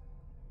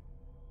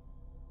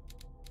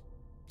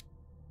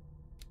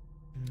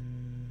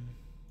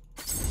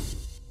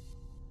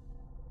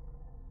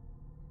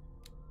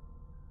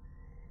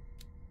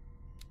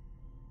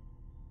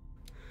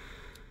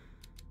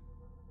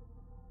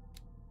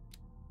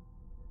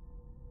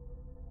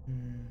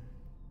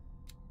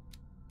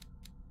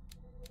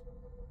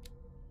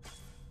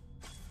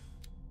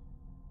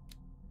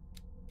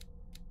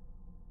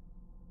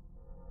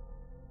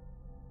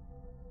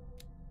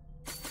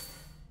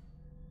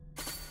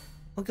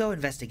 We'll go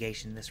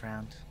investigation this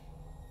round.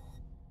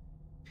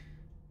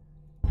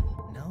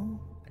 No,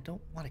 I don't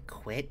want to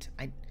quit.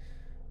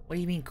 What do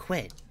you mean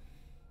quit?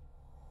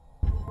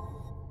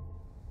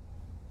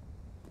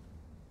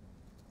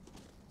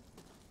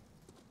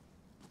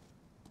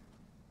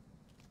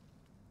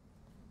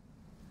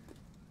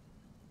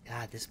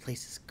 God, this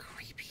place is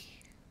creepy.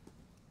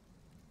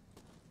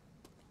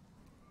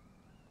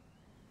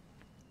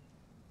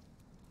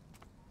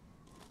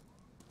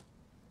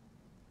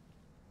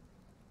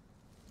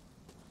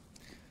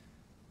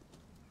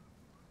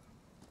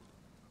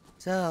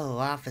 So,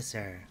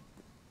 officer.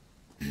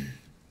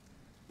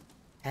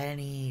 Had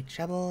any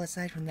trouble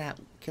aside from that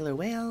killer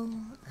whale?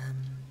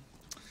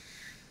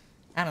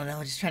 I don't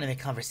know, just trying to make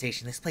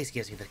conversation. This place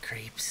gives me the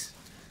creeps.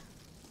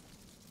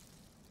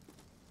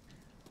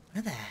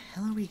 Where the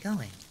hell are we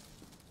going?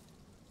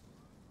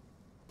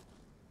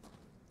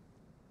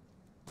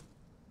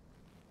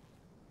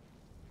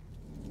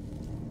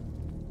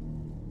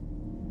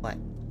 What?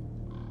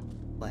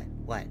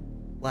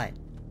 What?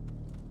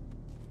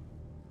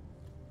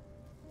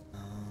 Oh.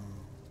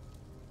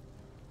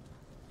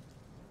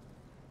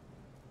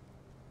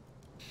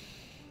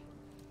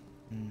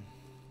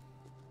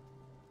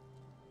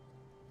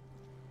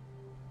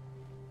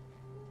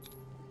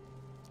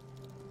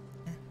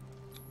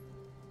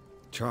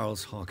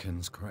 Charles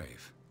Hawkins'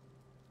 grave.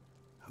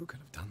 Who could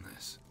have done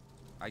this?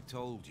 I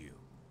told you.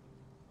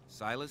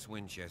 Silas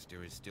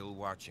Winchester is still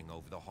watching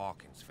over the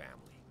Hawkins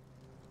family.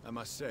 I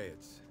must say,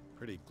 it's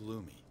pretty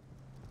gloomy.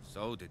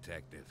 So,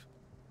 Detective,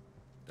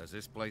 does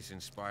this place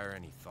inspire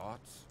any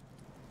thoughts?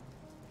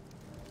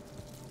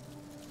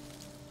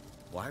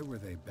 Why were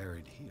they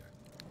buried here?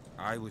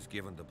 I was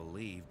given to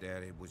believe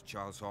that it was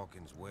Charles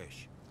Hawkins'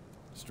 wish.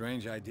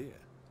 Strange idea.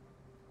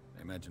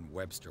 I imagine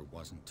Webster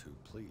wasn't too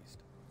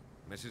pleased.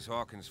 Mrs.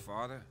 Hawkins'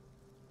 father?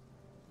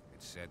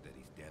 It's said that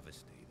he's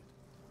devastated.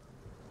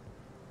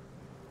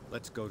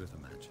 Let's go to the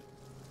mansion.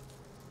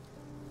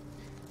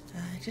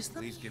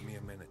 Please give me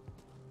a minute.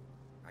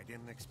 I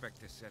didn't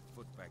expect to set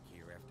foot back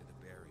here after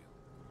the burial.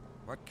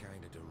 What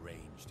kind of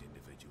deranged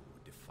individual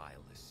would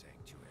defile this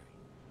sanctuary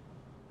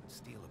and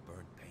steal a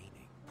burnt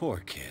painting? Poor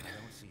kid. I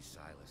don't see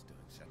Silas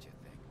doing such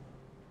a thing.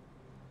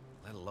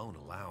 Let alone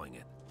allowing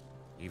it.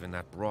 Even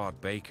that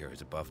broad baker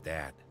is above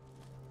that.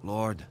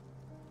 Lord,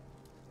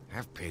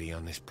 have pity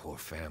on this poor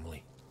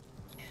family.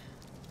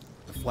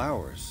 The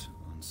flowers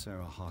on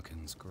Sarah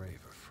Hawkins' grave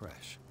are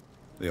fresh.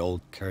 The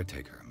old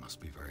caretaker must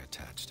be very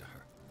attached to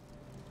her.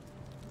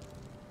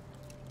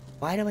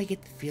 Why do I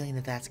get the feeling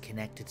that that's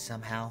connected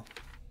somehow?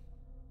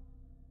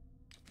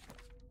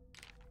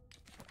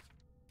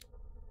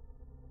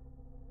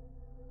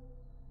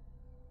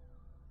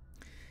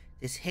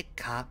 This hick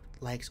cop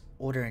likes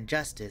order and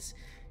justice.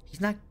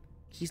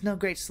 He's no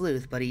great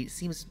sleuth, but he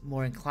seems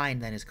more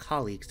inclined than his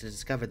colleagues to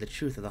discover the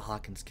truth of the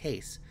Hawkins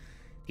case.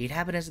 The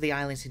inhabitants of the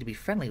island seem to be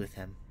friendly with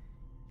him.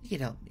 He can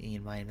help me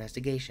in my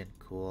investigation.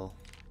 Cool.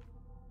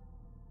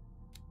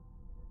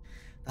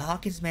 The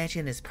Hawkins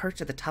mansion is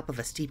perched at the top of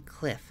a steep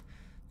cliff.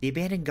 The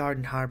abandoned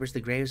garden harbors the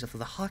graves of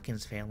the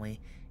Hawkins family,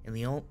 and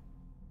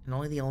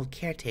only the old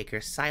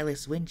caretaker,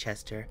 Silas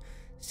Winchester,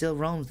 still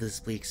roams this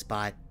bleak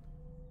spot.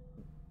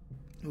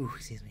 Ooh,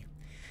 excuse me.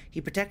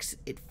 He protects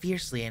it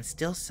fiercely and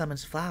still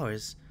summons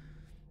flowers.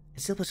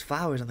 And still puts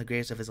flowers on the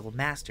graves of his old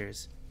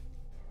masters.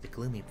 The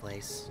gloomy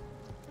place.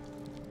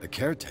 The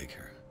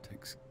caretaker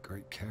takes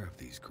great care of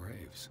these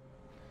graves.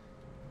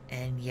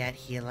 And yet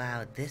he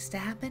allowed this to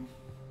happen?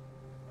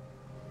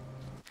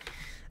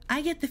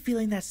 I get the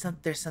feeling that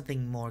there's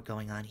something more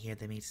going on here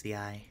than meets the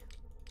eye.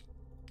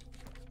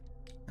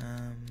 If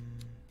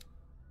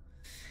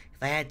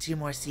I had 2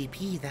 more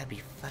CP, that'd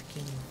be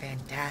fucking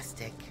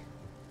fantastic.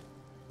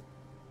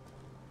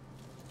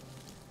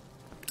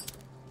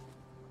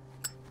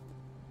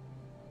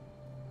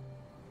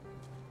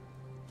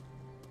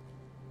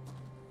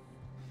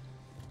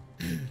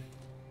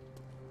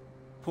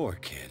 Poor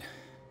kid.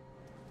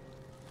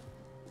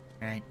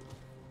 Alright.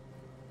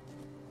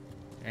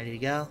 Ready to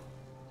go?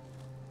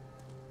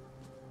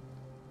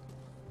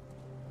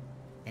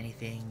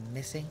 Anything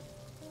missing?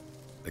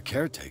 The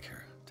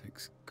caretaker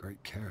takes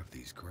great care of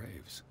these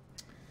graves.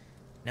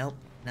 Nope,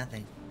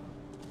 nothing.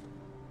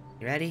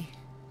 You ready?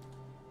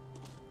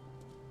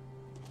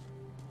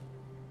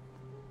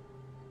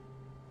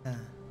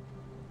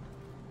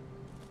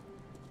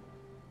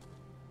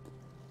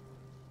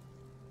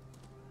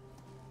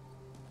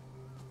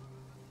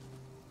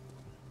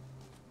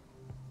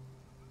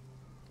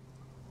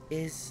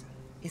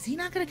 Is he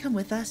not gonna come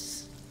with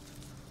us?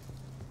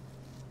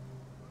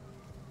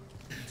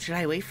 Should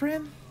I wait for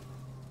him?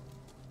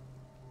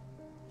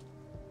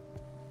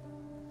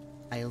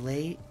 I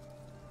laid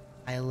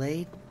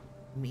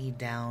me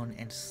down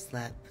and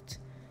slept.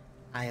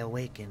 I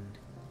awakened,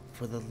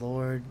 for the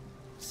Lord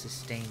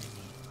sustained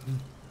me.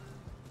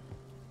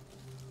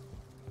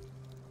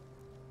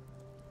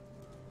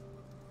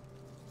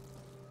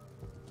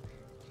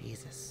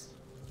 Jesus.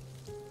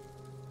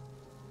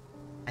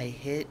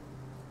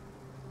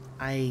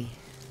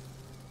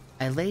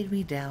 I laid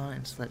me down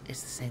and slept.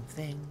 It's the same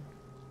thing.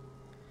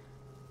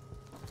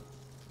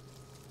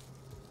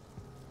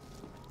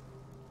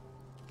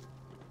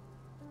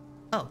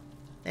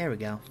 There we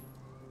go.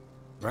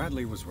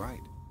 Bradley was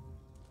right.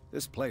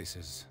 This place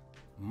is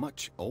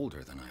much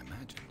older than I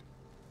imagined,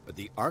 but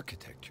the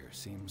architecture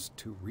seems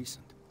too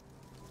recent.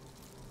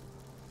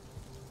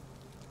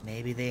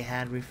 Maybe they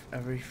had they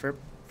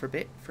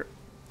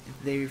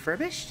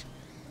refurbished?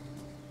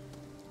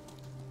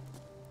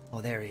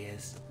 Oh, there he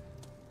is.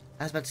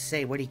 I was about to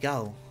say, where'd he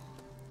go?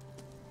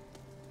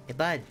 Hey,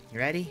 bud, you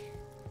ready?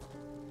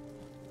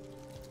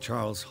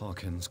 Charles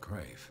Hawkins'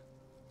 grave.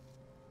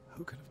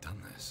 Who could have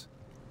done this?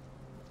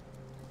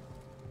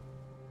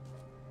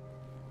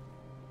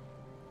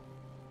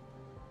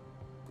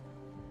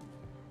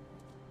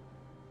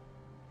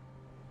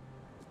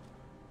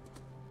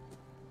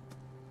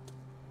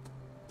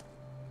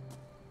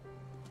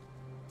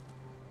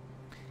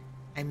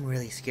 I'm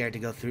really scared to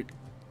go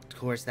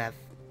towards that.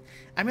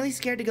 I'm really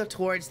scared to go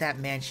towards that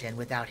mansion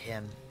without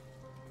him.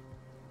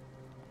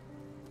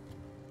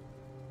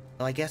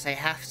 Well, I guess I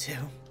have to.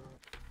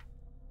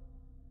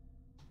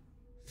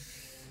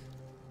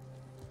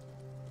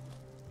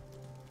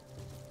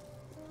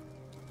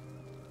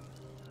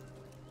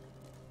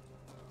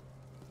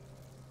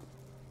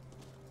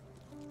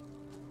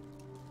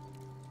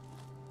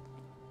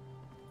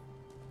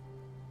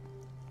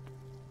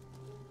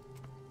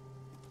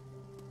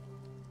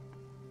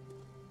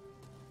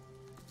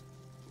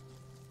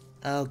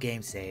 Oh,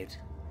 game saved.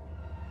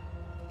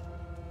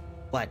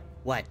 What?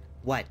 What?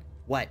 What?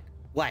 What?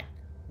 What?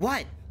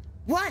 What?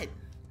 What?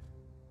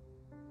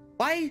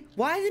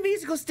 Why the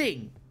musical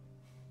sting?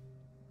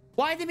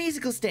 Why the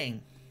musical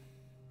sting?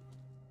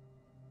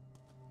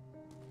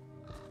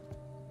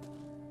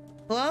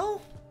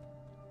 Hello?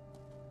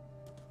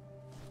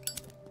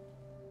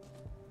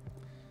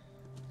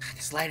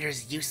 This lighter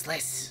is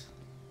useless.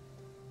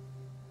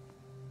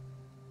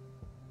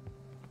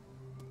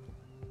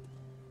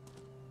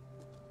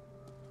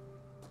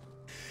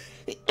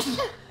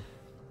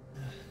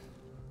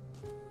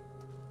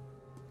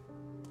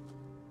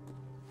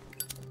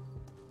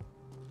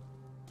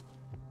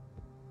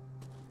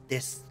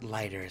 This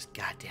lighter is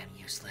goddamn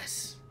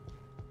useless.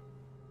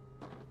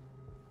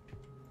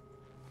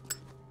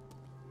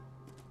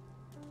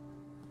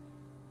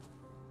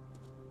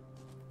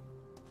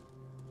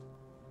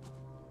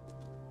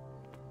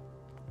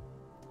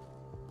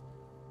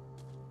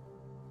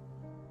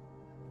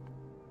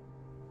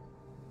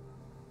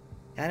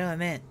 Gotta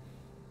admit,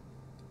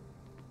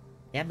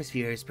 the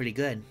atmosphere is pretty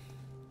good.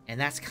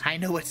 And that's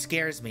kind of what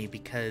scares me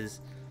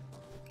because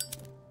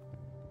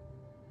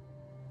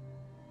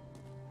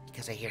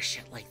I hear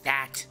shit like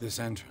that. This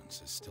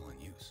entrance is still in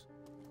use.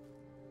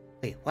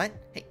 Wait, what?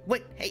 Hey,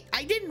 wait, hey,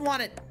 I didn't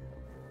want it.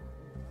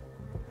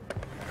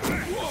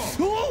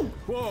 Whoa!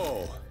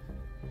 Whoa!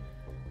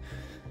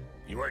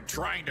 You were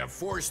trying to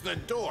force the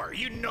door,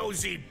 you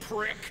nosy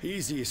prick!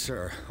 Easy,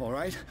 sir, all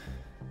right?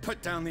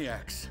 Put down the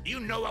axe. You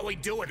know what we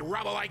do with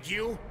rubble like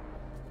you?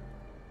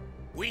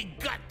 We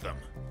gut them.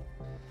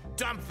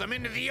 Dump them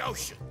into the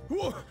ocean.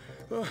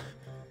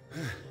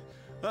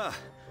 Oh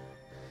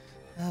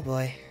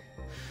boy.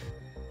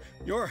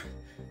 You're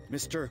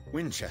Mr.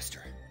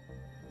 Winchester.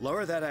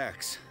 Lower that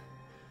axe.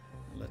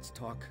 Let's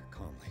talk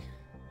calmly.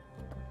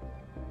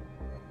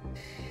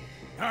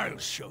 I'll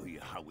show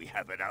you how we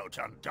have it out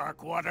on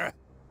Darkwater.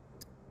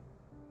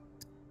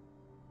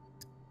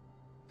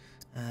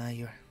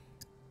 You're...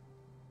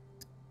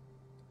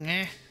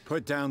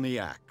 Put down the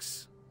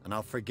axe, and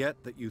I'll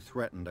forget that you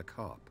threatened a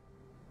cop.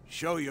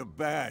 Show your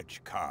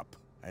badge, cop,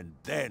 and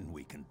then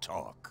we can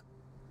talk.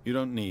 You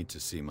don't need to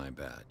see my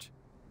badge.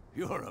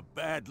 You're a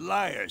bad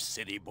liar,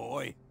 city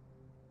boy.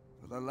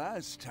 For the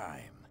last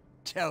time,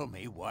 tell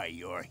me why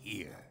you're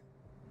here.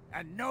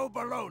 And no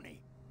baloney.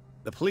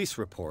 The police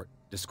report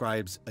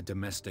describes a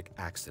domestic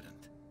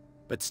accident,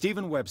 but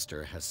Stephen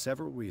Webster has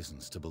several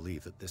reasons to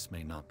believe that this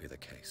may not be the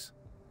case.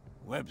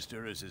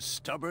 Webster is as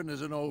stubborn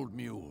as an old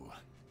mule.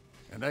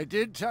 And I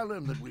did tell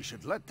him that we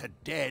should let the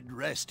dead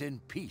rest in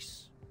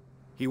peace.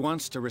 He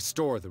wants to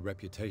restore the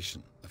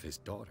reputation of his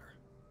daughter.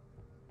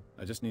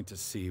 I just need to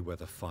see where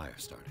the fire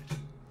started.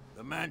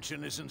 The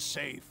mansion isn't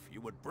safe.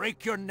 You would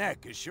break your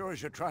neck as sure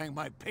as you're trying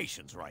my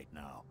patience right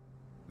now.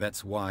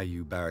 That's why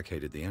you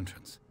barricaded the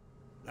entrance?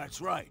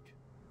 That's right.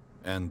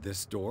 And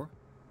this door?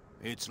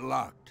 It's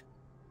locked,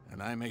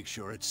 and I make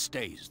sure it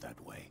stays that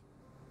way.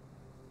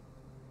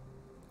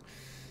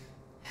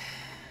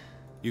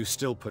 You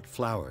still put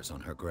flowers on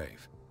her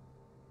grave.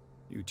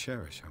 You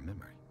cherish her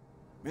memory.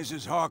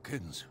 Mrs.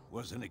 Hawkins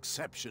was an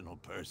exceptional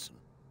person.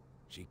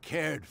 She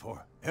cared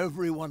for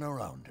everyone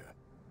around her.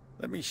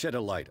 Let me shed a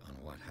light on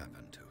what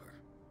happened to her.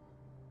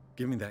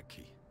 Give me that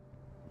key.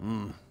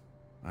 I'm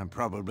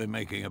probably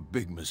making a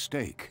big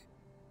mistake,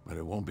 but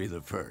it won't be the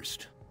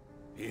first.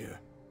 Here,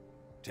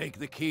 take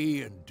the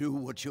key and do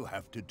what you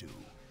have to do.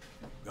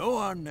 Go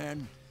on,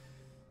 then,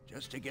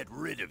 just to get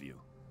rid of you.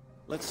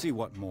 Let's see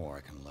what more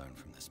I can learn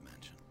from this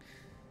mansion.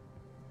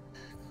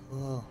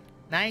 Cool.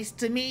 Nice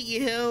to meet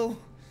you.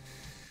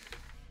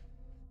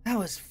 That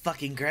was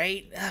fucking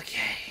great.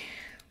 Okay.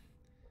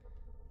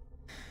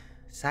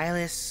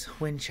 Silas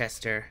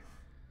Winchester,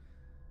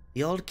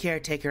 the old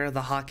caretaker of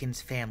the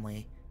Hawkins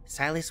family,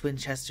 Silas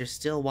Winchester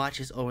still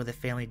watches over the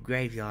family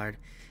graveyard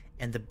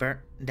and the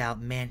burned-out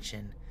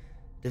mansion.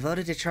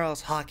 Devoted to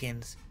Charles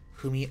Hawkins,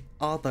 whom he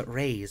all but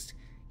raised,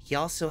 he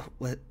also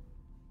was...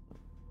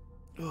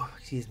 Oh,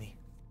 excuse me.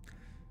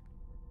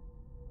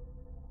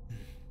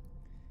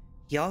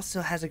 He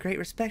also has a great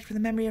respect for the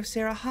memory of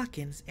Sarah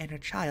Hawkins and her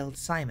child,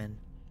 Simon.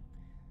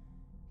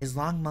 His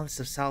long months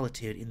of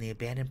solitude in the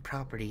abandoned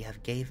property have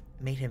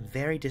made him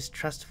very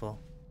distrustful.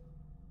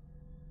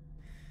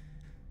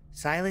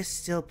 Silas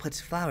still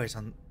puts flowers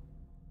on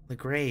the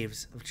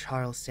graves of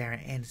Charles, Sarah,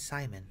 and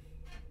Simon.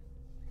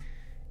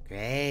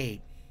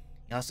 Great.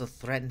 He also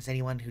threatens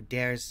anyone who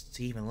dares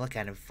to even look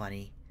at him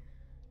funny.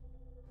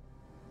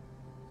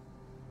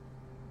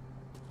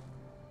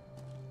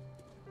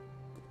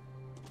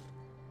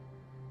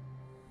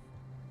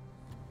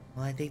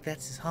 Well, I think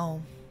that's his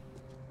home.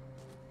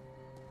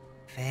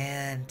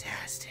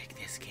 Fantastic.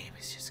 This game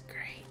is just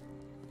great.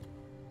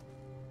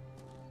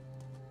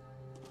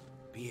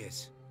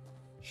 Pierce,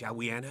 shall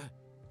we enter?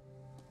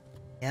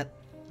 Yep.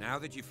 Now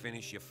that you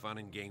finish your fun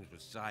and games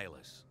with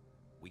Silas,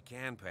 we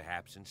can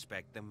perhaps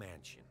inspect the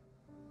mansion.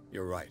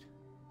 You're right.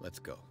 Let's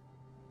go.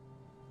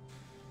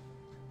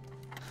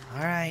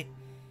 All right.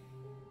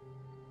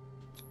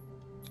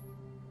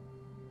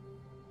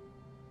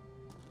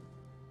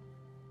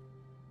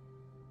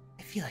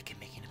 I feel like I'm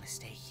making a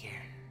mistake here.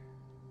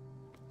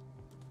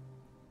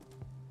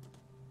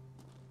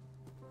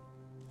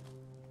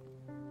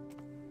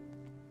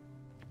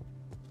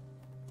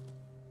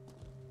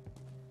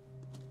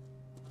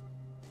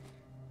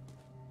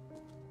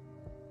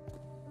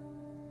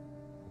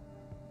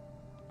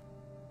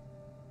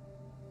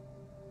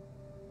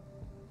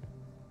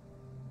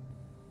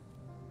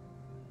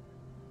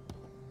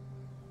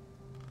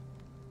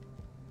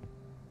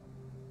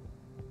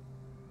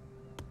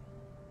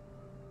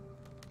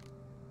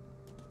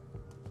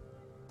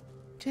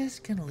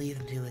 Just gonna leave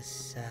him to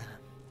his,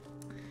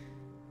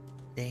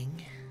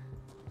 thing.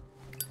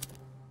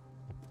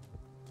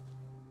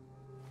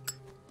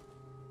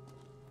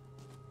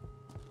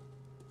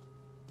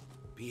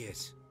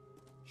 Pierce,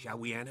 shall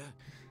we enter?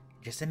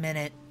 Just a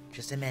minute.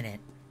 Just a minute.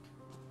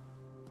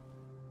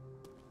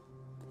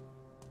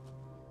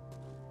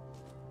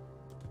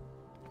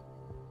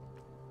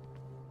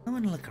 I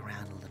want to look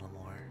around a little more.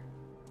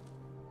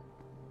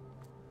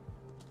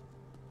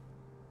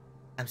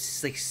 I'm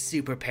just, like,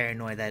 super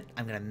paranoid that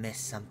I'm gonna miss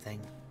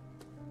something.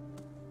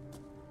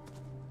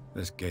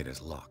 This gate is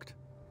locked.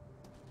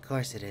 Of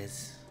course it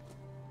is.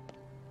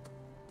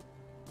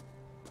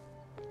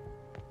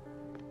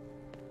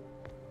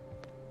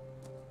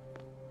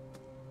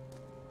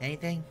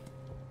 Anything?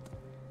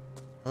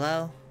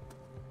 Hello?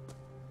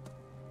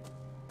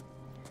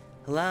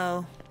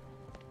 Hello?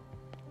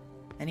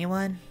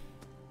 Anyone?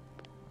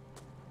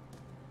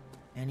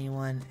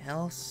 Anyone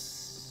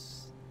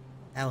else?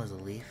 That was a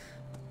leaf.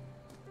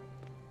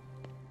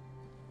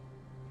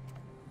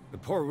 The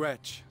poor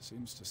wretch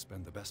seems to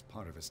spend the best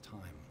part of his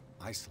time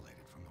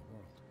isolated from the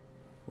world.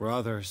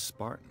 Rather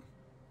Spartan.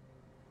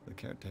 The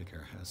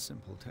caretaker has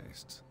simple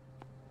tastes.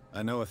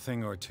 I know a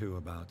thing or two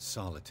about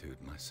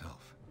solitude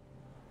myself.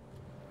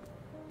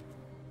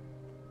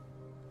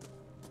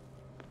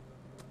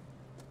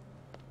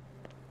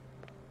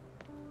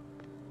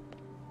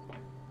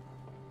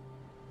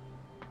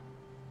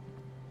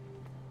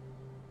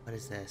 What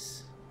is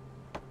this?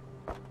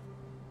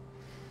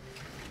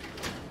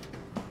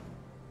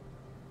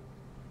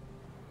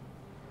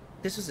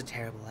 This was a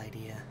terrible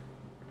idea.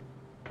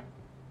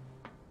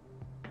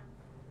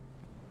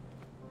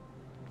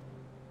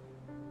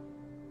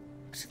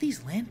 What's with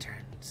these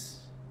lanterns?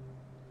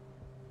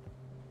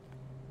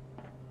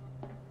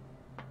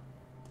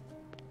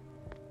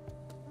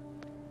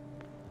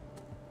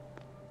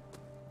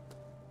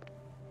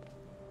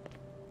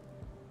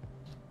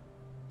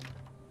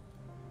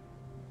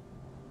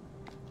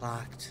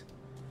 Locked.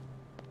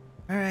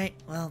 All right.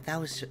 Well, that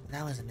was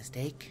a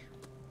mistake.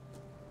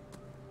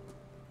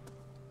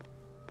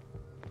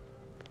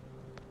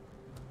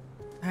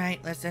 All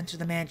right, let's enter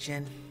the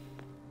mansion.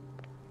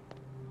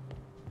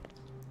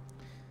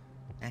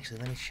 Actually,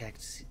 let me check.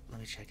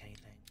 Let me check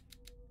anything.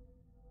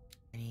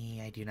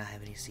 I do not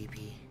have any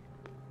CP.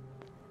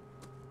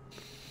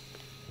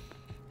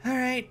 All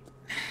right.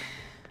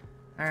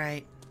 All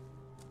right.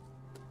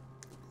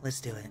 Let's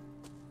do it.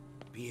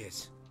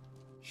 Pierce,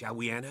 shall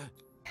we enter?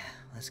 Yeah,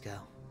 let's go.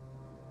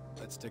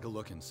 Let's take a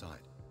look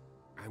inside.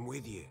 I'm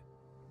with you.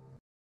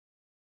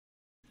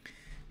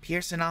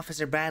 Pierce and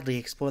Officer Bradley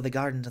explore the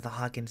gardens of the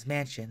Hawkins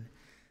mansion.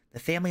 The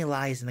family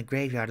lies in the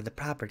graveyard of the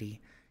property,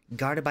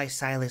 guarded by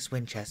Silas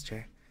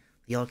Winchester.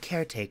 The old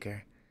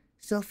caretaker,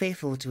 still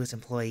faithful to his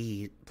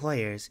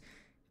employers,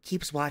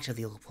 keeps watch of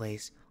the old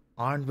place,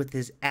 armed with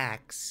his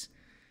axe.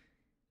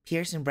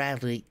 Pierce and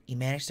Bradley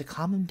manage to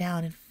calm him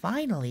down and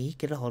finally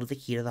get a hold of the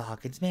key to the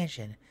Hawkins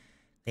mansion.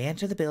 They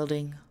enter the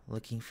building,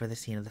 looking for the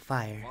scene of the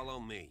fire.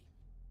 Follow me.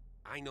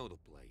 I know the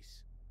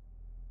place.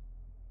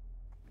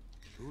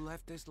 Who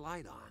left this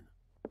light on?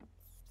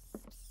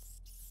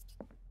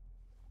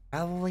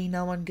 Probably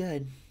no one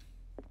good.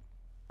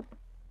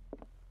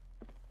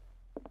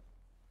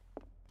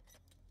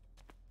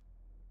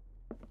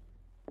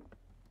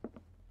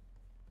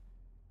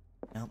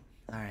 Nope.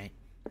 Alright.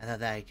 I thought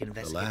that I could The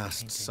investigate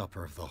Last painting.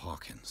 Supper of the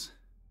Hawkins.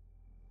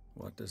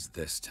 What does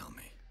this tell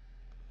me?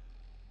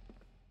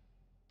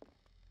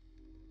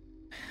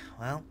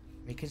 Well,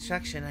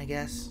 reconstruction, I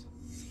guess.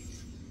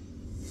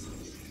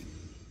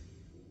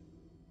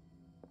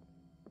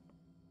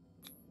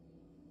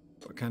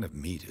 What kind of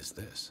meat is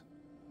this?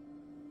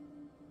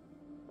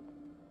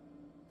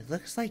 It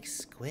looks like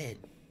squid.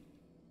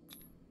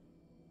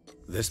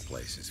 This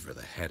place is for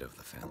the head of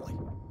the family,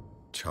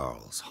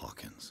 Charles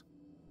Hawkins.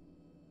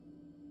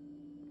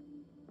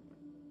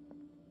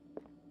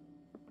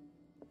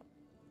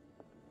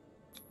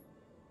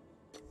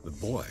 The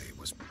boy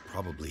was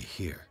probably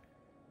here.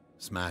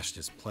 Smashed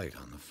his plate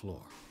on the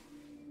floor.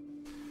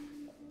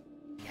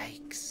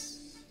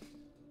 Yikes.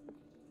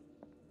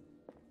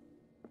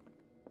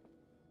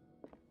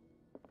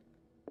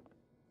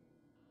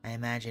 I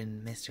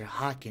imagine Mr.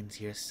 Hawkins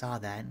here saw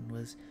that and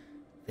was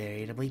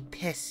veritably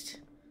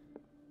pissed.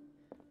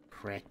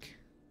 Prick.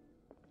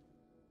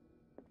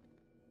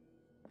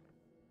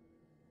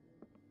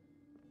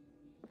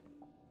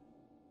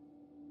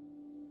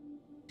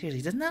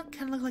 Seriously, doesn't that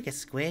kind of look like a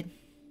squid?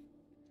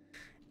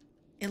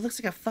 It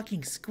looks like a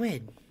fucking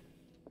squid.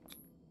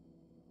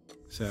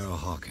 Sarah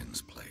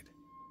Hawkins' plate.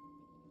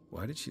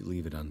 Why did she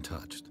leave it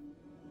untouched?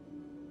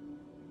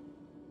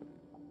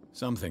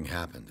 Something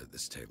happened at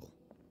this table.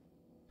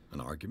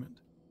 An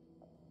argument?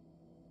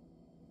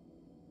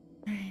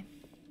 Alright.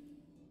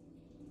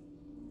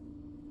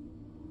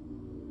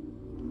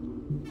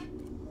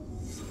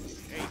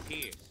 Hey,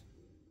 Pierce.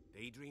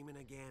 Daydreaming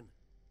again?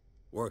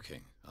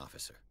 Working,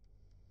 officer.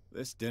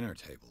 This dinner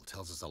table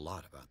tells us a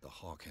lot about the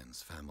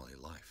Hawkins family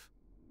life.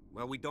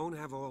 Well, we don't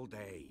have all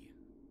day.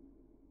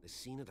 The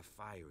scene of the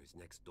fire is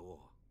next door.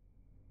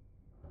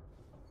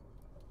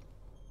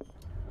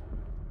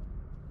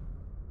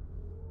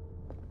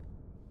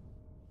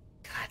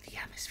 God, the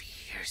atmosphere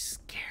here is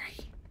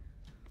scary.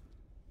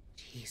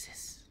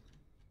 Jesus.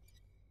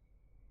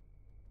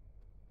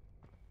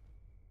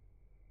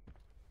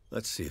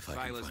 Let's see if I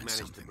can Silas find managed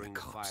something to bring the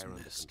the cops fire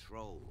under missed.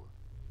 control,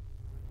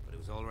 but it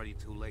was already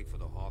too late for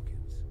the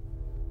Hawkins.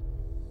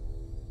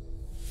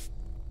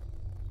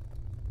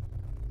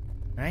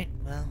 Alright,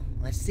 well,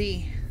 let's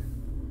see.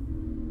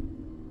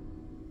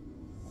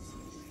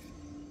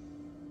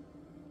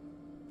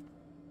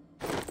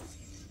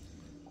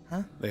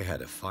 Huh? They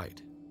had a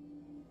fight.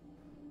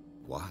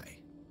 Why?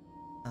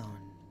 Oh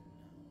no.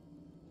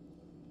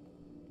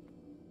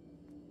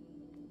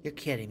 You're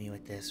kidding me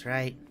with this,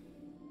 right?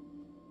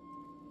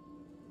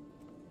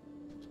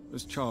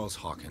 Was Charles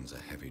Hawkins a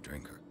heavy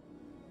drinker?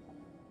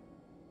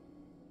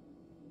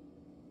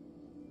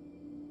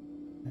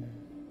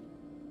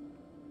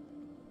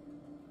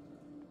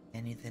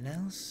 Anything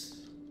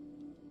else?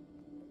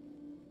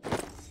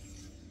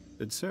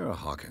 Did Sarah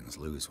Hawkins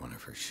lose one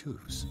of her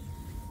shoes?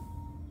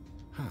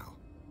 How?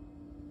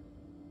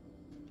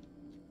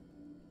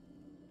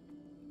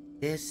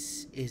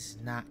 This is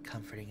not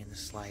comforting in the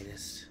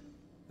slightest.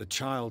 The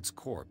child's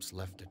corpse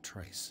left a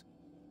trace.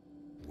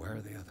 Where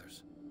are the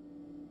others?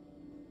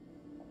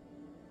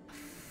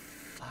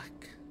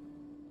 Fuck.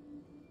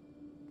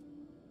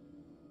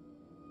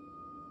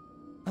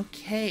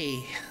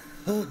 Okay.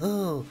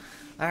 Hoo-hoo.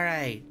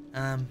 Alright,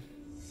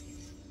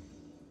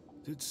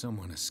 Did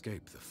someone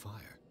escape the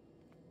fire?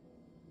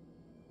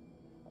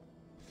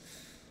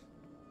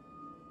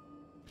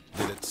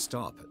 Did it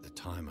stop at the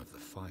time of the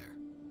fire?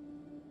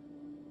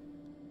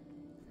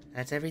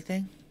 That's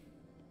everything?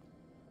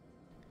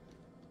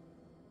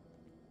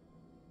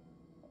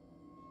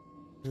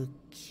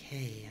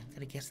 Okay, I'm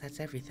gonna guess that's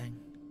everything.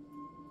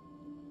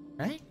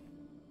 Right?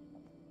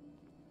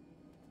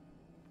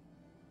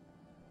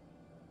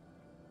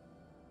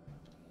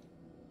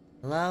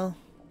 Hello?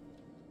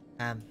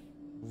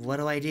 What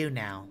do I do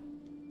now?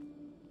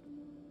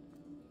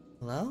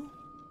 Hello?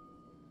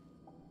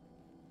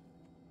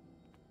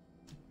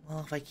 Well,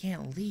 if I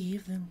can't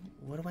leave, then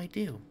what do I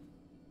do?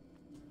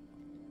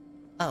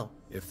 Oh.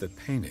 If the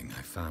painting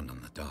I found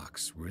on the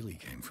docks really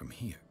came from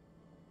here,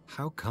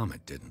 how come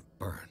it didn't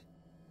burn?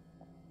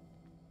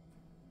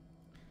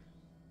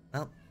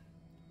 Well.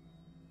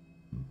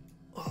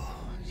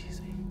 Oh,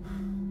 excuse me.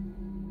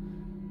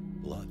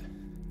 Blood.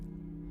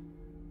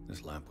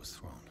 This lamp was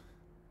thrown.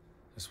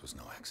 This was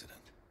no accident.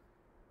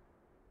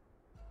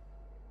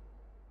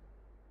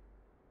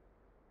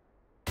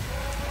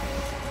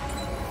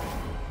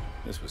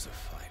 This was a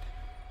fight.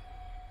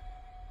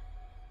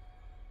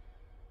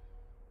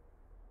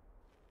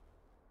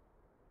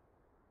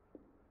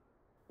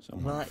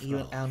 Someone Well,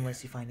 fell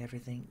unless you find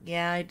everything.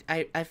 Yeah,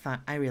 I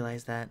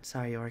realized that.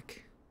 Sorry,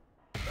 Orc.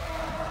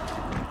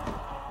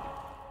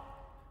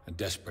 A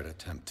desperate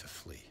attempt to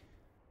flee.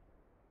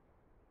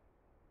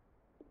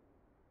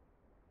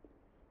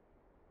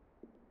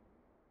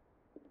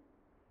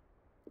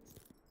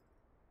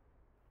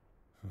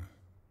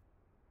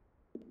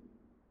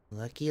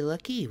 Lucky,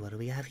 lucky. What do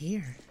we have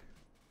here?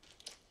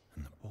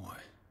 And the boy.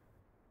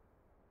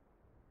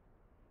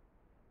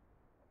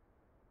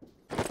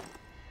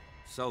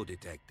 So,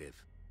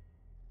 Detective,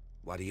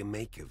 what do you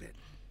make of it?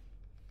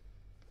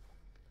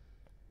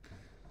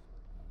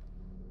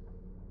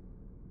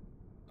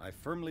 I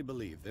firmly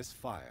believe this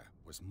fire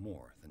was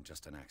more than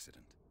just an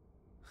accident.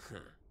 Huh.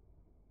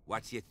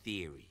 What's your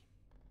theory?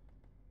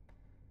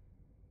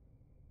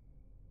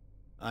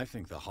 I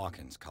think the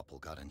Hawkins couple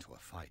got into a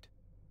fight.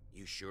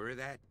 You sure of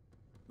that?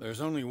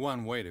 There's only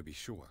one way to be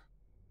sure.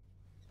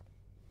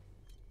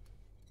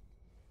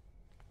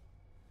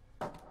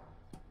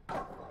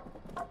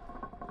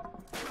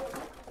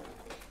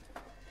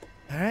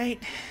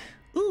 Alright.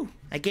 Ooh,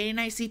 I gained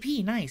an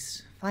ICP.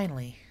 Nice.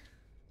 Finally.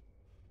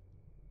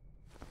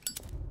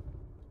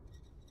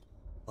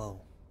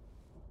 Whoa.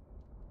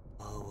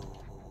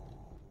 Whoa.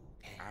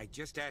 Okay. I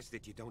just ask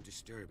that you don't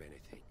disturb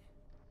anything.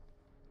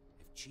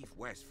 If Chief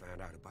West found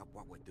out about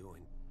what we're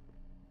doing,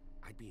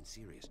 I'd be in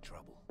serious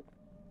trouble.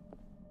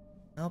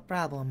 No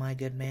problem, my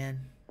good man.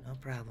 No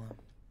problem.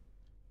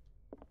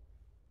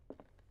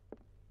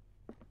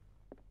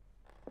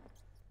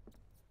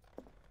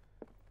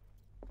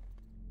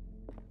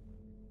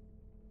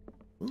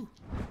 Ooh.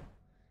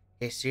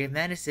 History of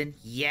medicine.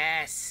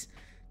 Yes!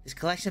 This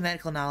collection of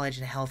medical knowledge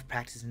and health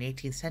practices in the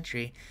 18th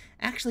century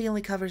actually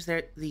only covers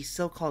the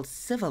so-called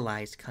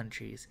civilized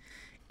countries.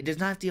 It does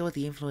not deal with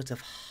the influence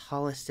of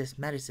holistic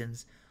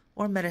medicines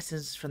or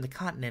medicines from the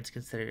continents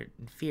considered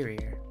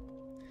inferior.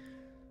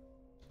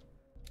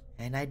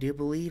 And I do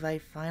believe I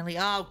finally...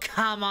 Oh,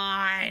 come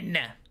on!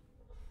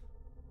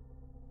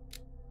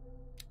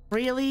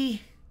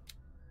 Really?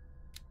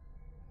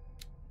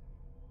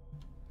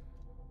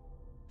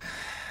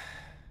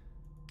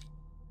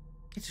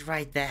 It's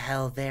right the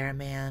hell there,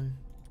 man.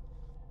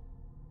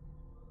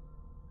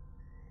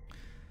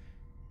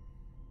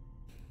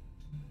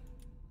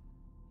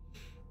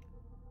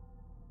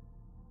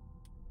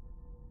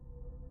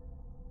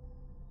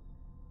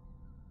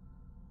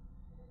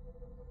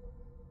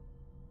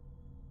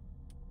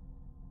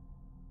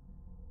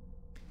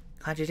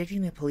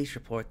 Contradicting the police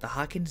report, the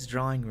Hawkins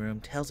drawing room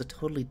tells a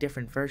totally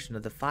different version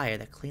of the fire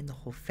that claimed the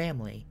whole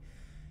family,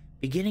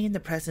 beginning in the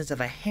presence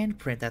of a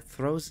handprint that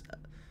throws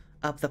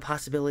up the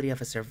possibility of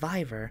a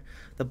survivor.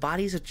 The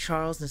bodies of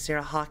Charles and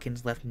Sarah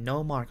Hawkins left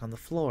no mark on the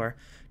floor,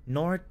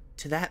 nor,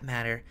 to that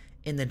matter,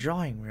 in the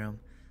drawing room.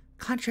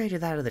 Contrary to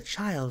that of the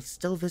child,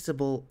 still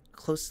visible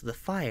close to the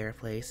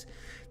fireplace,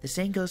 the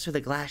same goes for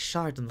the glass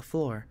shards on the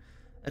floor.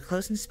 A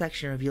close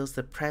inspection reveals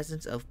the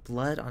presence of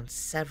blood on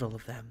several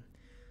of them.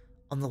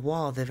 On the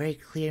wall, the very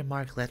clear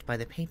mark left by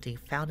the painting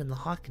found in the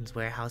Hawkins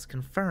warehouse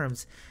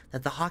confirms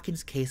that the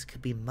Hawkins case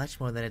could be much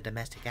more than a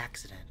domestic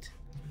accident.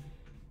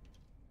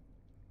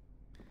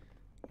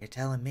 You're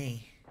telling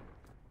me.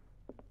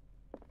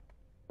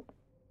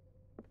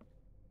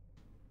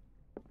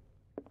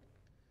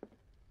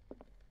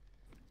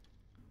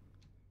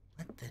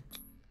 What the...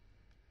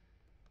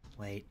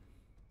 Wait.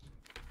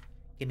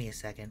 Give me a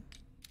second.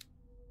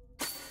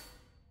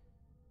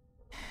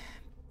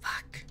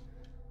 Fuck.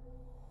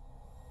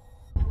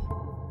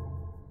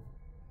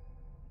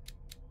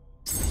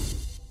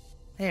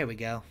 There we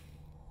go.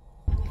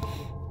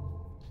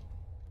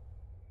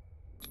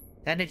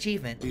 Got an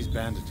achievement. These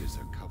bandages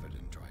are covered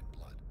in dried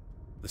blood.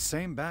 The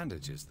same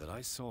bandages that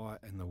I saw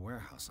in the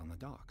warehouse on the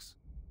docks.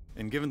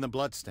 And given the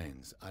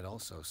bloodstains, I'd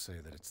also say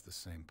that it's the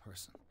same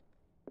person.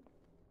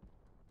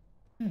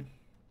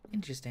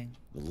 Interesting.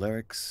 The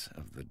lyrics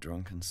of the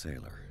drunken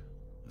sailor.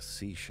 A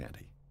sea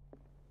shanty.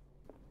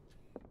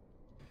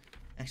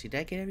 Actually, did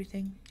I get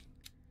everything?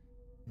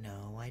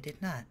 No, I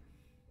did not.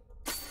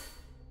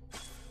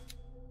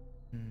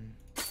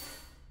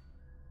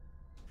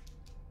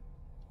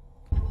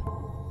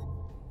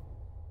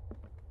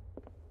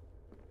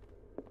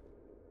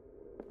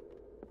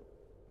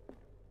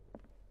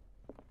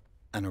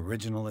 An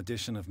original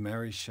edition of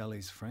Mary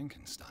Shelley's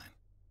Frankenstein,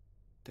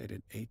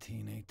 dated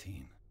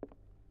 1818.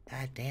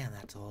 God damn,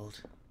 that's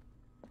old.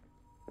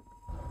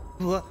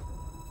 What?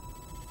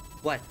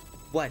 What?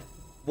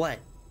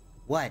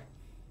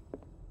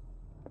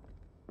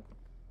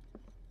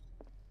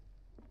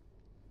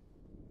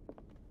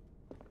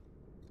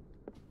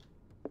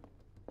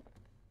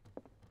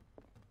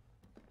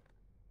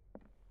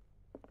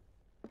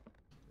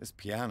 This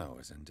piano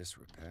is in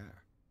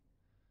disrepair.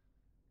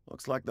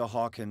 Looks like the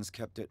Hawkins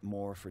kept it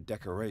more for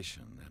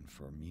decoration than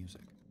for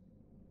music.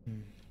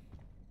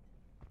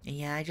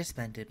 Yeah, I just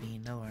spent it,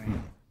 Bean, don't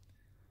worry.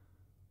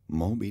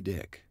 Moby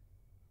Dick,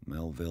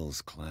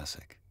 Melville's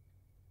classic.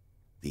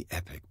 The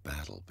epic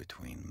battle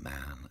between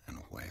man and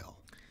whale.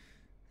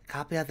 A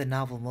copy of the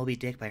novel Moby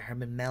Dick by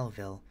Herman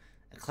Melville.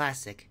 A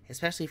classic,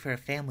 especially for a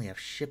family of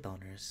ship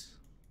owners.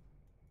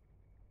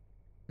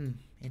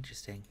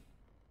 Interesting.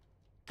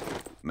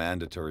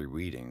 Mandatory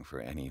reading for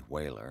any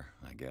whaler,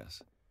 I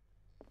guess.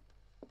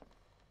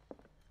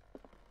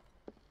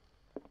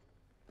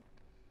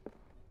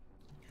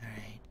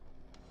 Alright.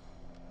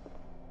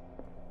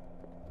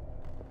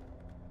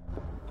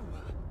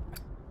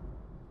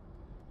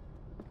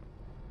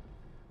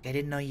 I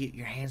didn't know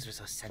your hands were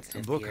so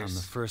sensitive. A book Pierce. on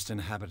the first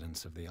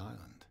inhabitants of the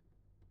island.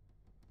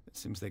 It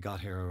seems they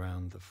got here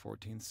around the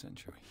 14th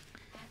century.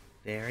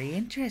 Very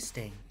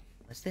interesting.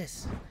 What's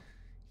this?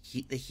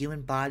 The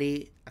human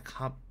body, a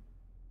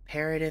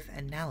comparative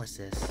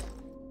analysis.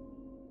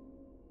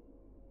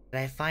 Did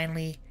I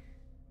finally...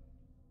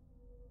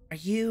 Are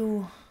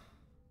you...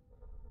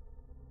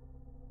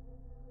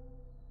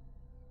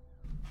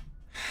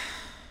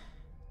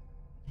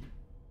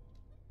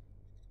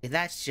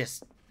 That's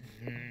just...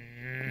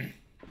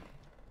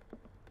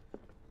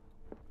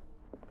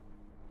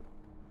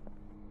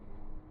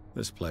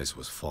 This place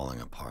was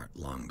falling apart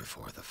long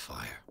before the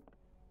fire.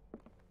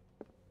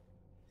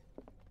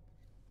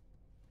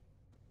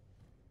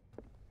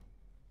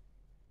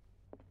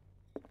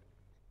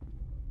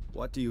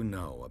 What do you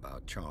know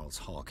about Charles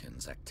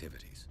Hawkins'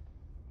 activities?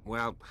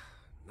 Well,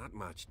 not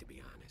much, to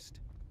be honest.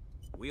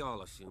 We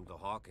all assumed the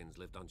Hawkins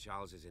lived on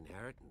Charles's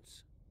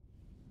inheritance.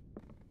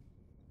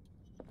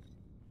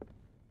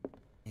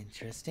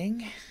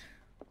 Interesting.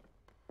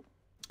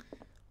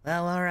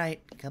 Well,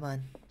 alright. Come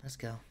on. Let's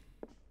go.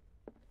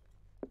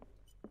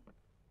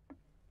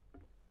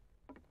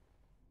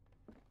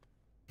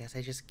 Guess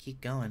I just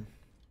keep going.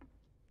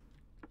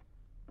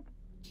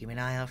 Keep an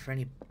eye out for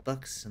any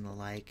books and the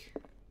like.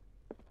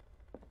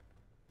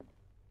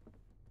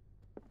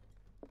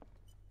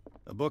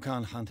 A book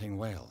on hunting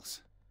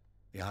whales.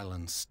 The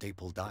island's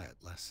staple diet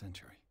last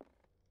century.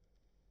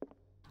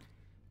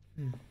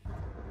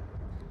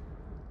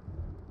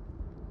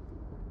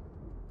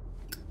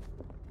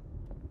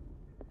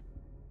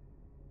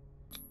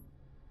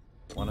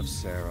 One of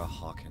Sarah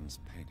Hawkins'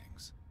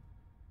 paintings.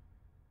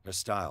 Her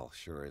style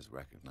sure is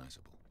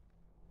recognizable.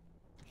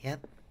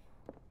 Yep.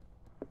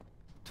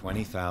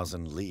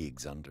 20,000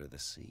 Leagues Under the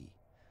Sea.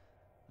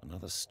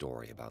 Another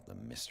story about the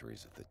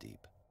mysteries of the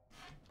deep.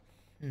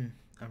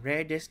 A rare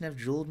edition of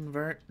Jules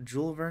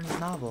Verne's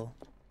novel.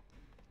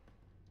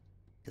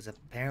 Because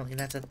apparently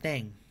that's a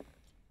thing.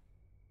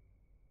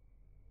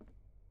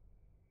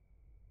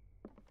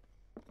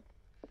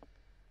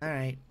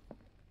 Alright.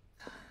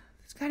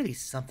 There's gotta be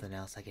something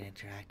else I can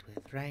interact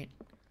with, right?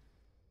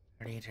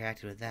 Already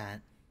interacted with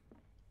that.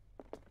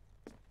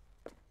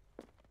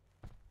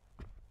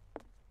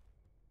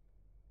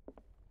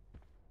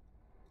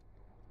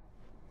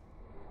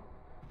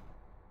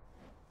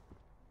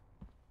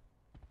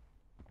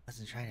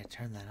 Wasn't trying to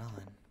turn that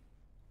on.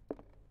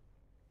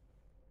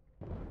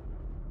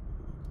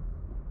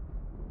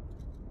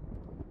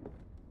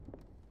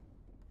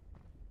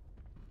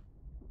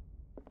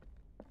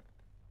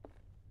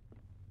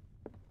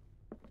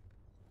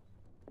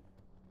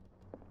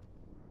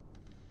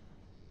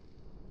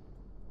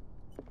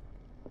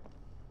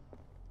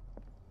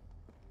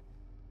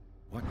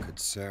 What could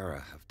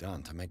Sarah have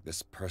done to make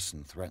this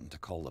person threaten to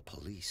call the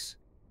police?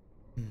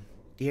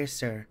 Dear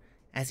sir,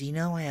 as you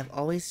know, I have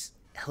always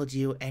held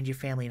you and your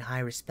family in high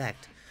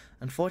respect.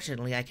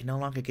 Unfortunately, I can no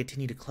longer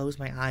continue to close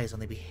my eyes on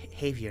the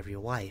behavior of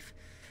your wife.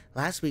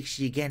 Last week,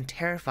 she again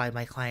terrified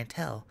my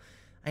clientele.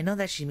 I know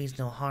that she means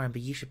no harm,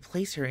 but you should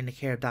place her in the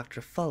care of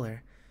Dr.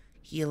 Fuller.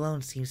 He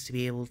alone seems to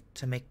be able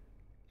to make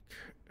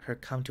her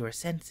come to her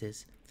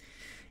senses.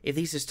 If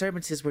these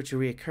disturbances were to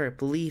reoccur,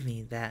 believe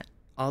me that,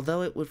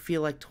 although it would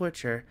feel like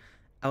torture,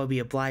 I would be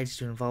obliged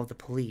to involve the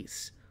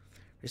police.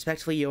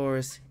 Respectfully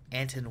yours,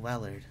 Anton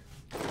Wellard.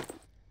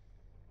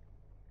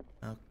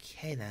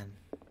 Okay, then.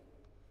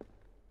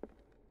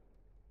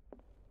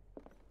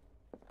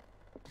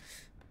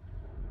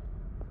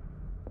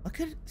 What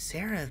could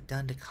Sarah have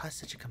done to cause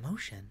such a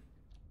commotion?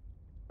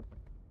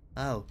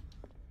 Oh,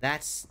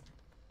 that's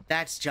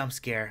jump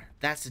scare.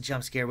 That's the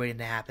jump scare waiting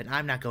to happen.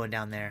 I'm not going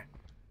down there.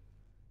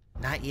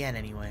 Not yet,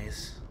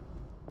 anyways.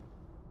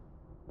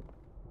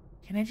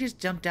 Can I just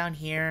jump down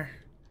here?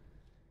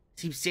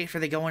 Seems safer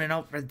than going in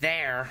over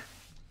there.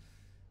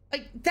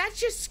 Like, that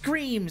just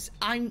screams,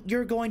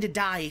 you're going to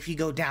die if you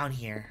go down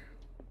here.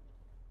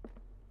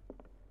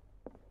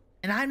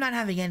 And I'm not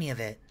having any of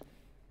it.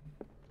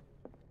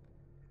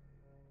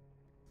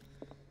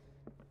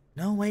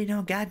 No way,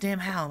 no goddamn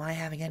how am I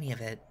having any of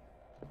it.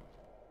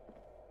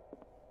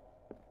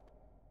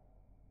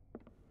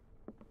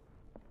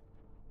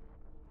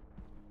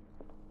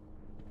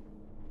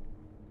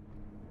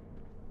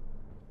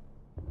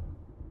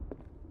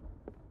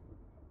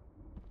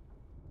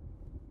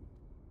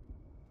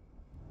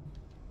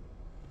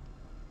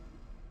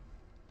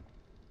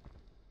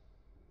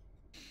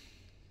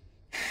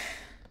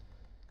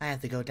 I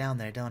have to go down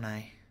there, don't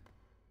I?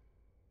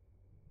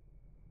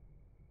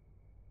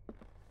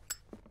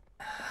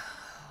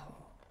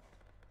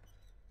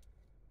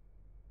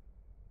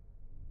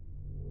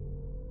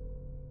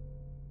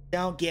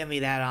 Don't give me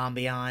that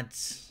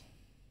ambiance.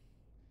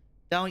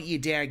 Don't you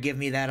dare give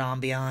me that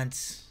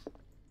ambiance,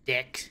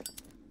 dick.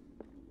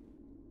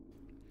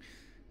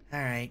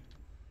 Alright.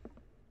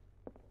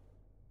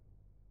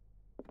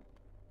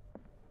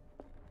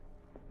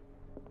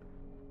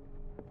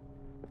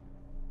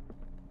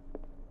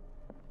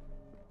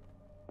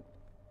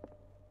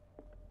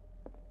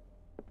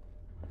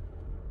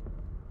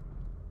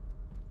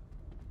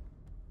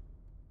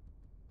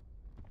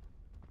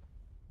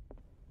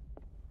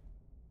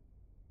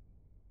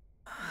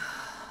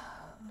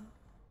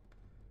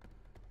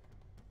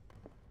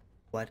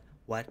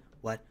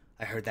 What?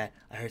 I heard that.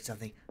 I heard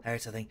something. I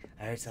heard something.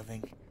 I heard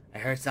something. I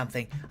heard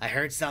something. I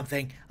heard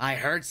something. I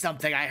heard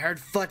something. I heard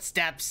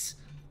footsteps.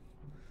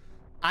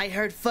 I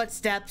heard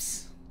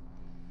footsteps.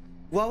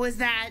 What was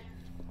that?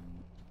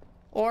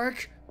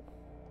 Orc?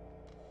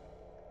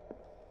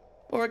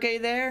 Orc, are you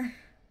there?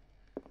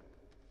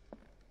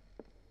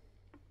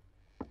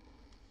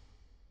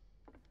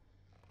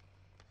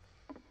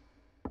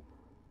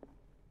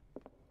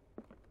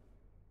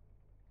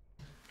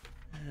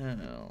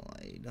 Oh,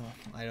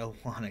 I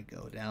don't want to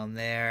go down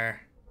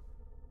there.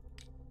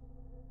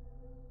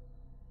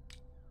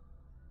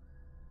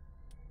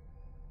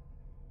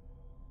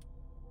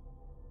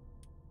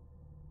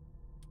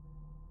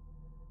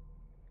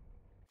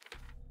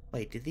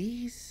 Wait, did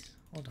these?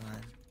 Hold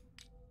on.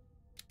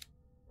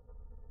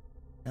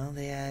 No,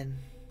 they had...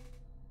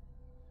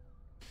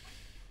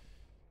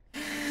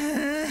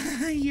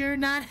 You're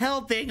not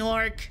helping,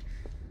 Orc.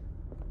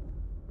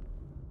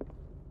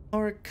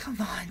 Orc, come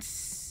on.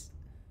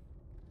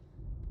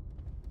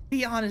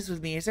 Be honest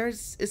with me.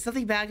 Is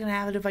something bad gonna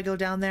happen if I go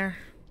down there?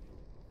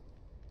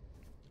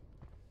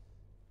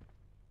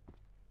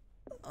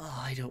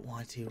 Oh, I don't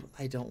want to.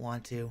 I don't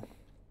want to.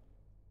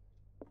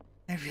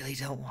 I really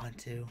don't want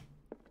to.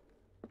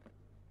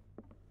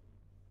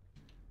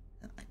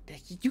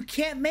 You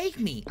can't make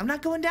me. I'm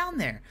not going down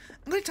there.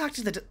 I'm gonna talk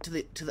to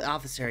the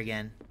officer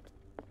again.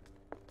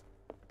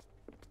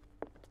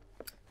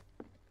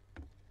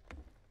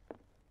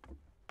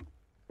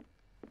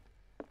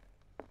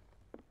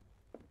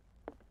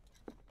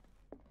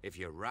 If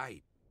you're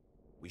right,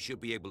 we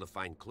should be able to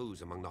find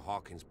clues among the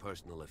Hawkins'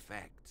 personal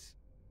effects.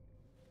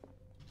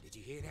 Did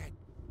you hear that?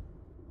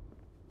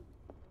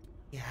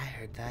 Yeah, I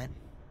heard that.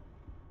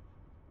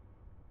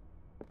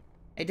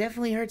 I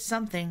definitely heard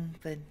something,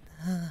 but...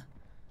 I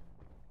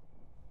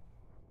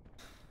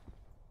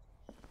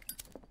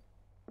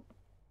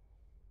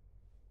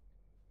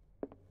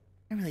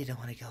really don't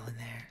want to go in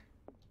there.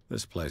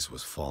 This place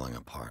was falling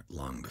apart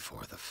long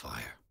before the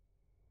fire.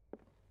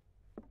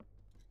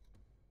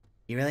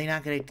 You're really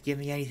not going to give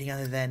me anything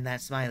other than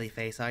that smiley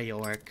face, are you,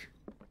 Orc?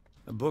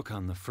 A book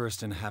on the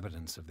first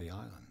inhabitants of the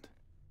island.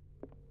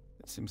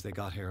 It seems they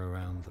got here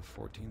around the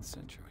 14th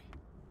century.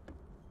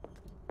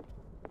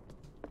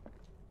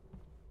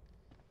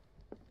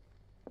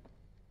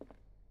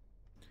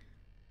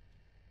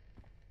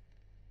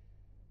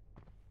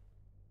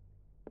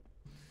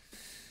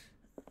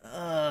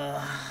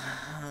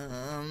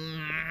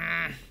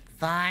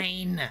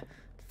 Fine.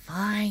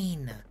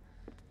 Fine.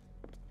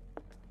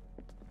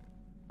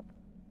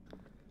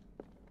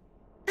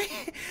 I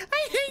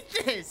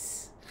hate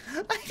this.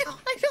 I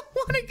don't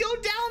want to go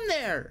down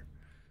there.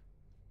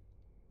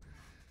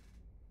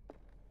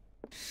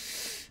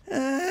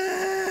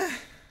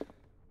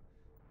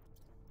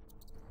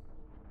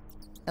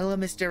 Hello,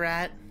 Mr.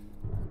 Rat.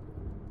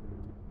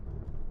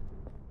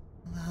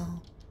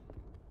 Hello.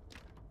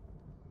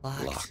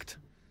 Locked.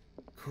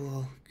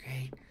 Cool.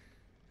 Great.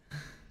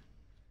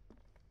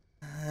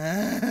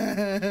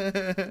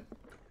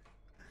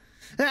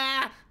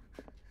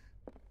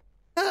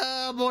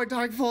 More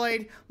dark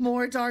void.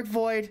 More dark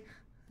void.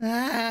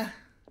 Ah.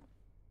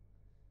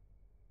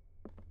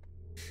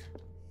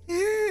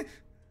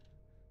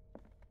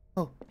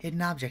 Oh,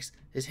 hidden objects.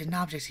 There's hidden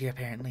objects here,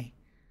 apparently.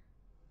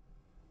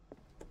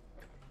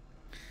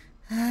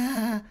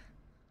 Ah.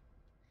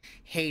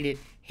 Hate it.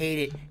 Hate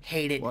it.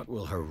 Hate it. What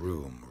will her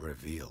room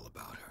reveal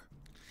about her?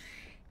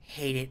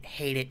 Hate it.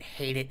 Hate it.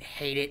 Hate it.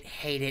 Hate it.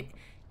 Hate it.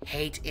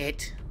 Hate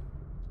it.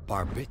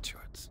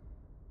 Barbiturates.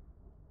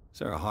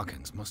 Sarah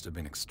Hawkins must have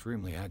been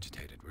extremely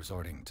agitated,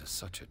 resorting to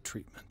such a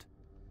treatment.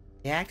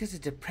 They act as a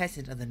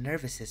depressant of the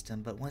nervous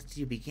system, but once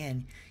you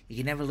begin, you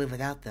can never live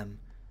without them.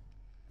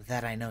 With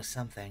that, I know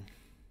something.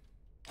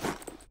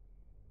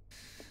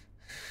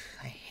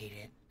 I hate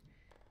it.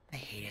 I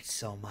hate it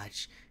so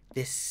much.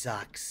 This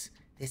sucks.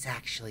 This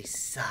actually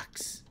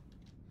sucks.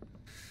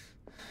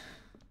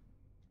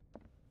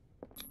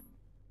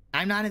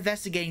 I'm not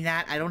investigating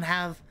that. I don't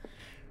have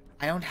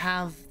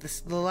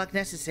the luck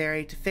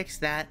necessary to fix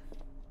that.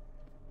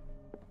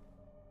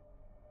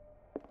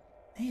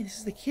 Hey, this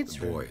is the kids'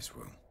 room. The boys'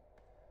 room.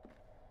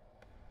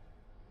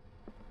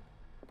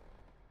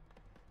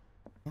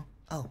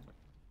 Oh.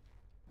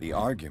 The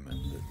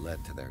argument that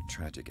led to their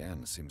tragic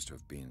end seems to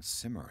have been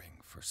simmering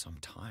for some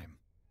time.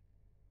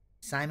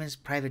 Simon's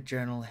private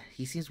journal.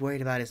 He seems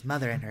worried about his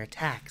mother and her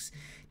attacks.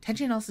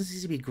 Tension also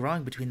seems to be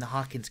growing between the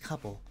Hawkins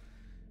couple.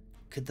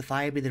 Could the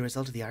fire be the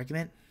result of the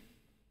argument?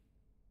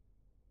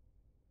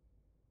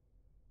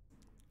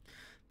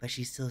 But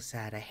she's still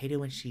sad. I hate it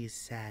when she's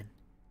sad.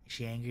 Is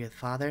she angry with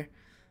Father?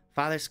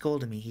 Father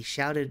scolded me. He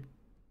shouted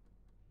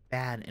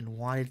bad and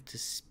wanted to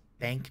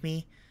spank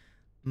me.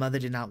 Mother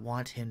did not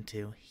want him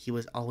to. He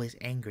was always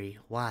angry.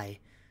 Why?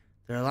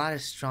 There are a lot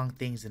of strong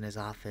things in his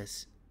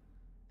office.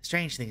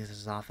 Strange things in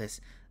his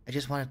office. I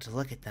just wanted to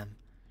look at them.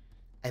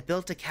 I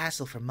built a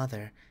castle for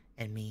Mother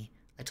and me.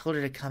 I told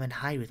her to come and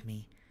hide with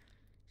me.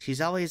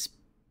 She's always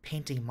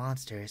painting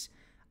monsters.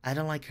 I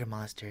don't like her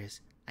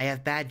monsters. I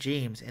have bad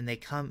dreams, and they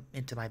come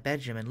into my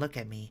bedroom and look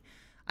at me.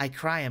 I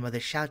cry, and Mother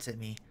shouts at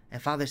me,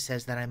 and Father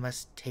says that I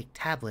must take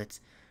tablets.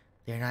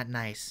 They're not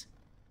nice.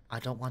 I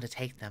don't want to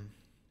take them.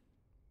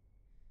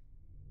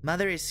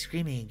 Mother is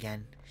screaming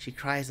again. She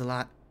cries a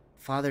lot.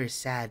 Father is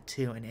sad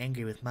too and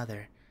angry with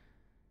Mother.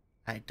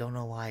 I don't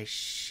know why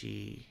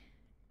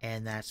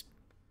and that's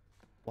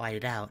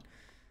whited out.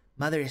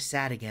 Mother is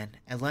sad again.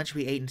 At lunch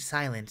we ate in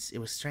silence. It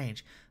was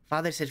strange.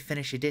 Father said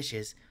finish your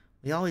dishes.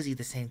 We always eat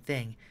the same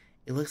thing.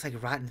 It looks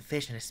like rotten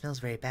fish and it smells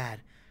very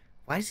bad.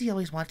 Why does he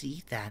always want to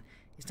eat that?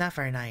 It's not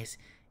very nice.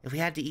 If we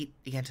had to eat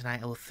again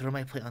tonight, I will throw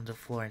my plate on the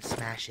floor and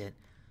smash it.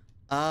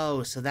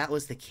 Oh, so that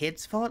was the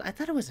kid's fault? I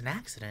thought it was an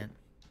accident.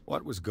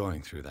 What was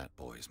going through that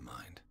boy's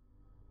mind?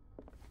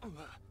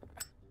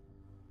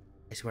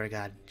 I swear to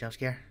God. Jump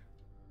scare?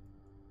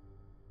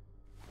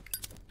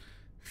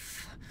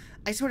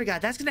 I swear to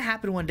God, that's gonna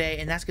happen one day,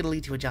 and that's gonna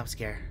lead to a jump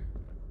scare.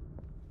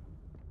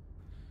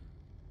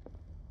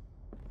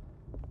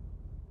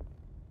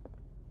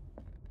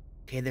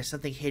 Okay, there's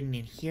something hidden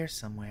in here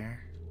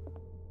somewhere.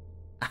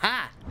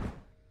 Aha!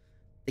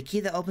 The key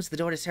that opens the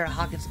door to Sarah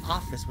Hawkins'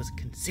 office was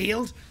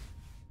concealed?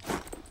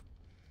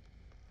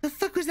 The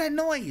fuck was that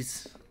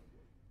noise?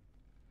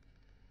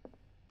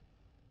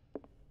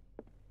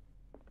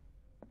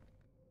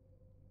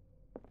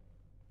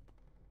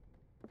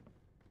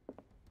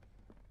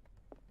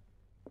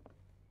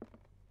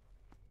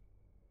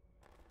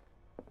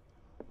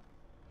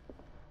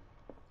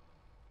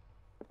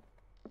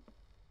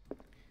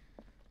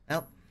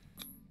 Well.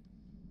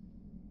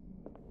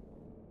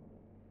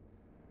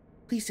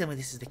 Please tell me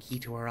this is the key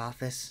to her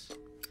office.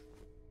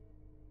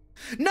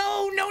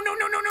 No! No, no,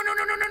 no, no, no, no,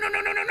 no, no, no, no,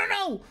 no, no, no, no,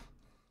 no!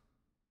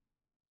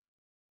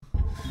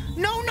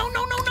 No, no,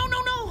 no, no, no,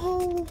 no,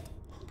 no!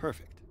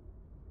 Perfect.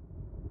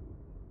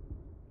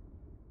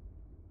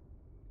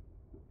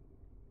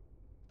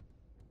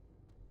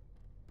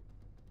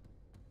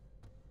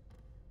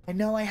 I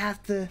know I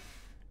have to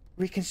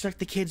reconstruct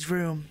the kid's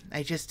room.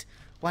 I just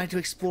wanted to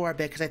explore a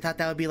bit because I thought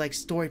that would be like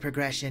story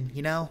progression,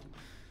 you know?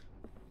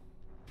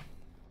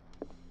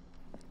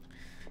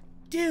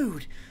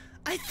 Dude,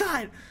 I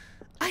thought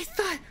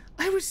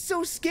I was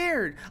so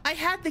scared. I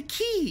had the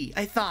key,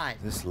 I thought.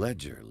 This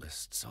ledger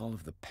lists all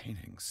of the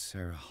paintings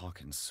Sarah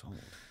Hawkins sold.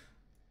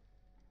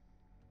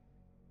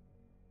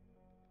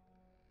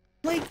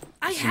 Like,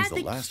 I had the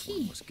key. The last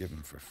one was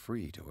given for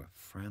free to a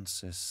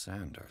Francis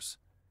Sanders.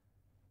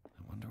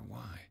 I wonder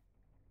why.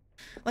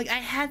 Like, I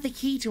had the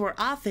key to her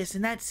office,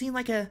 and that seemed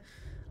like a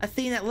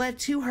thing that led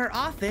to her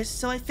office,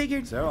 so I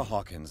figured... Sarah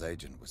Hawkins'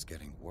 agent was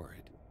getting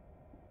worried.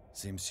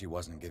 Seems she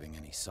wasn't giving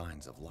any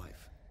signs of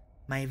life.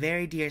 My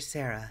very dear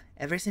Sarah,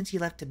 ever since you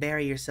left to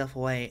bury yourself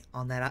away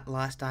on that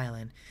lost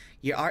island,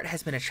 your art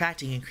has been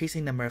attracting an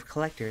increasing number of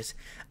collectors.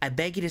 I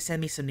beg you to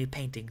send me some new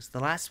paintings. The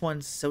last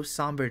one's so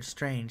somber and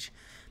strange,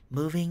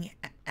 moving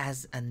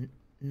as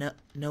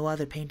no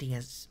other painting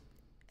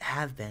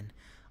have been,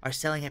 are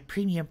selling at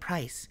premium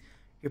price.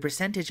 Your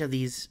percentage of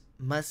these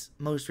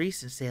most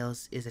recent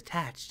sales is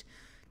attached.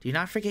 Do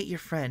not forget your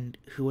friend,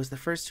 who was the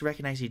first to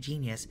recognize your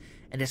genius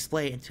and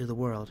display it into the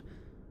world.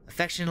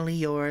 Affectionately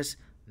yours,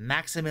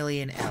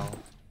 Maximilian L.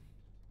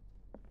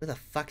 Who the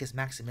fuck is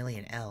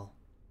Maximilian L?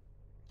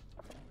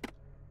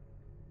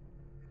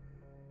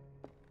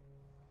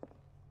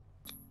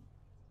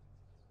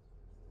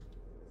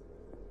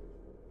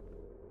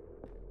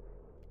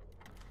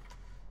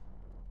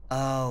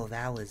 Oh,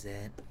 that was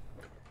it.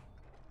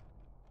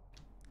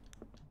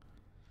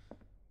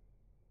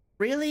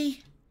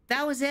 Really?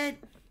 That was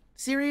it?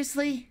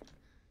 Seriously?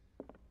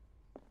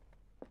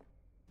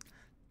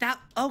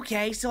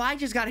 Okay, so I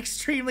just got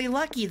extremely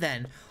lucky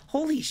then.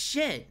 Holy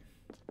shit.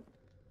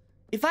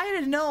 If I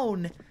had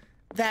known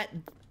that...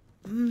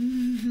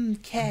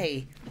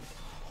 Okay.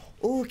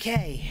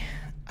 Okay.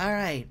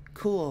 Alright,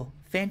 cool.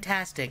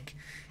 Fantastic.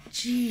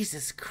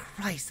 Jesus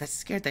Christ, that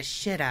scared the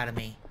shit out of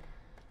me.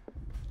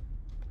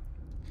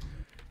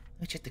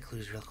 Let me check the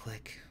clues real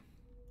quick.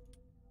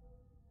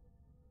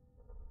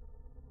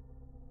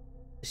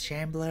 The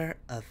Shambler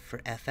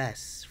for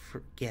FS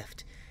for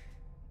gift.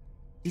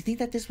 Do you think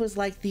that this was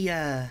like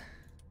the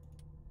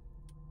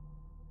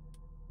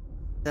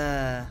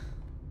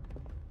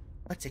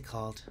what's it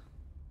called?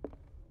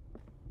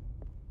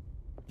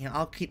 You know,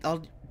 I'll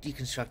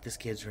deconstruct this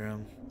kid's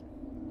room.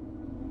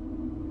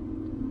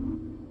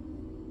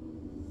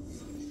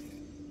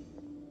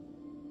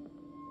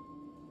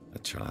 A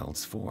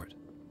child's fort.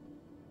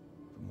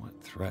 From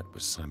what threat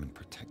was Simon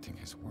protecting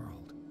his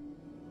world?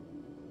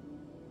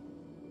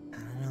 I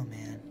don't know,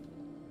 man.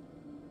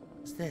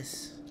 What's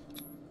this?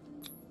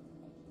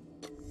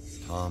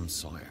 Tom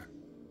Sawyer.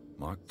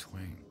 Mark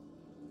Twain.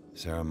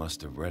 Sarah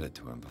must have read it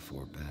to him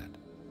before bed.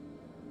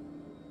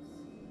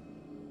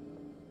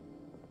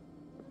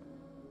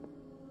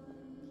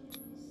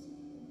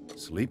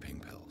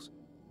 Sleeping pills.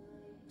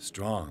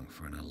 Strong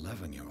for an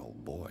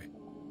 11-year-old boy.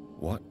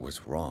 What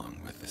was wrong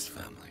with this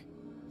family?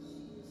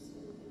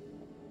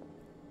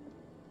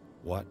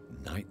 What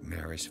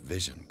nightmarish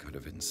vision could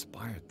have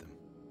inspired them?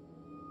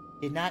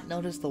 Did not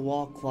notice the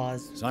wall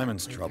claws.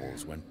 Simon's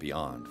troubles went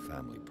beyond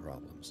family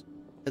problems.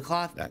 The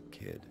cloth... That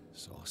kid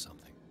saw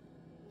something.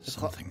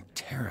 Something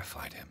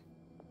terrified him.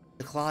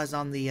 The claws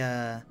on the,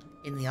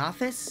 in the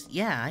office?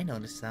 Yeah, I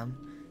noticed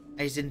them.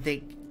 I just didn't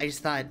think. I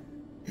just thought.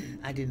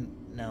 I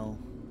didn't know.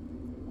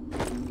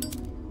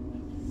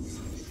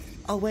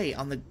 Oh, wait.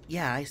 On the.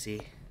 Yeah, I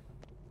see.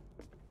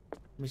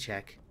 Let me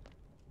check.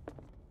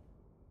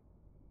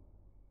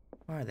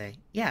 Where are they?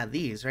 Yeah,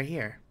 these right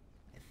here.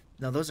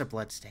 No, those are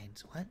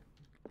bloodstains. What?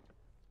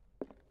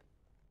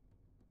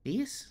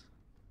 These?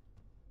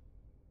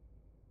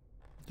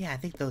 Yeah, I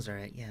think those are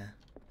it. Yeah.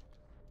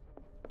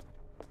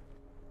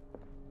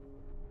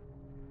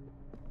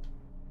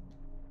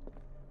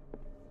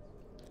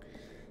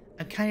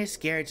 I'm kind of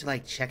scared to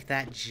like check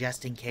that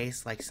just in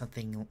case like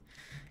something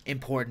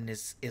important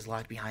is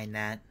locked behind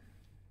that.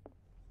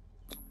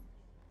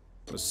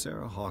 Was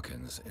Sarah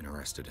Hawkins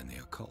interested in the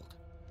occult?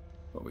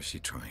 What was she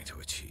trying to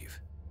achieve?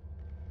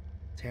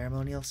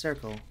 Ceremonial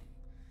circle.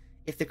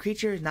 If the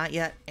creature is not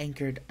yet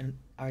anchored in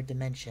our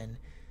dimension,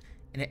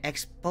 an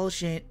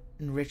expulsion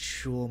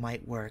ritual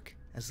might work,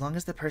 as long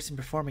as the person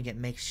performing it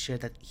makes sure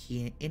that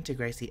he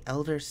integrates the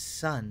Elder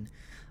Sun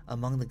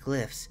among the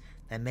glyphs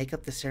that make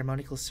up the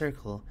ceremonial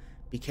circle.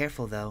 Be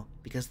careful, though,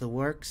 because the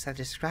works that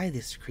describe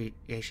this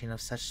creation of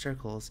such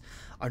circles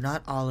are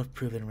not all of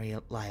proven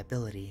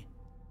reliability.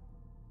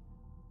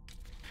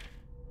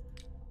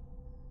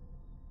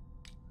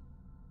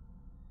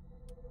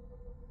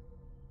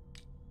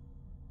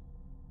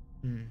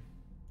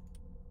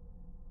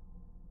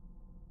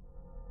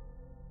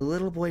 The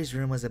little boy's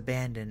room was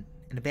abandoned.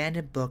 An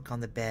abandoned book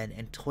on the bed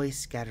and toys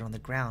scattered on the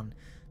ground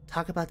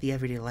talk about the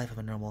everyday life of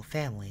a normal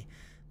family,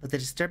 but the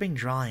disturbing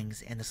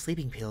drawings and the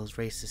sleeping pills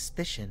raised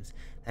suspicions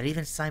that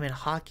even Simon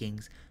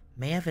Hawkins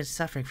may have been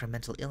suffering from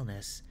mental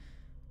illness.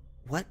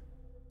 Was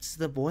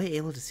the boy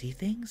able to see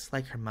things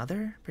like her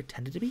mother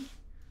pretended to be?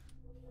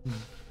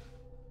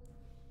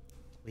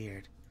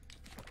 Weird.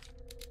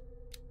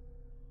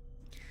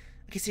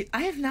 Okay, see,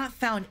 I have not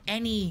found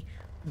any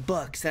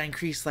books that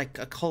increase, like,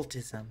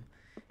 occultism.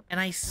 And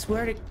I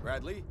swear to...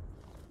 Bradley?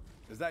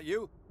 Is that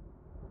you?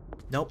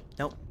 Nope,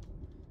 nope.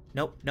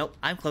 Nope, nope.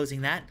 I'm closing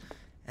that.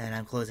 And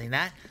I'm closing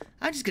that.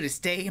 I'm just gonna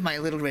stay in my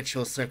little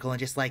ritual circle and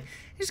just, like...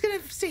 I'm just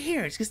gonna stay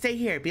here. Just gonna stay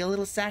here. Be a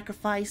little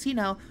sacrifice, you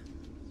know.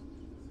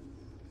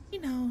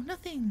 You know,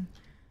 nothing...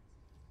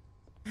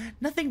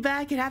 Nothing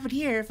bad could happen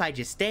here if I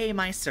just stay in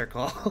my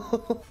circle.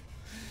 I'm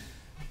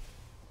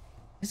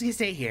just gonna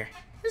stay here.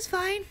 It's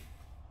fine.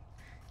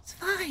 It's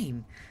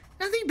fine.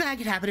 Nothing bad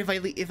can happen if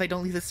I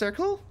don't leave the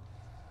circle.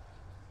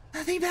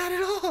 Nothing bad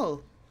at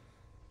all.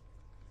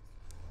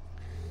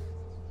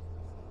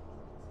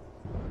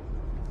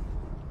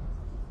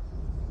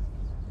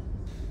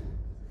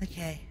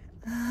 Okay.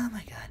 Oh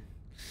my god.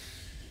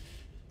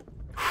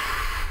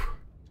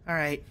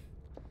 Alright.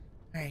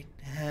 Alright.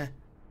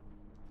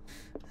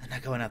 I'm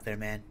not going up there,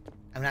 man.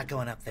 I'm not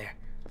going up there.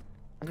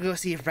 I'm gonna go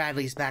see if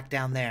Bradley's back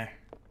down there.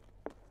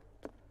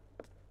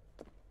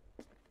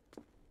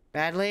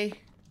 Bradley?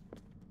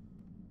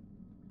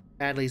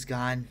 Bradley's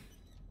gone.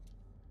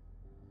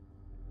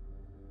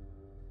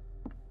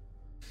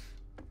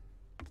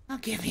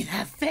 Don't give me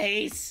that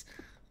face!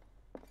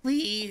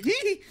 Please!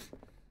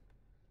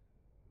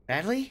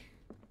 Bradley?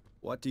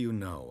 What do you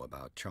know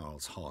about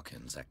Charles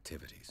Hawkins'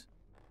 activities?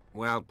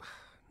 Well,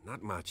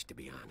 not much, to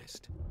be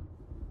honest.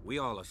 We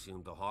all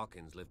assumed the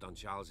Hawkins lived on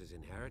Charles's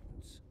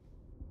inheritance.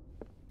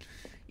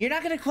 You're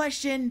not gonna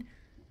question...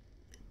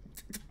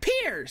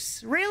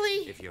 Pierce!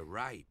 Really? If you're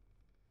right,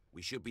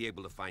 we should be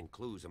able to find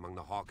clues among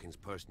the Hawkins'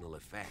 personal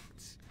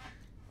effects.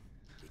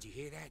 Did you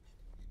hear that?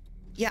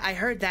 Yeah, I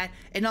heard that.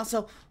 And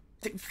also,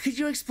 could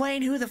you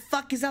explain who the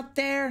fuck is up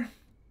there?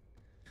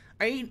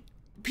 Are you...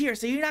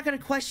 Pierce, are you not gonna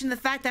question the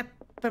fact that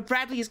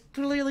Bradley is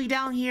clearly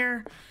down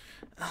here?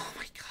 Oh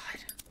my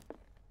god.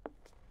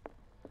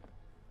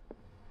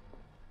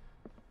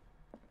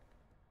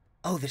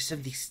 Oh, there's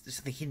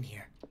something hidden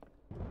here.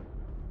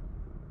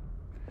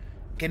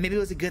 Okay, maybe it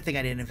was a good thing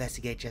I didn't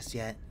investigate just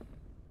yet.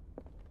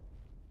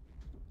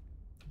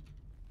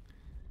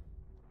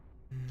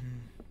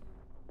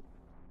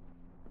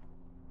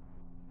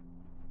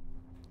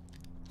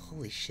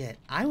 Holy shit.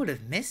 I would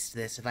have missed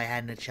this if I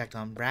hadn't checked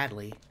on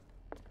Bradley.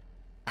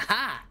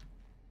 Aha!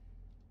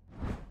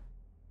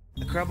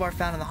 A crowbar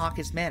found in the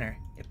Hawkins Manor.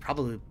 It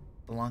probably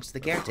belongs to the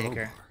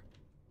caretaker.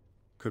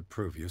 Could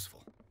prove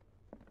useful.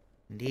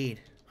 Indeed.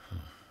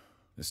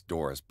 This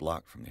door is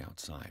blocked from the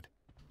outside.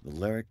 The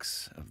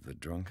lyrics of the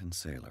drunken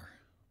sailor.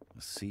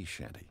 A sea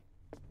shanty.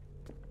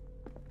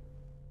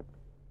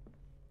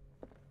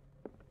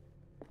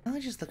 I'll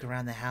just look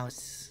around the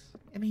house.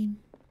 I mean,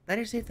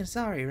 better safe than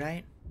sorry,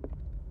 right?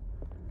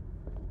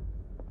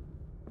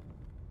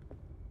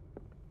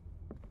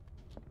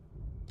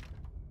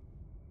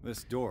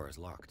 This door is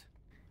locked.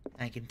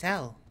 I can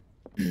tell.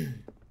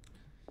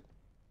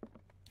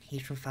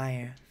 Heat from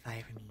fire,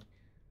 fire from heat.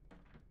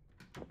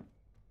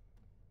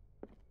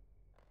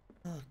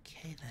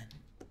 Okay then.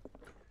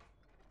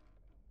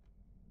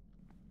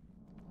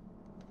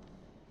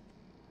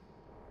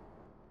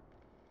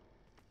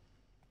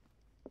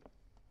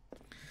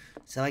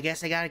 So I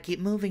guess I gotta keep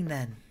moving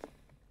then.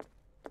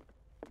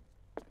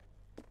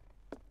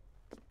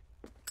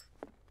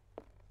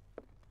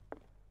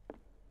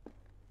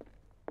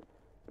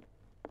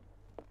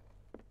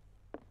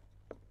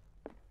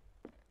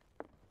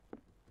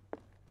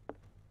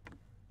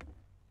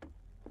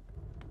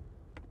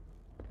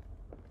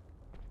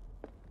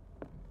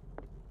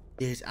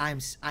 Dude, I'm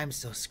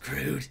so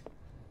screwed.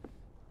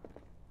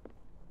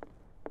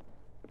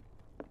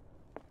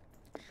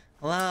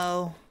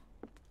 Hello?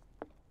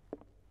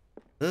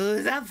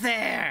 Who's up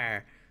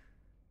there?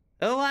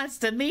 Who wants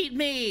to meet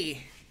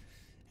me?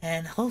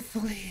 And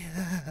hopefully,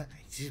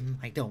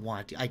 I don't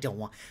want to. I don't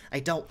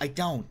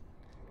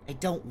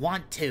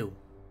want to.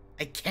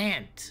 I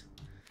can't.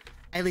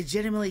 I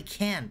legitimately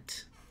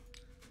can't.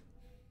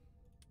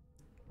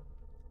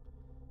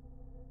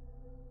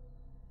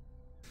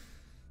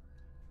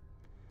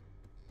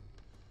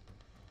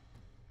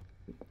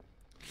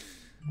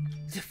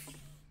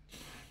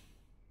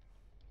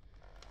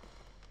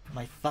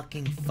 My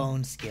fucking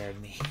phone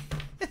scared me.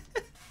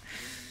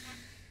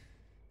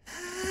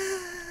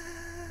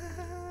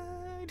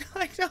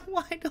 I don't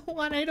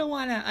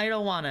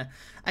wanna.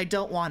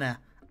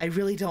 I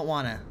really don't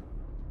wanna.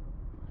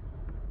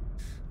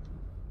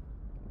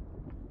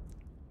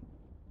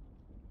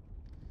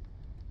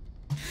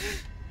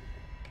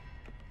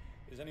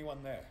 Is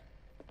anyone there?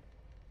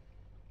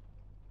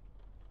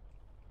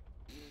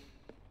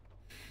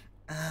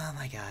 Oh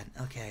my god.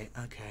 Okay.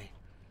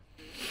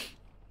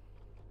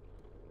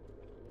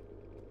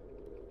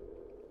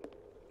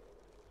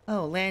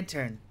 Oh,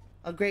 lantern.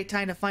 A great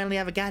time to finally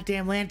have a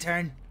goddamn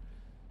lantern.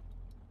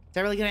 Is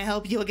that really gonna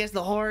help you against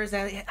the horrors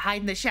that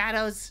hide in the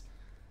shadows?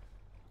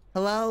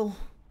 Hello?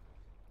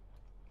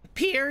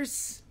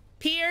 Pierce?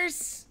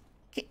 Pierce?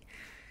 Are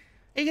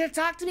you gonna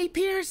talk to me,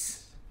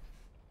 Pierce?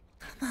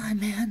 Come on,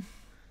 man.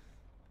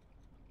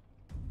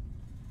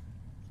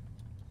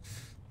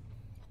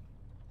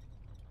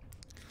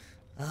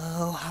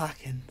 Oh,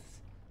 Hawkins.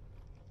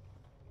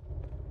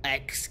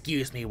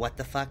 Excuse me, what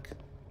the fuck?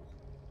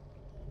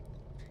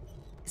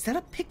 Is that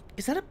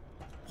a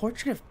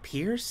portrait of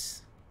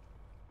Pierce?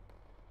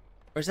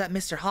 Or is that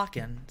Mr.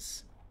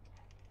 Hawkins?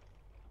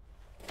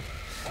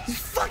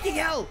 Fucking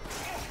hell!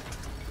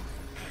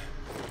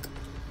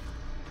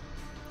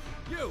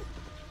 You!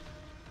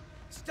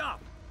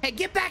 Stop! Hey,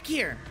 get back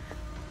here!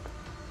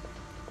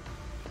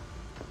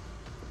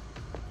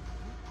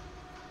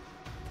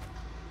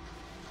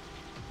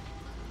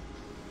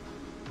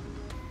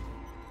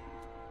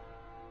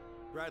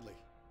 Bradley,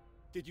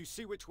 did you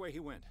see which way he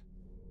went?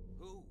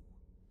 Who?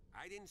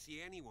 I didn't see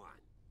anyone.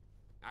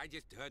 I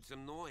just heard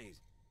some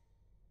noise.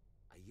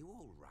 Are you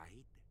all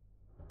right?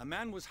 A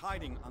man was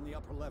hiding on the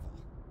upper level.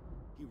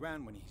 He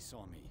ran when he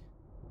saw me.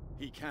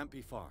 He can't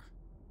be far.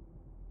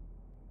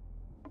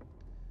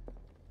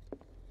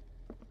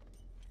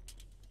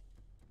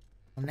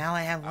 Well, now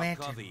I have I'll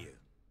lantern. cover you.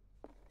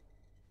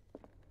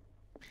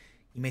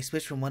 You may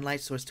switch from one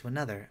light source to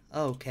another.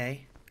 Oh,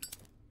 okay.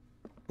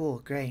 Cool,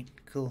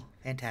 great, cool,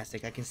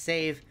 fantastic. I can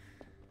save.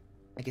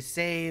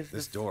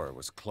 This door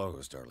was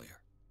closed earlier.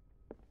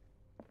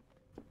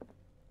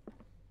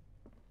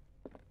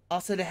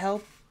 Also to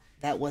help,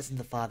 that wasn't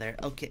the father.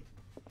 Okay.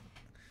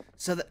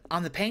 So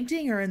on the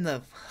painting or in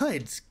the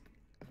hoods?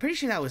 I'm pretty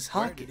sure that was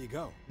Hawkins. Where did he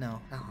go?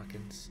 No, not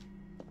Hawkins.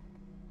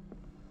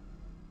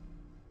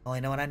 Well, I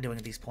know what I'm doing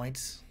at these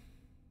points.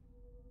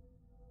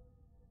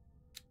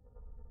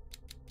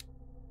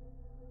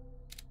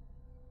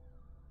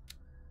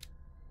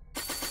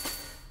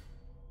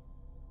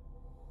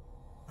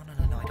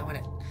 No, I don't want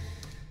to.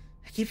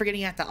 I keep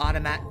forgetting you have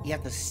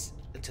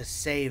to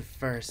save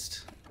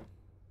first.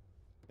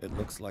 It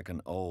looks like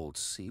an old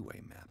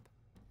Seaway map.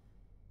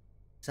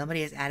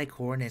 Somebody has added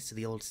coordinates to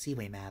the old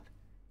Seaway map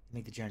to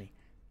make the journey.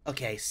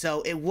 Okay,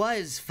 so it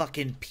was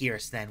fucking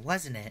Pierce then,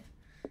 wasn't it?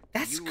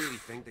 That's. Do you really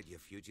think that your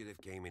fugitive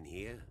came in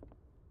here?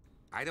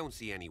 I don't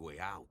see any way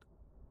out.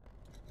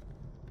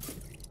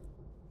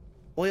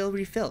 Oil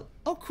refilled.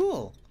 Oh,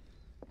 cool.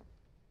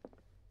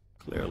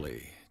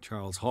 Clearly,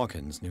 Charles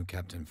Hawkins knew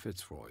Captain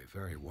Fitzroy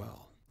very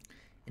well.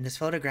 In this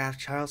photograph,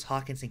 Charles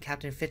Hawkins and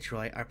Captain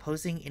Fitzroy are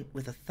posing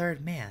with a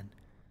third man.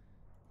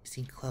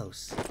 Seen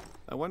close.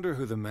 I wonder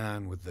who the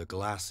man with the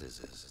glasses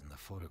is in the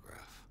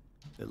photograph.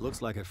 It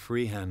looks like a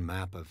freehand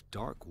map of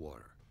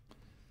Darkwater.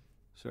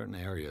 Certain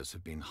areas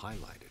have been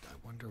highlighted. I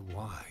wonder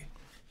why.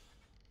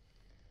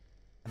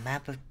 A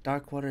map of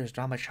Darkwater is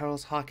drawn by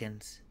Charles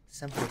Hawkins.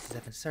 Some places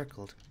have been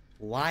circled.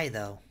 Why,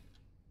 though?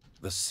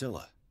 The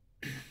Scylla.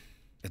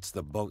 It's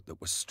the boat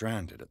that was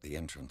stranded at the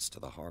entrance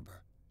to the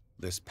harbor.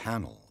 This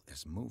panel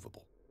is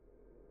movable.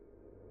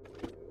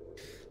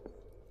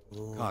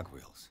 Ooh.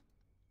 Cogwheels.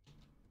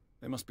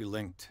 They must be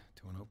linked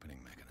to an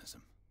opening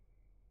mechanism.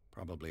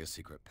 Probably a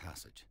secret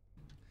passage.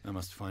 I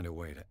must find a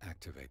way to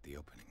activate the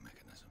opening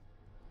mechanism.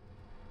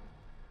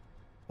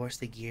 Force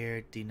the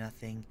gear, do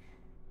nothing.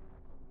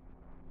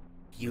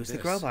 Use the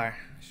This, crowbar.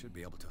 I should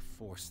be able to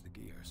force the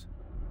gears.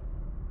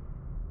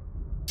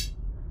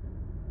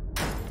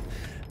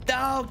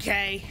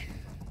 Okay.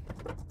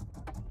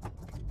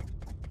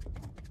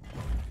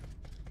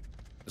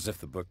 As if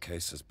the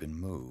bookcase has been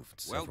moved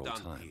several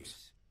times.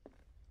 Pierce.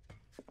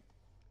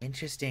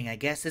 Interesting. I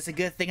guess it's a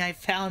good thing I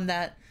found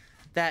that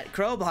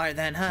crowbar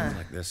then, huh? Something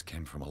like this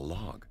came from a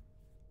log.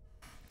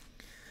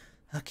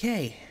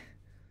 Okay.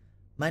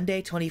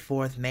 Monday,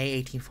 24th, May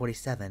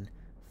 1847.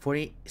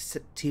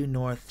 42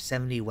 North,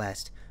 70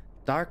 West.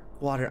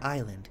 Darkwater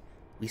Island.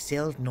 We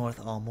sailed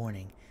north all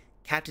morning.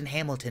 Captain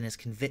Hamilton is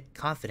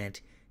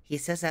confident. He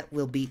says that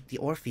we'll beat the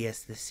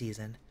Orpheus this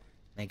season.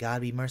 May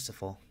God be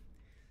merciful.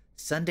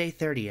 Sunday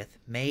 30th,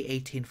 May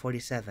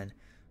 1847,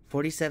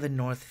 47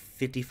 north,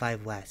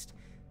 55 west.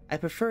 I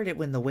preferred it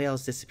when the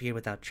whales disappeared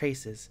without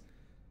traces.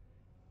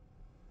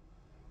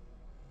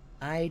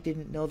 I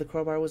didn't know the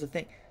crowbar was a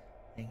thing.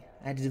 I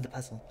had to do the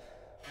puzzle.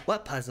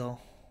 What puzzle?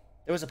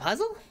 There was a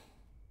puzzle?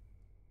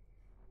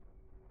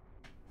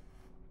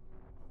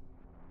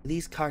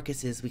 These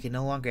carcasses we can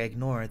no longer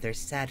ignore their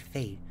sad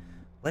fate.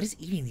 What is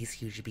eating these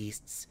huge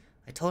beasts?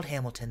 I told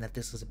Hamilton that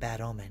this was a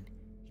bad omen.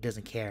 He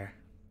doesn't care.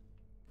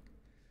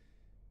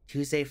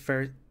 Tuesday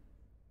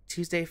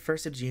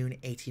 1st of June,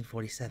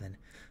 1847.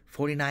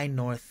 49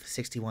 north,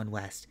 61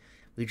 west.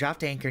 We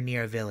dropped anchor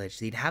near a village.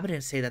 The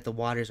inhabitants say that the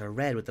waters are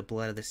red with the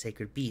blood of the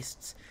sacred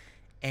beasts,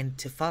 and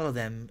to follow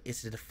them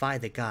is to defy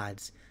the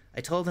gods.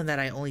 I told them that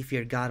I only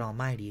feared God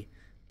Almighty,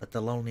 but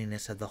the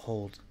loneliness of the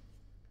hold.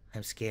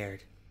 I'm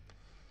scared.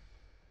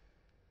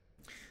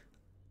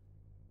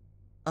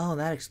 Oh,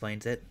 that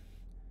explains it.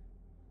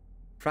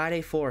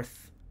 Friday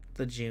 4th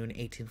of June,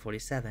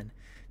 1847.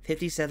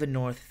 57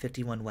 north,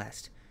 51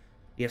 west.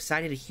 We have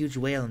sighted a huge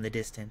whale in the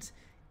distance.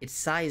 Its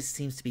size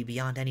seems to be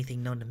beyond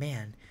anything known to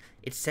man.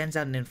 It sends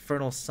out an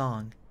infernal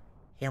song.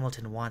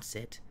 Hamilton wants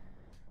it.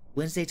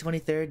 Wednesday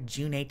 23rd,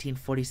 June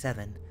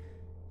 1847.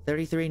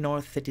 33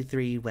 north,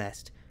 53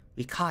 west.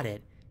 We caught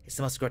it. It's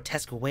the most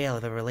grotesque whale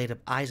I've ever laid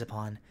eyes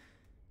upon.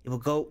 It will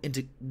go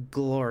into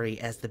glory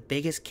as the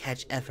biggest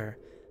catch ever.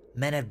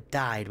 Men have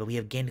died, but we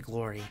have gained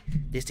glory.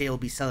 This day will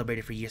be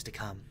celebrated for years to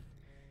come.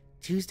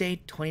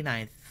 Tuesday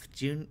 29th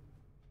June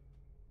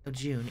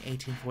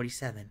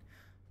 1847.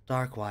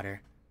 Darkwater.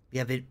 We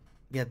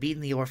have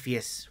beaten the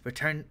Orpheus.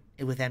 Return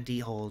it with empty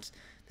holds.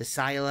 The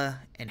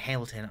Scylla and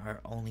Hamilton are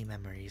only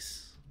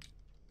memories.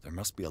 There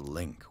must be a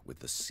link with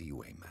the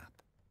Seaway map.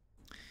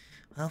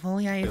 Well, if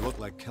only I... They look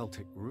like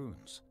Celtic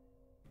runes.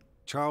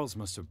 Charles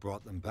must have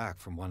brought them back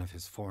from one of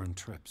his foreign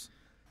trips.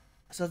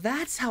 So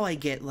that's how I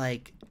get,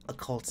 like,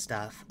 occult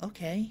stuff.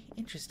 Okay,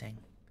 interesting.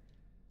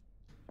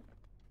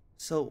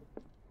 So...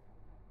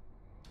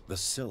 The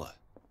Scylla.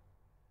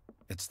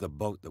 It's the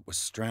boat that was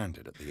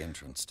stranded at the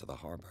entrance to the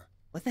harbor.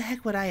 What the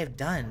heck would I have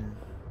done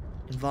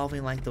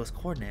involving, like, those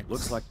coordinates?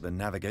 Looks like the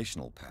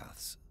navigational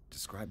paths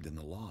described in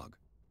the log.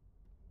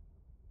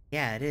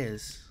 Yeah, it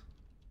is.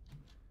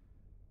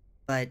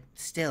 But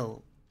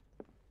still,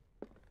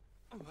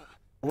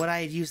 what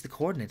I had used the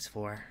coordinates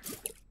for.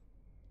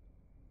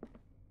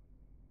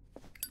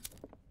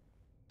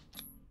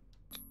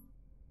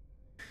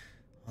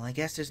 Well, I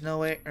guess there's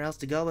nowhere else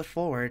to go but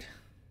forward.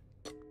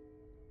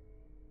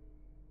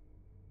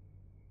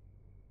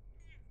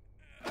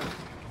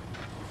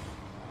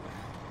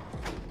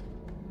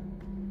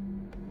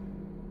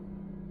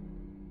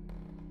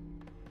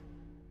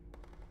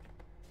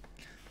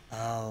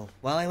 Oh,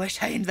 well, I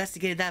wish I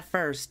investigated that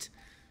first.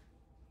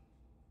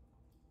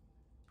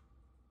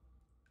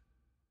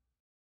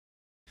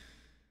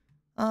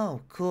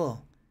 Oh,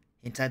 cool.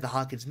 Inside the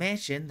Hawkins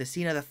mansion, the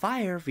scene of the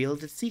fire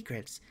revealed its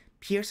secrets.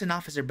 Pierce and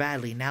Officer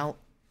Bradley, now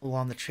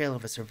on the trail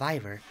of a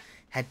survivor,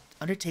 had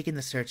undertaken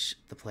the search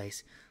of the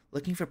place,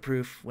 looking for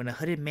proof when a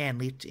hooded man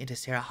leaped into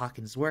Sarah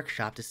Hawkins'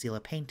 workshop to steal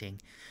a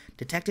painting.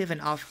 Detective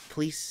and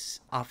police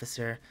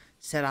officer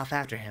set off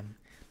after him.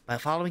 By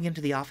following him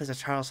to the office of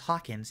Charles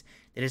Hawkins,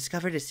 they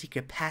discovered a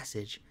secret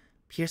passage.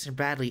 Pierce and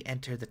Bradley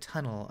entered the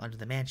tunnel under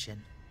the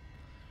mansion.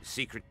 The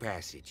secret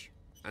passage,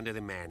 under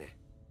the manor.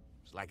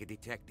 It's like a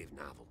detective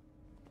novel.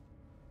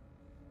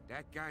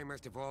 That guy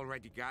must have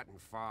already gotten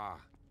far.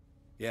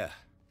 Yeah,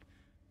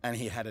 and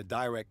he had a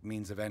direct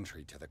means of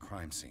entry to the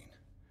crime scene.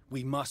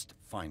 We must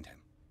find him.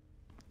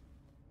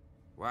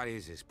 What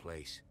is this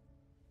place?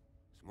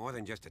 It's more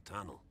than just a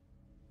tunnel.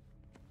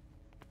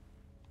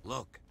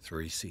 Look.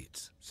 3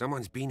 seats.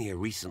 Someone's been here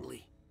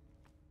recently.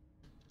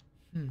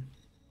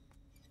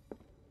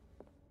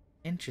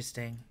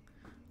 Interesting.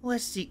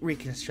 Let's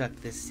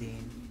reconstruct this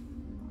scene.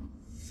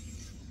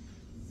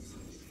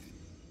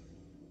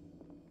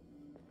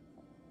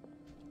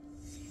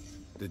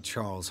 Did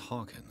Charles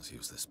Hawkins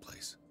use this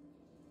place?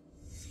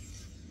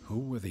 Who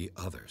were the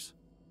others?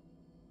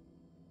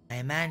 I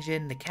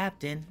imagine the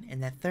captain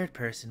and that third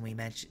person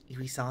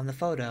we saw in the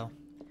photo.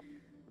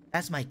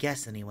 That's my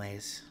guess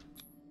anyways.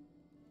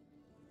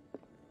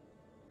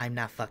 I'm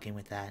not fucking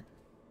with that.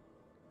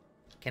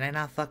 Can I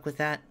not fuck with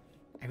that?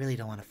 I really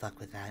don't want to fuck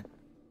with that.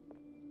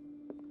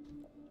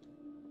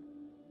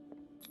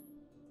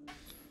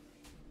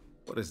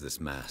 What is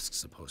this mask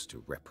supposed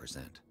to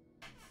represent?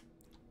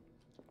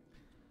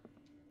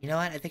 You know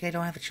what? I think I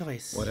don't have a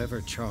choice.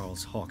 Whatever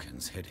Charles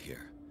Hawkins hid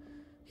here,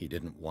 he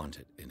didn't want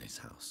it in his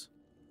house.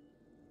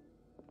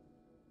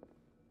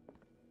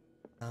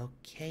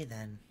 Okay,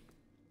 then.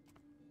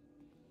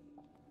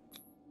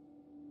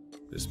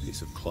 This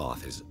piece of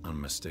cloth is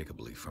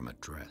unmistakably from a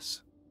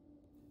dress.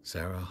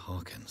 Sarah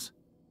Hawkins.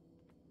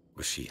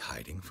 Was she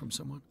hiding from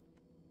someone?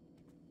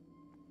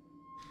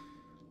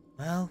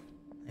 Well,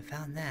 I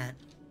found that.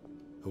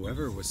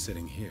 Whoever was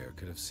sitting here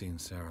could have seen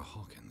Sarah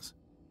Hawkins.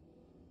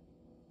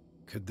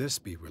 Could this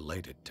be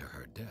related to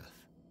her death?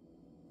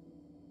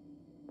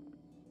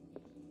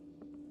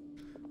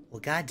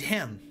 Well,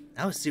 goddamn,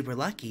 that was super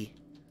lucky.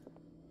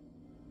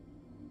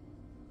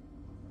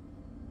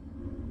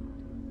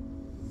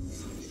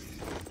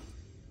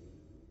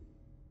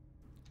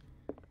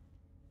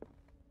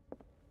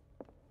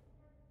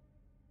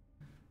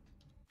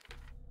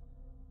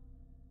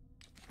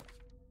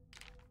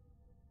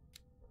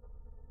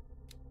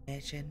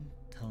 Mansion,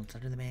 tunnels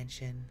under the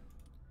mansion.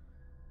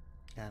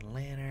 Got a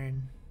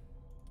lantern.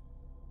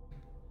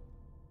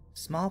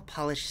 Small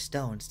polished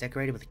stones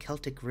decorated with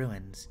Celtic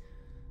ruins,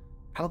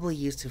 probably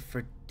used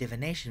for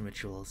divination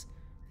rituals.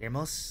 They're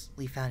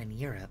mostly found in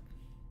Europe.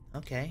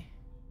 Okay.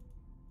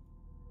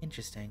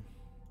 Interesting.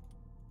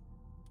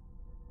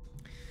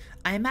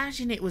 I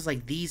imagine it was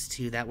like these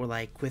two that were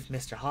like with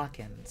Mr.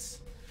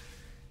 Hawkins.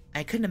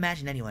 I couldn't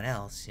imagine anyone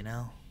else, you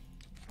know?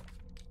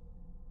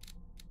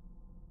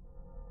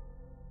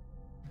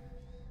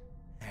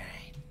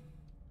 Alright.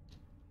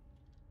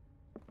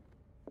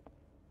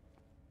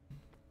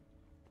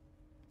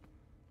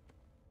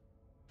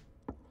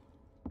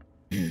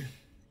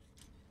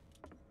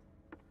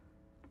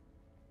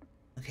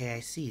 Okay,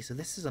 I see. So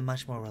this is a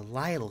much more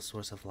reliable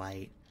source of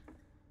light,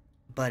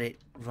 but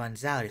it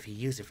runs out if you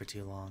use it for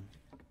too long.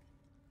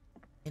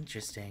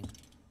 Interesting.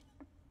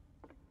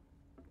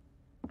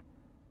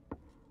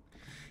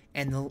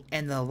 And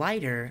the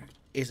lighter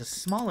is a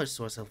smaller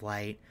source of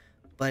light,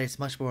 but it's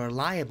much more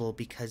reliable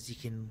because you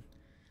can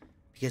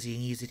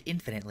use it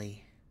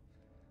infinitely.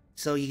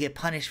 So you get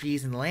punished for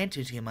using the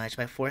lantern too much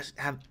by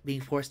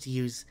being forced to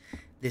use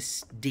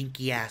this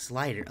dinky ass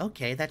lighter.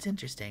 Okay, that's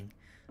interesting.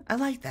 I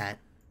like that.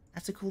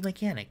 That's a cool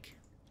mechanic.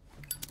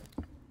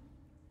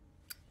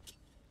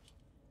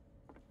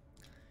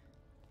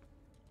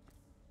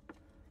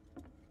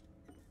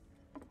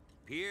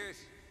 Pierce,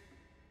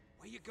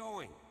 where you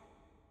going?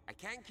 I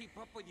can't keep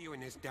up with you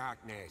in this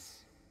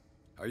darkness.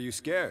 Are you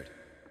scared?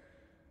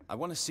 I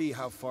want to see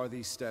how far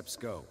these steps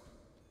go.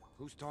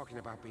 Who's talking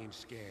about being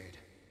scared?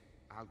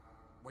 I'll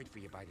wait for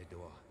you by the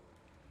door.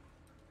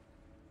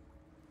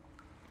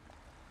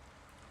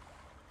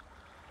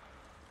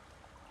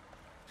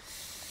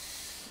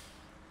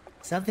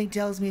 Something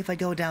tells me if I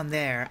go down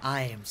there,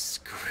 I am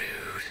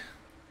screwed.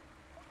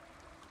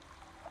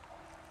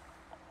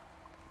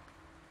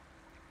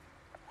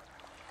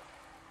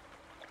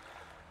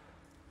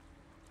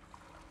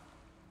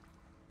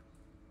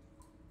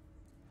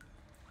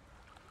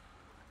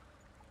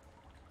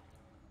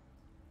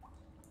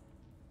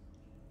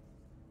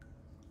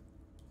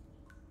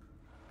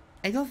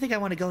 I don't think I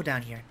want to go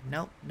down here.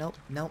 Nope, nope,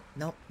 nope,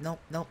 nope, nope,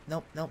 nope,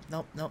 nope, nope,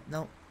 nope, nope,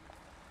 nope.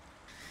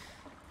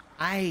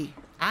 I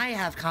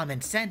have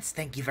common sense,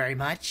 thank you very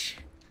much.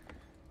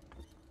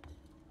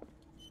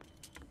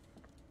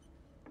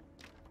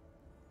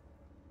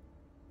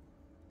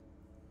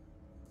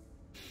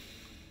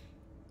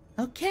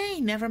 Okay,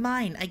 never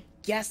mind. I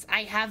guess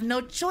I have no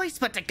choice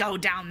but to go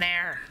down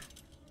there.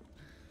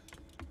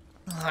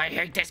 Oh, I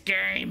hate this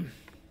game.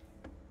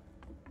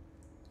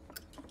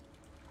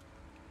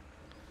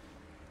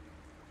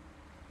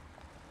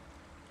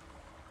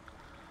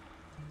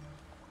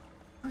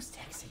 Who's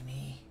texting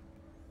me?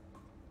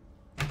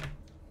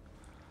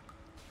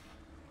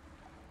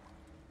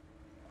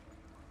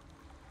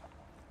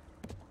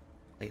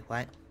 Wait,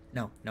 what?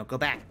 No, no, go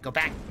back, go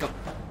back,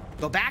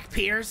 go back,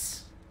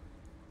 Pierce!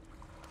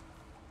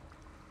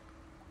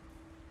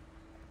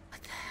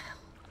 What the hell?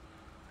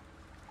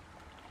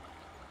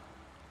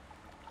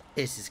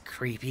 This is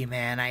creepy,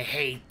 man. I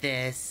hate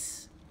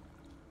this.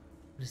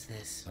 What is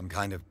this? Some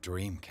kind of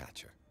dream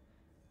catcher.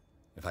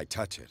 If I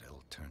touch it,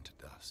 it'll turn to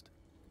dust.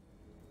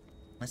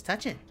 Let's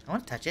touch it. I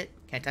want to touch it.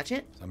 Can I touch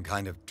it? Some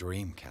kind of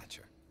dream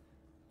catcher.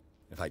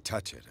 If I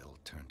touch it, it'll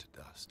turn to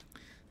dust.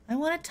 I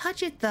want to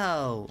touch it,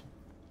 though.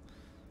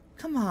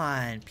 Come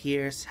on,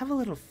 Pierce. Have a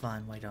little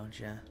fun, why don't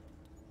you?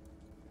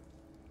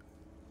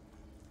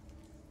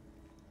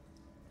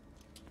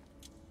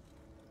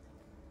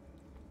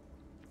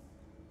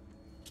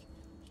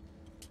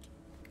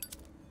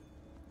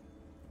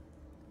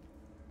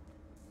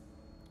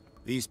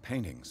 These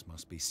paintings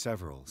must be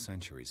several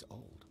centuries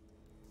old.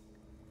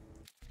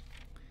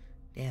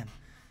 Damn.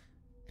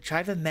 A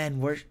tribe of men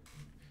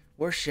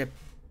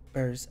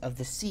worshippers of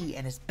the sea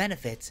and its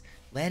benefits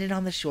landed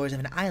on the shores of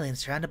an island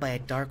surrounded by a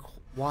dark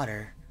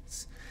water.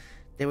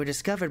 They were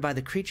discovered by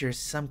the creatures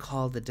some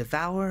called the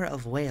Devourer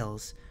of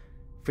Whales.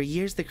 For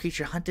years the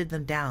creature hunted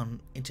them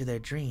down into their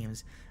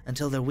dreams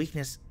until their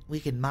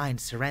weakened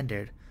minds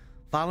surrendered.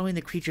 Following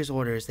the creature's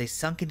orders, they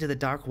sunk into the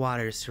dark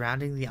waters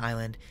surrounding the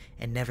island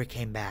and never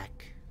came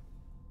back.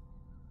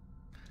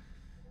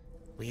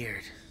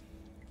 Weird.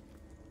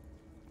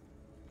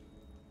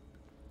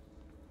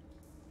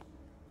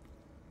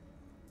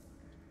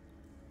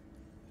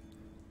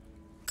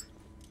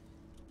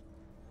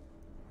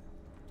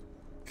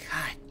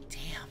 God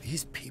damn.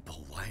 These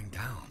people lying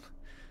down.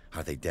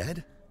 Are they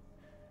dead?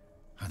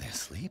 Are they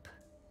asleep?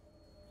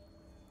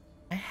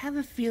 I have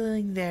a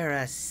feeling they're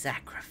a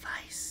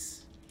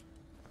sacrifice.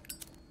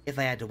 If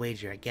I had to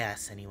wager a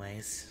guess,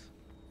 anyways.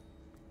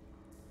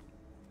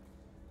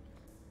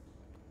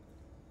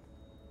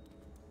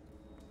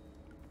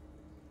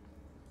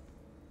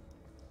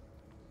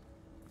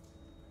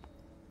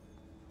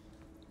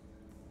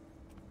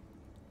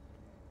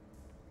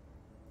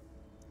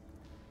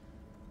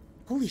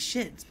 Holy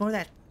shit, it's more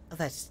of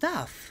that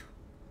stuff.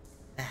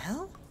 The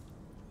hell?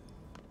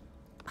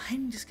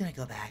 I'm just gonna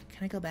go back.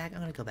 Can I go back? I'm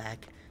gonna go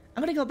back.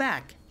 I'm gonna go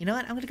back. You know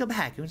what? I'm gonna go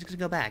back. I'm just gonna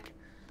go back.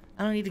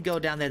 I don't need to go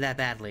down there that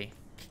badly.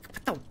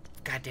 Put the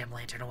goddamn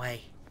lantern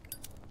away.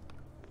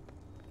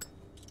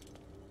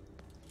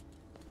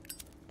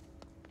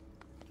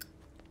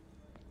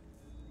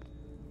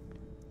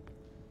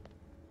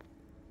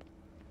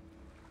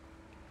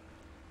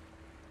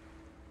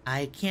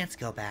 I can't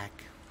go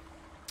back.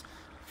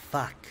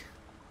 Fuck.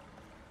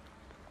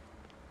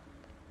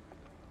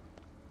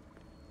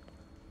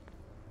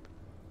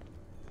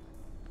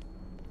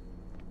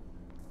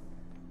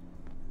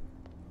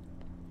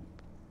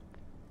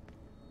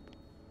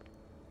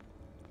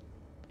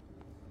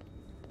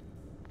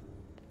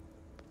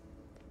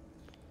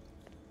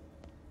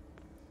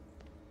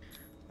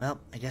 Well,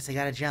 I guess I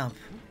gotta jump.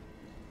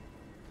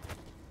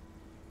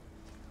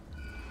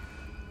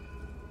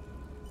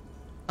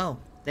 Oh,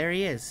 there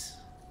he is.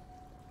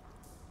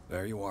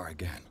 There you are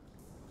again.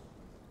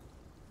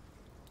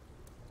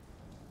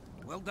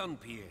 Well done,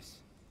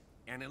 Pierce.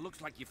 And it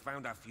looks like you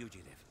found our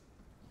fugitive.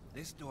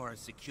 This door is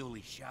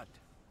securely shut.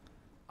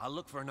 I'll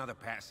look for another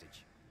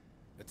passage.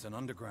 It's an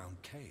underground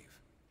cave.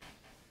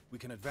 We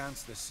can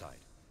advance this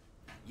side.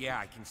 Yeah,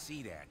 I can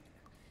see that.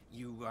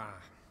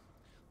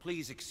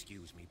 Please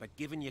excuse me, but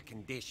given your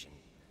condition,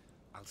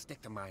 I'll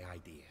stick to my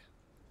idea.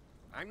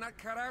 I'm not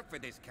cut out for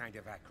this kind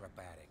of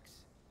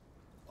acrobatics.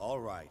 All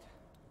right.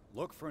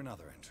 Look for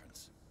another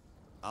entrance.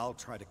 I'll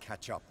try to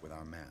catch up with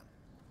our man.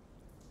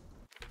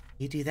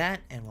 You do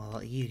that, and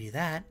while you do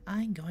that,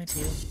 I'm going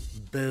to...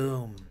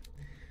 Boom.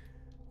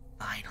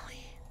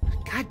 Finally.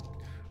 God,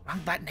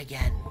 wrong button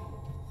again.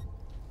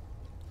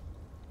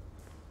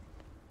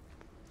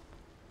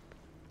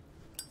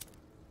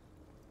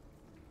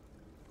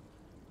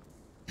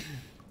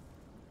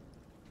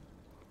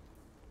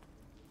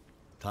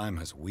 Time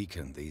has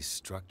weakened these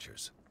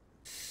structures.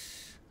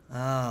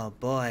 Oh,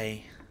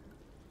 boy.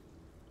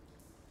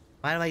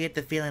 Why do I get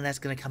the feeling that's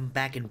gonna come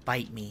back and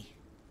bite me?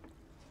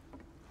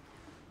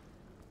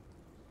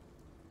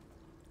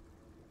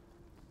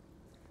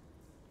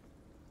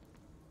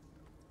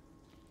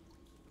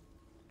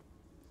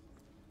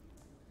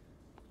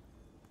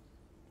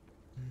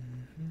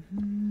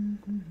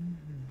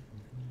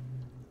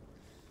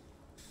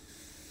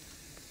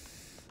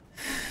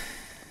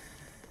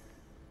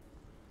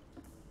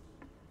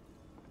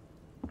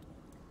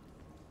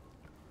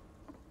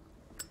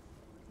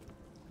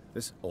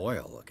 This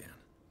oil again.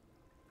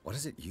 What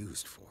is it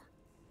used for?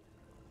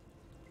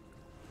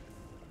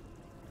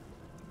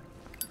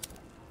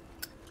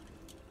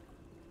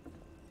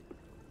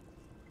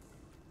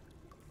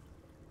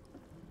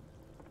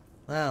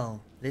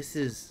 Well, this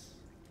is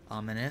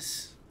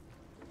ominous.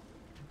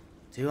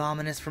 Too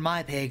ominous for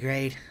my pay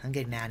grade. I'm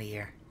getting out of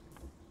here.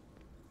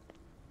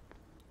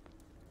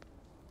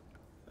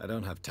 I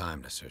don't have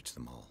time to search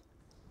them all.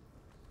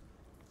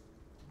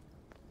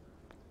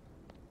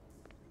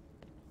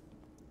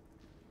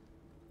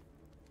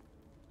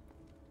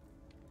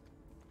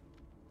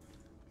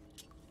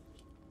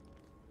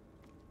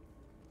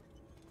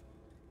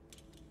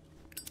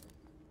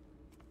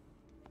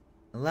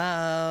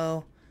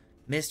 Hello?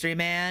 Mystery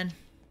man?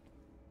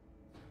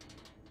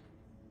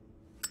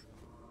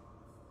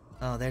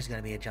 Oh, there's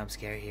gonna be a jump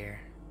scare here.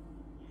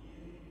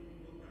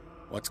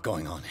 What's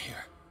going on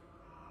here?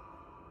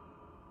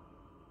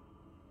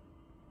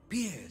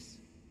 Pierce!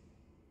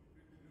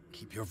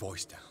 Keep your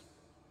voice down.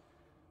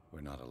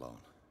 We're not alone.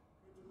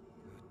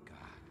 Good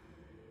God.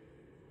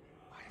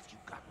 What have you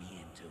got me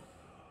into?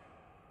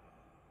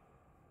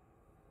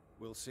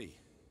 We'll see.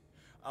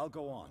 I'll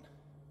go on.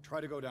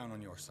 Try to go down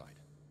on your side.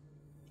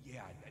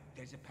 Yeah,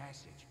 there's a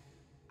passage.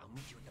 I'll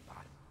meet you at the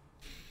bottom.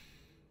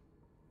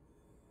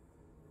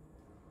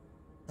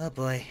 Oh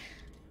boy.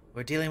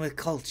 We're dealing with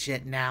cult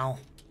shit now.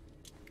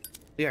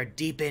 We are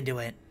deep into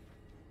it.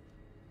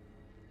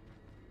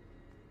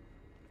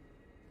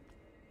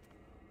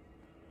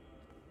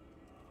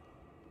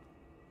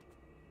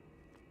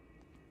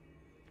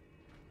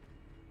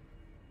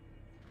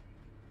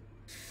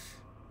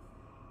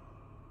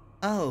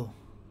 Oh.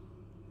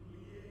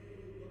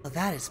 Well,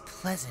 that is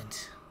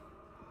pleasant.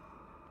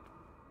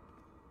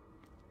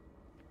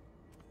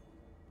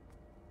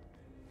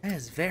 That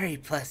is very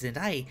pleasant.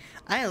 I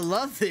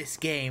love this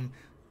game.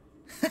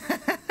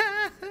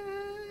 I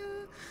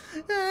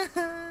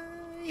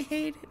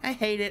hate it. I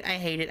hate it. I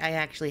hate it. I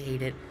actually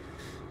hate it.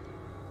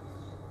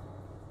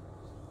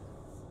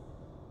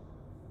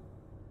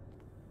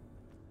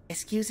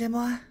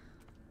 Excusez-moi?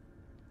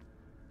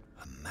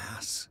 A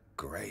mass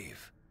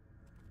grave.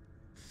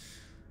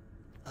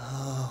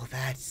 Oh,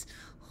 that's...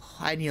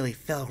 I nearly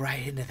fell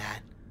right into that.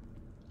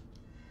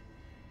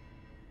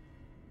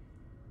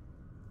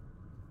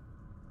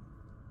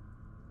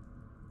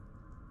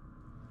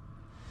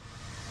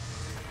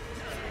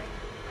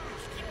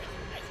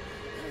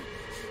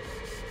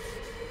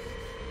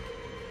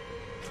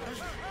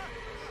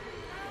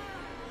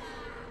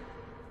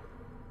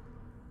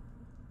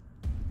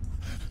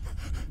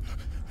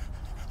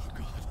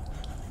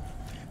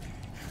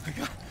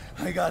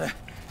 I I gotta...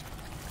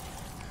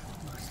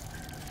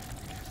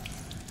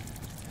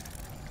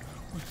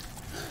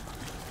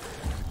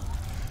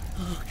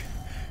 Oh,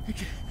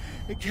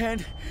 I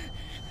can't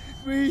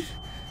breathe.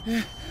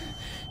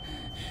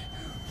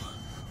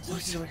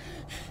 What's happening?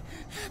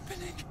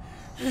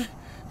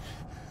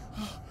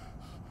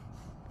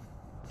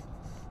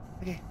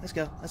 Okay, let's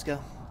go. Let's go.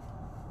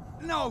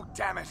 No,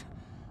 damn it!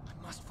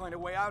 I must find a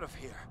way out of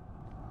here.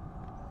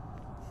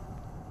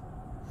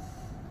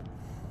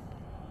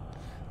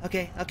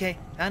 Okay.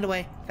 Found a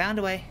way. Found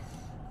a way.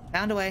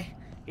 Found a way.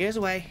 Here's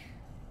a way.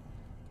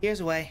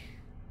 Here's a way.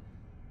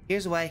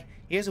 Here's a way.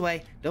 Here's a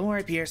way. Don't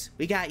worry, Pierce.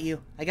 We got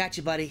you. I got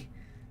you, buddy.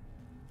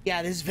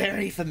 Yeah, this is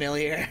very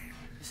familiar.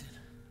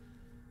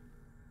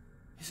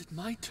 Is it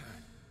my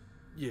turn?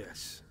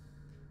 Yes.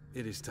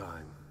 It is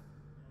time.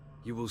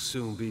 You will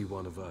soon be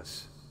one of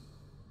us.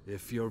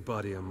 If your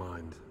body and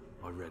mind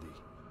are ready.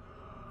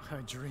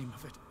 I dream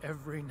of it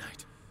every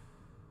night.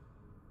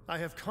 I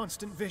have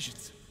constant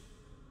visions.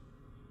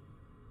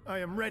 I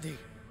am ready.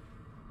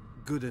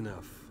 Good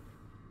enough.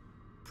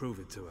 Prove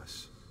it to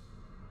us.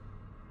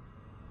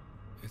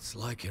 It's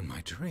like in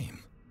my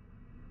dream.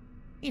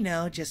 You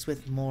know, just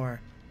with more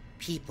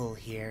people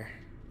here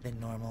than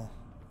normal.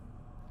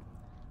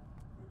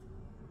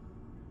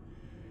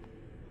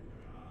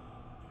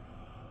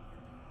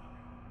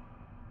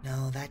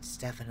 No, that's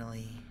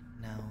definitely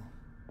no.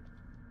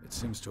 It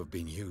seems to have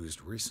been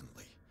used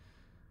recently.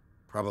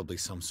 Probably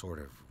some sort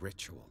of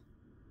ritual.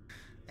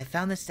 I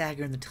found this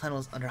dagger in the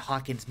tunnels under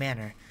Hawkins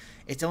Manor.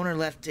 Its owner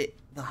left it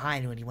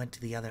behind when he went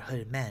to the other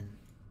hooded men.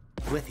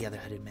 With the other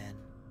hooded men.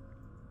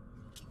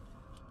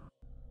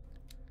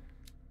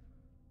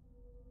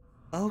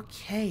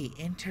 Okay,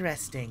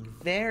 interesting.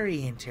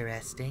 Very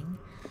interesting.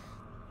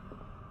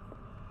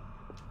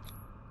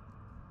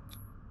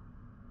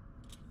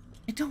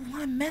 I don't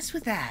want to mess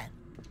with that.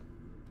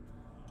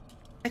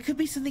 That could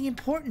be something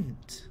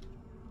important.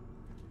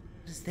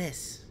 What is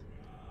this?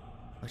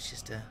 Oh, it's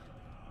just a...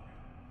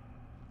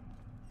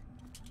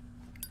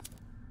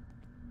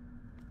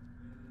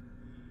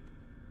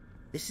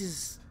 This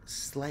is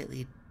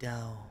slightly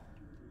dull.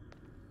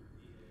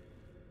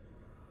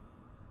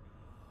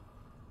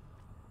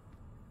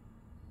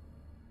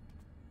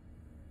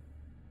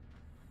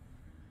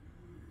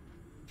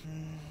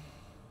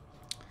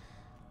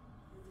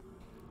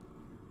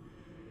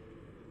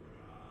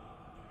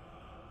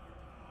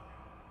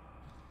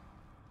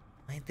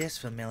 Ain't this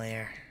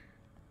familiar?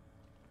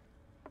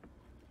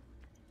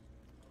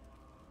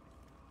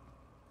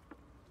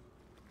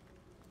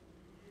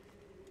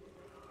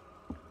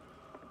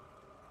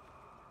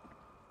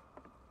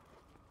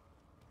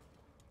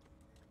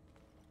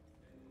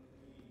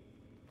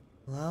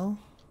 Hello?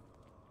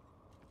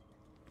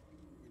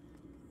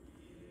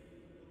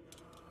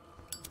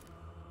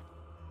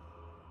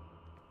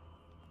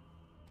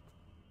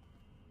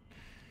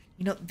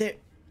 You know, it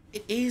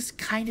is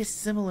kind of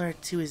similar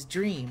to his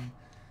dream.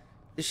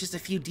 There's just a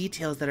few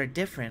details that are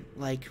different,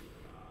 like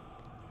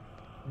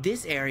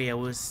this area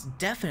was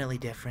definitely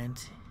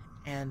different,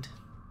 and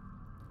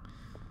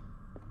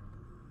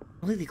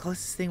only the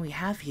closest thing we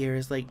have here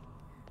is like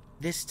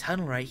this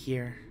tunnel right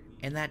here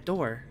and that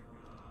door.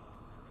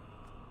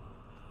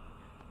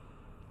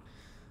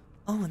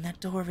 Oh, and that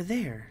door over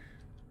there.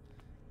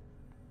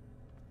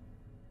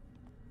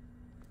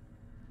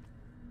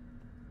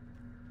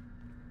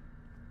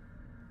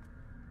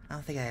 I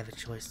don't think I have a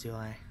choice, do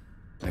I?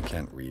 I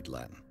can't read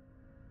Latin.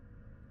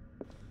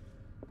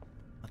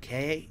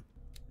 Okay,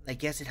 I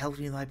guess it helped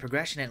me with my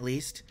progression at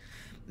least.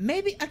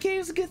 Maybe, okay, it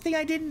was a good thing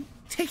I didn't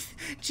take...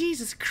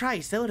 Jesus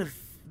Christ, that would have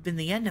been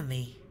the end of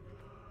me.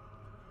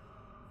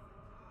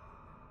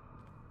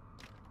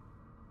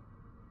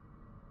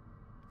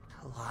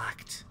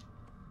 Locked.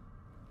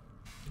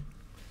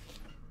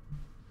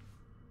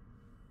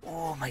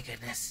 Oh my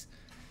goodness.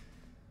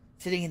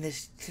 Sitting in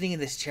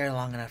this chair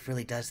long enough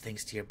really does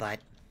things to your butt.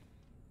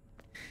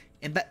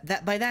 And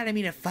by that I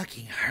mean it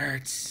fucking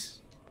hurts.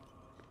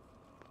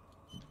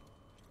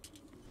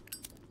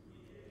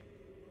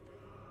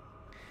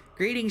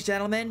 Greetings,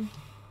 gentlemen.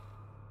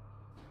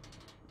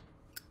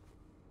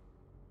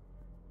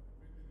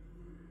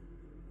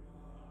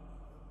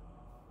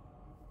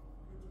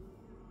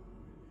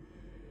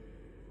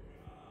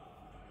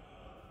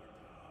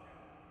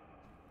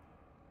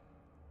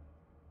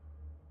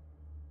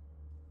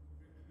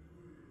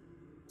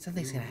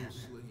 Something's gonna happen.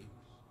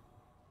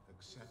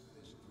 Accept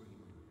this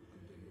dreamer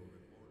under your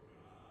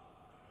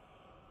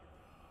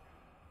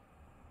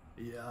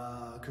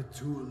Ya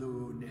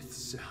Cthulhu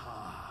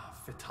Nithsiha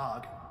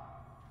Fitagan.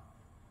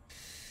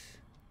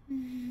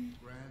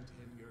 Grant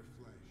him your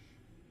flesh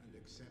and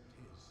accept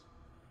his,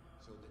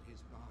 so that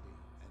his body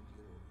and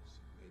yours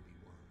may be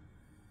one.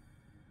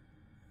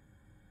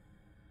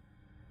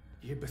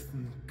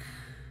 Yibithink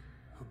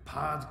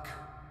Hupadk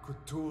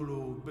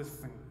Cthulhu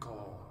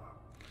Bithinkor.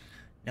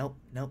 Nope.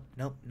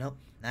 Not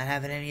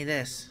having any of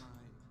this.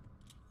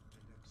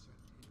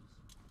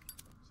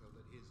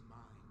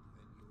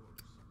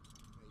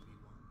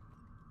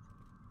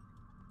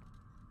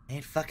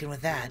 Ain't fucking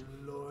with that.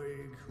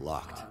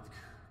 Locked.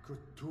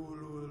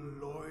 Cthulhu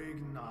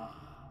Loigna.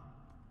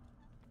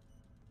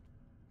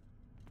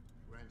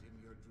 Grant him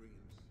your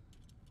dreams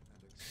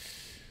and accept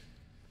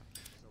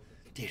him so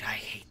that Dude, I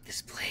hate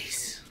this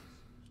place.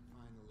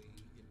 finally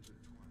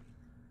intertwine.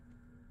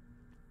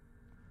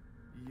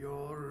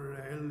 Yor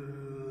El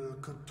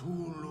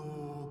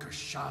Cthulhu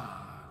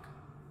Kashag.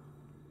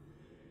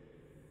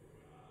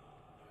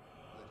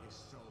 Let his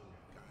soul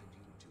guide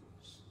you to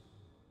us,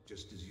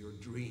 just as your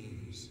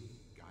dreams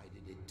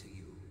guided it to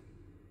you.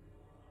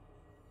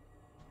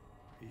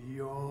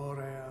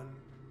 Yor El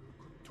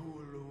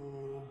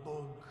Cthulhu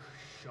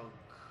Bogshug.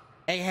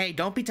 Hey,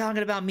 don't be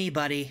talking about me,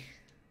 buddy.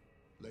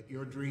 Let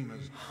your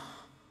dreamers...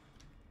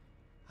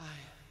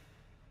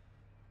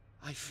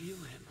 I feel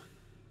him.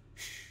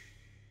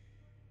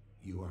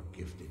 You are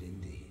gifted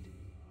indeed.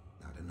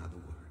 Not another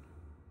word.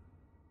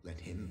 Let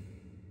him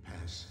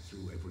pass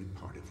through every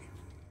part of you.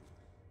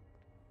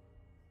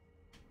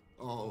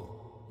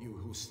 All you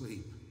who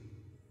sleep,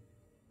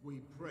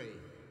 we pray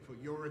for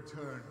your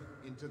return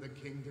into the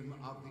kingdom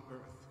of the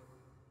earth.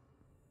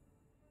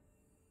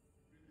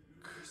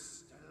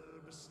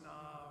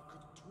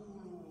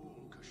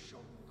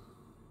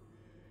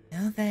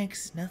 No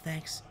thanks, no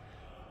thanks.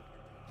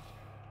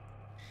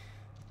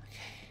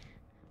 Okay.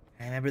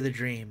 I remember the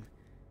dream.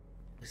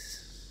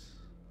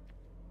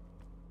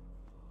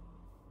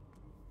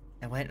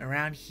 I went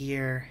around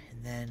here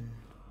and then...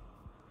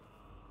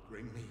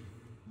 Bring me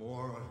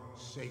more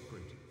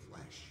sacred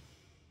flesh.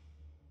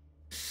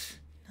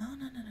 No,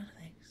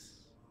 thanks.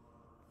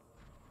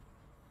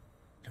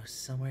 It was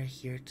somewhere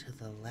here to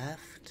the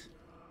left.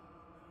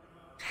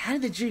 How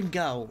did the dream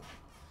go?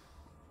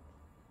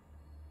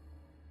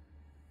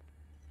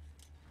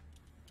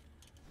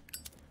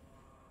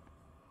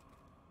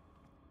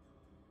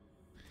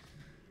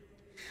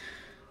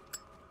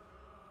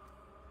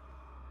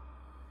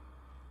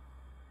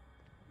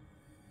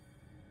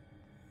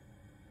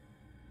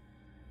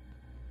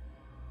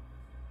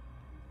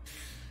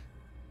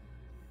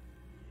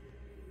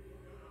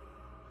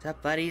 What's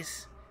up,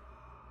 buddies?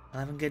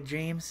 Having good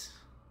dreams?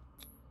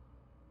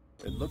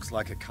 It looks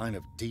like a kind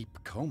of deep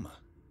coma.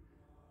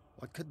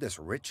 What could this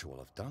ritual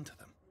have done to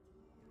them?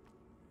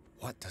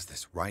 What does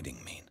this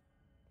writing mean?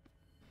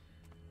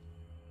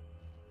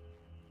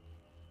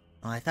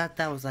 Oh, I thought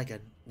that was like a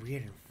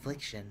weird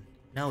infliction.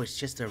 No, it's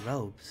just their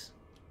robes.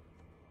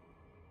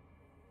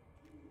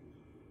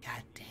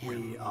 God damn.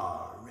 We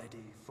are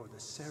ready for the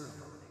ceremony.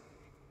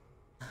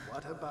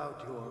 What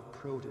about your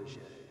protege?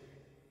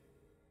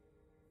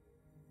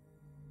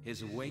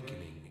 His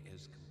awakening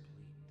is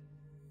complete.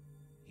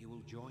 He will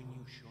join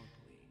you shortly.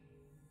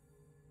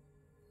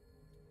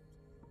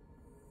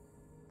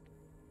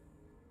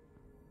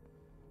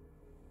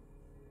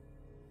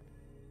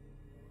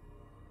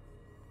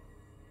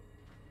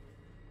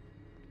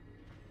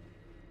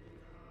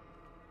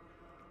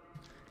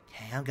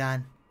 Okay, I'm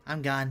gone.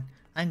 I'm gone.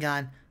 I'm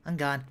gone. I'm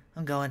gone.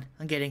 I'm going.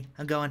 I'm getting.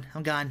 I'm going.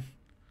 I'm gone.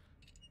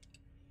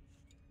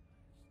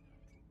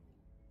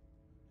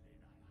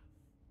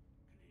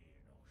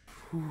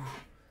 Whew.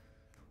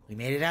 We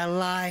made it out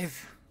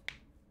alive.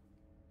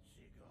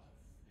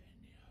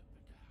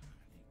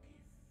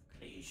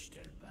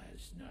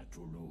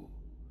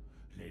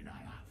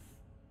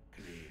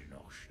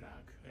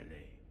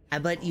 I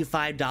bet you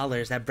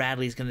 $5 that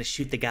Bradley's gonna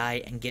shoot the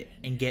guy and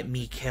get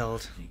me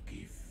killed.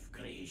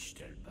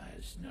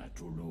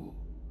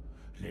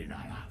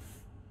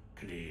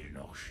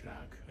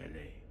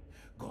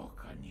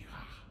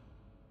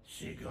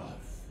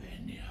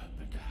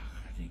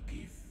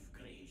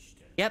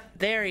 Yep,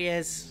 there he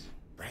is.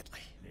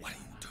 Bradley, what are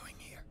you doing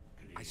here?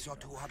 I saw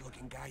two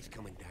odd-looking guys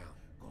coming down.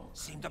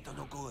 Seemed up to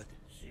no good.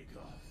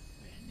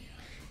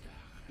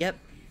 Yep.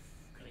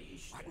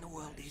 What in the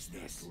world is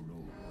this?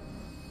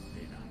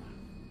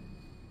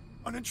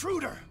 An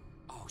intruder!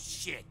 Oh,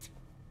 shit.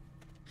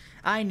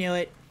 I knew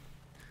it.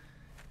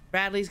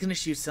 Bradley's gonna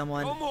shoot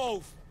someone. Don't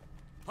move!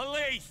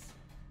 Police!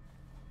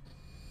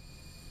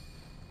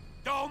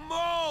 Don't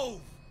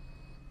move!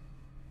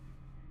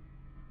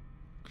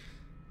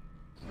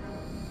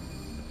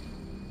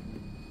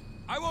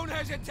 I won't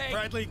hesitate.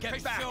 Bradley,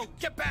 get back! Shoot.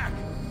 Get back!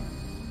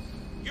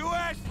 You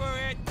asked for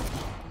it!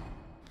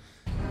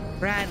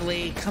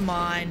 Bradley, come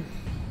on.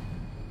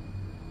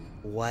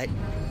 What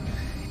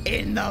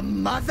in the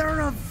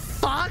mother of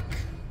fuck?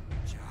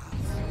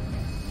 Charles,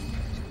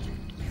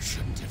 you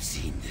shouldn't have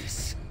seen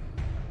this.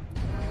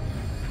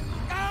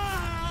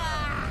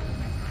 Ah!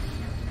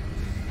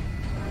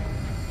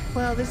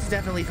 Well, this is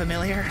definitely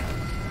familiar.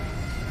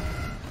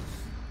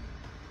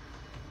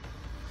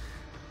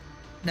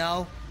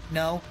 No,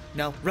 no,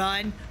 no.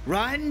 Run!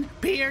 Run!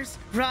 Pierce!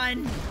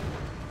 Run!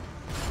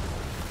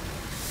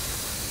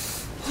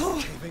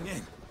 Caving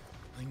in.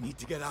 I need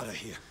to get out of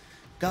here.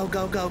 Go,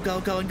 go, go, go,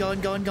 going, going,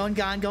 going, going,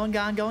 gone, going,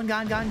 gone, going,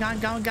 gone, gone, gone,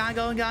 gone, gone,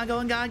 going, gone,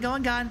 going, gone,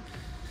 going, gone.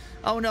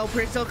 Oh no,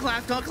 Pierce, don't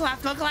collapse, don't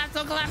collapse, don't collapse,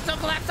 don't collapse, don't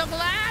collapse, don't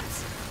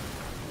collapse!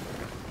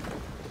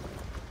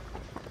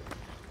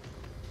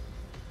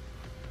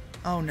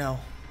 Oh no.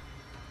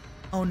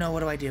 Oh no, what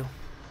do I do?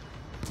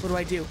 What do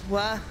I do?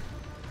 What?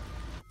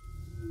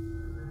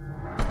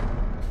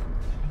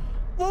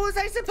 What was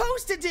I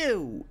supposed to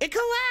do? It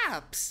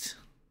collapsed.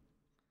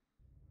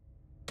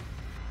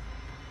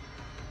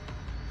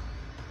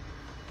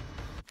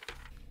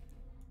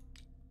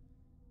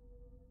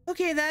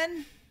 Okay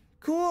then.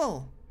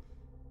 Cool.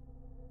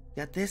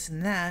 Got this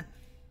and that.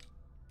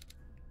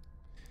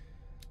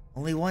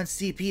 Only one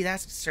CP,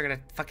 that's sure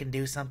gonna fucking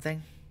do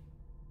something.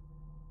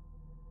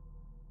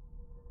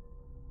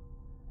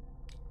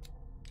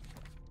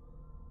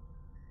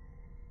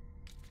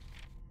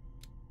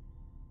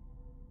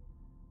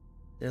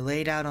 They're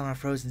laid out on a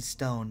frozen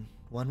stone.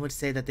 One would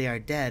say that they are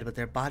dead, but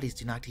their bodies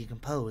do not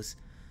decompose.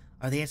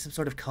 Are they in some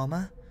sort of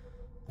coma?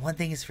 One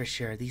thing is for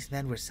sure, these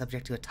men were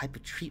subject to a type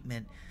of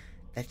treatment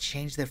that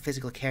changed their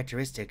physical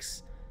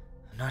characteristics.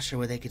 I'm not sure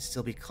whether they could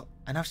still be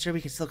I'm not sure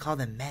we can still call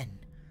them men.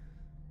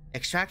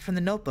 Extract from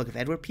the notebook of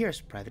Edward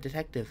Pierce, private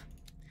detective.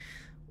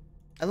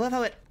 I love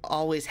how it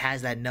always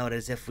has that note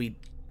as if we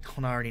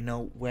don't already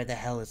know where the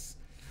hell is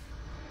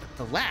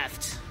the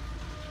left.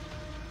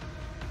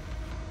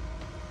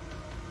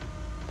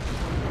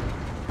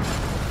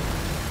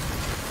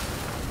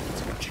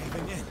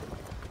 Caving in.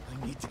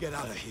 I need to get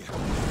out of here.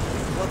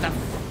 Well, the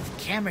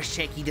camera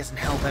shaky doesn't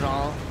help at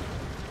all.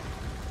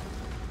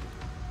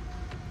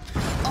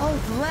 Oh,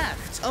 the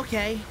left.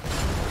 Okay.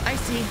 I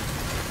see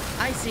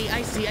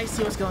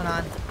what's going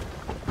on.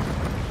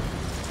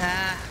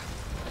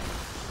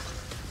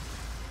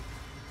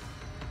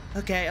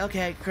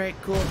 Okay, great,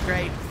 cool,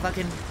 great.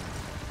 Fucking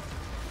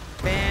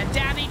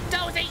Van-Dabby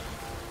Dozy!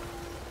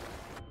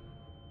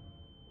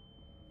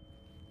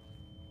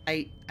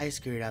 I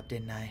screwed up,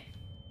 didn't I?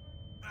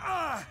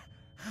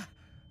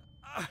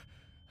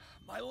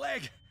 My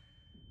leg.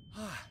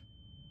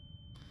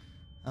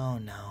 Oh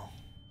no.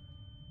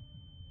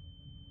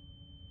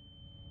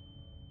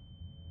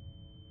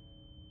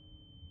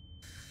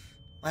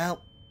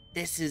 Well,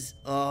 this is...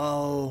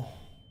 you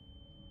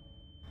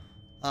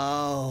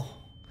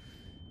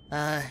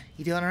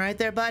doing alright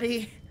there,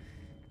 buddy?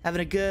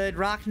 Having a good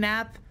rock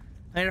nap?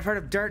 I mean, I've heard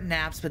of dirt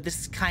naps, but this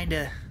is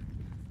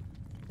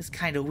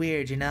kinda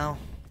weird, you know?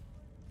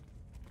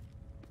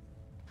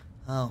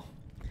 Oh.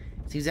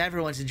 Seems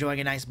everyone's enjoying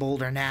a nice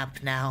boulder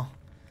nap now.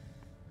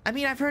 I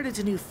mean, I've heard it's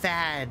a new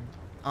fad,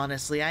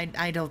 honestly.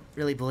 I don't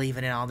really believe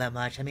in it all that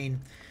much. I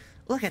mean,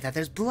 look at that.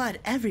 There's blood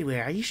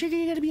everywhere. Are you sure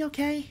you're gonna be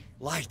okay?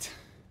 Light.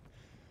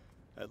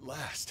 At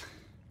last.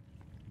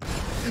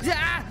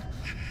 Ah!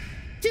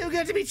 Too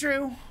good to be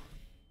true.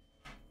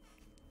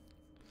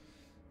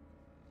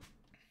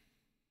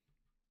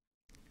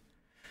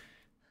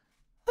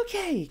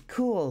 Okay,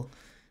 cool.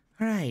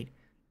 Alright.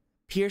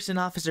 Pierce and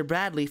Officer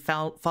Bradley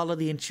follow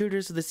the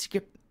intruders to the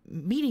secret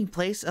meeting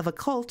place of a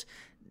cult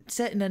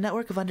set in a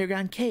network of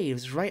underground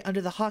caves right under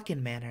the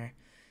Hawkins Manor.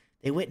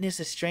 They witness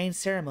a strange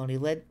ceremony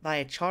led by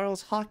a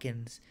Charles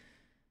Hawkins,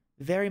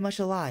 very much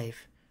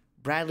alive.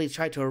 Bradley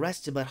tried to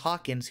arrest him, but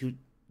Hawkins, whose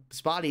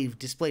body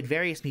displayed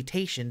various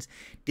mutations,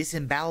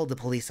 disemboweled the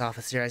police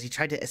officer as he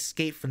tried to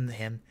escape from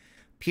him.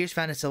 Pierce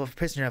found himself a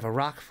prisoner of a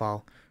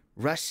rockfall,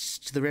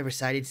 rushed to the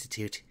Riverside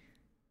Institute.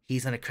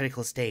 He's in a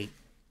critical state.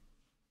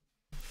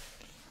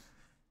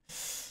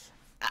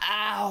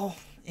 Ow!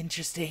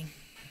 Interesting.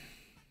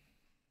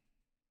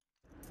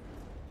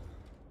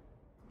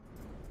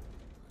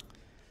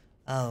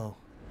 Oh,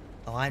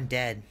 I'm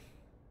dead.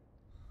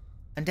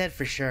 I'm dead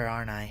for sure,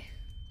 aren't I?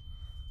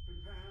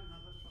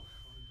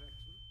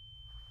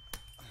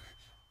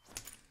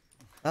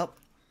 Oh,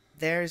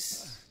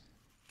 there's...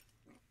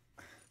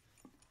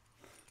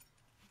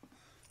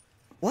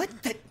 What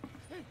the...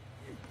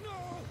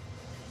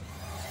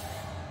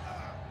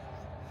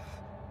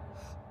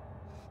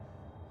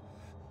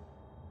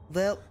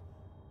 Well,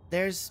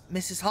 there's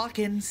Mrs.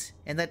 Hawkins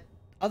and that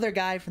other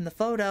guy from the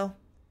photo.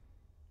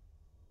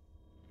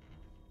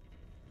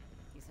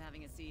 He's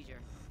having a seizure.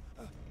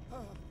 He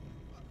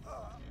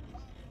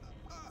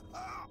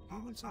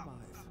will survive.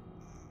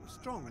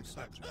 Strong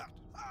subject.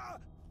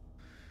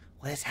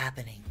 What is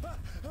happening?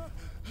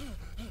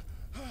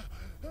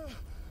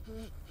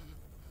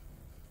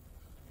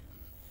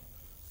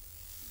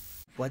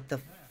 What the...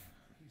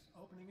 He's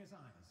opening his eyes.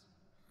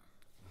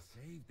 You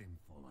saved him,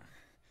 Fuller.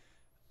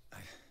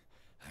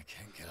 I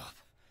can't get up.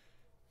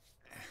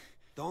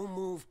 Don't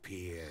move,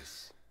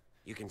 Pierce.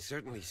 You can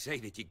certainly say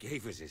that you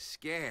gave us a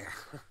scare.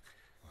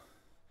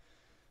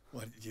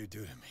 What did you do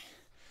to me?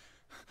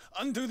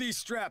 Undo these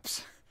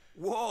straps!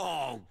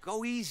 Whoa!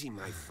 Go easy,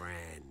 my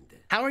friend.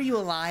 How are you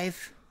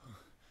alive?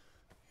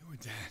 You were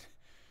dead.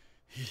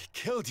 He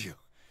killed you.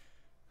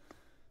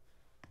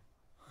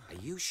 Are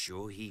you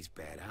sure he's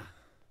better?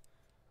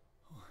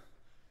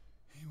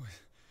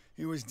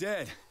 He was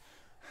dead.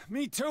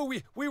 Me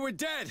too, we were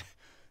dead!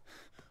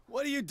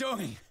 What are you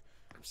doing?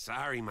 I'm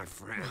sorry, my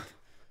friend.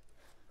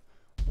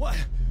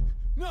 What?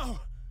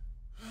 No!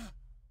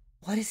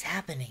 What is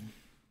happening?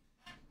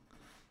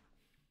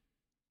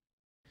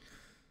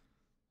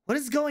 What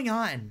is going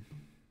on?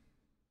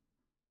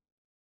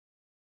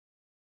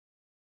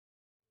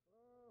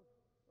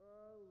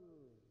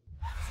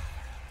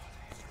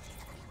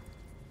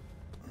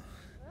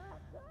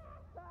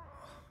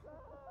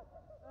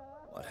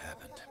 What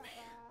happened to me?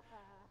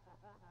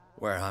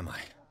 Where am I?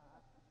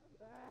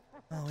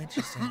 Oh,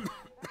 interesting.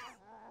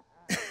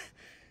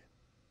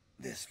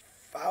 This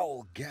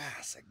foul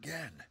gas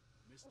again.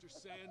 Mr.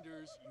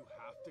 Sanders, you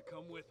have to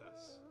come with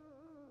us.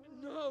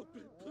 No,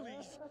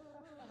 please.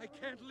 I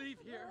can't leave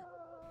here.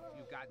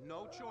 You've got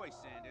no choice,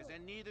 Sanders,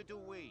 and neither do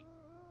we.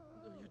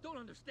 You don't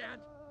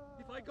understand.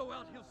 If I go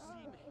out, he'll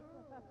see me.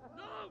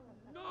 No!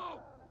 No!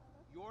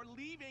 You're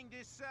leaving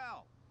this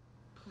cell.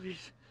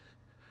 Please.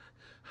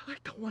 I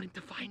don't want him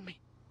to find me.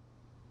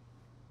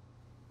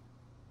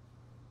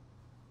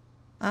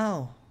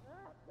 Oh.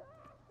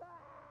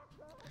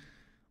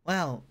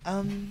 Well,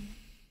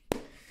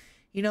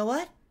 you know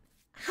what?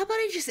 How about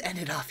I just end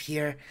it off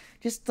here?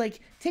 Just, like,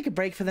 take a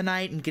break for the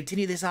night and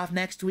continue this off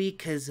next week,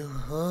 because,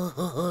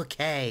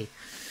 okay.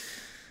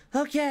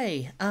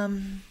 Okay,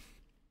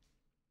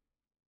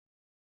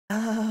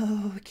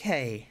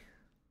 okay.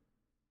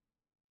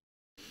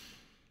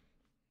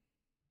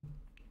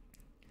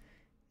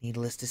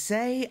 Needless to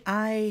say,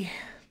 I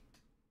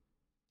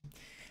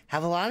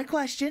have a lot of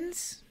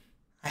questions.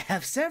 I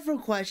have several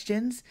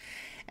questions,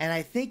 and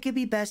I think it'd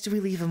be best if we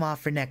leave them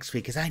off for next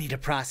week, because I need to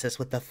process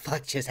what the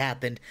fuck just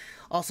happened.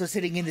 Also,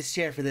 sitting in this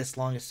chair for this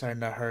long is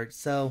starting to hurt,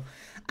 so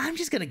I'm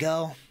just gonna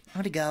go.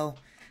 I'm gonna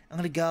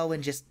go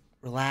and just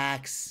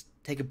relax,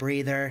 take a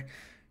breather,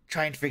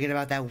 try and forget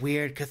about that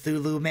weird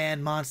Cthulhu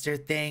man monster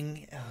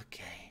thing.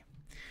 Okay.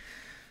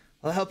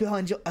 Well, I hope you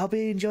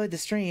enjoyed the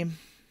stream,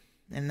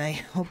 and I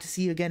hope to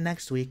see you again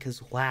next week,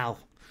 because wow.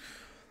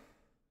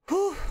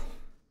 Whew.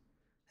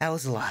 That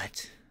was a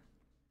lot.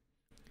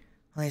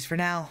 At least for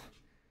now.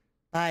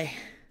 Bye.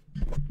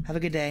 Have a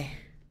good day.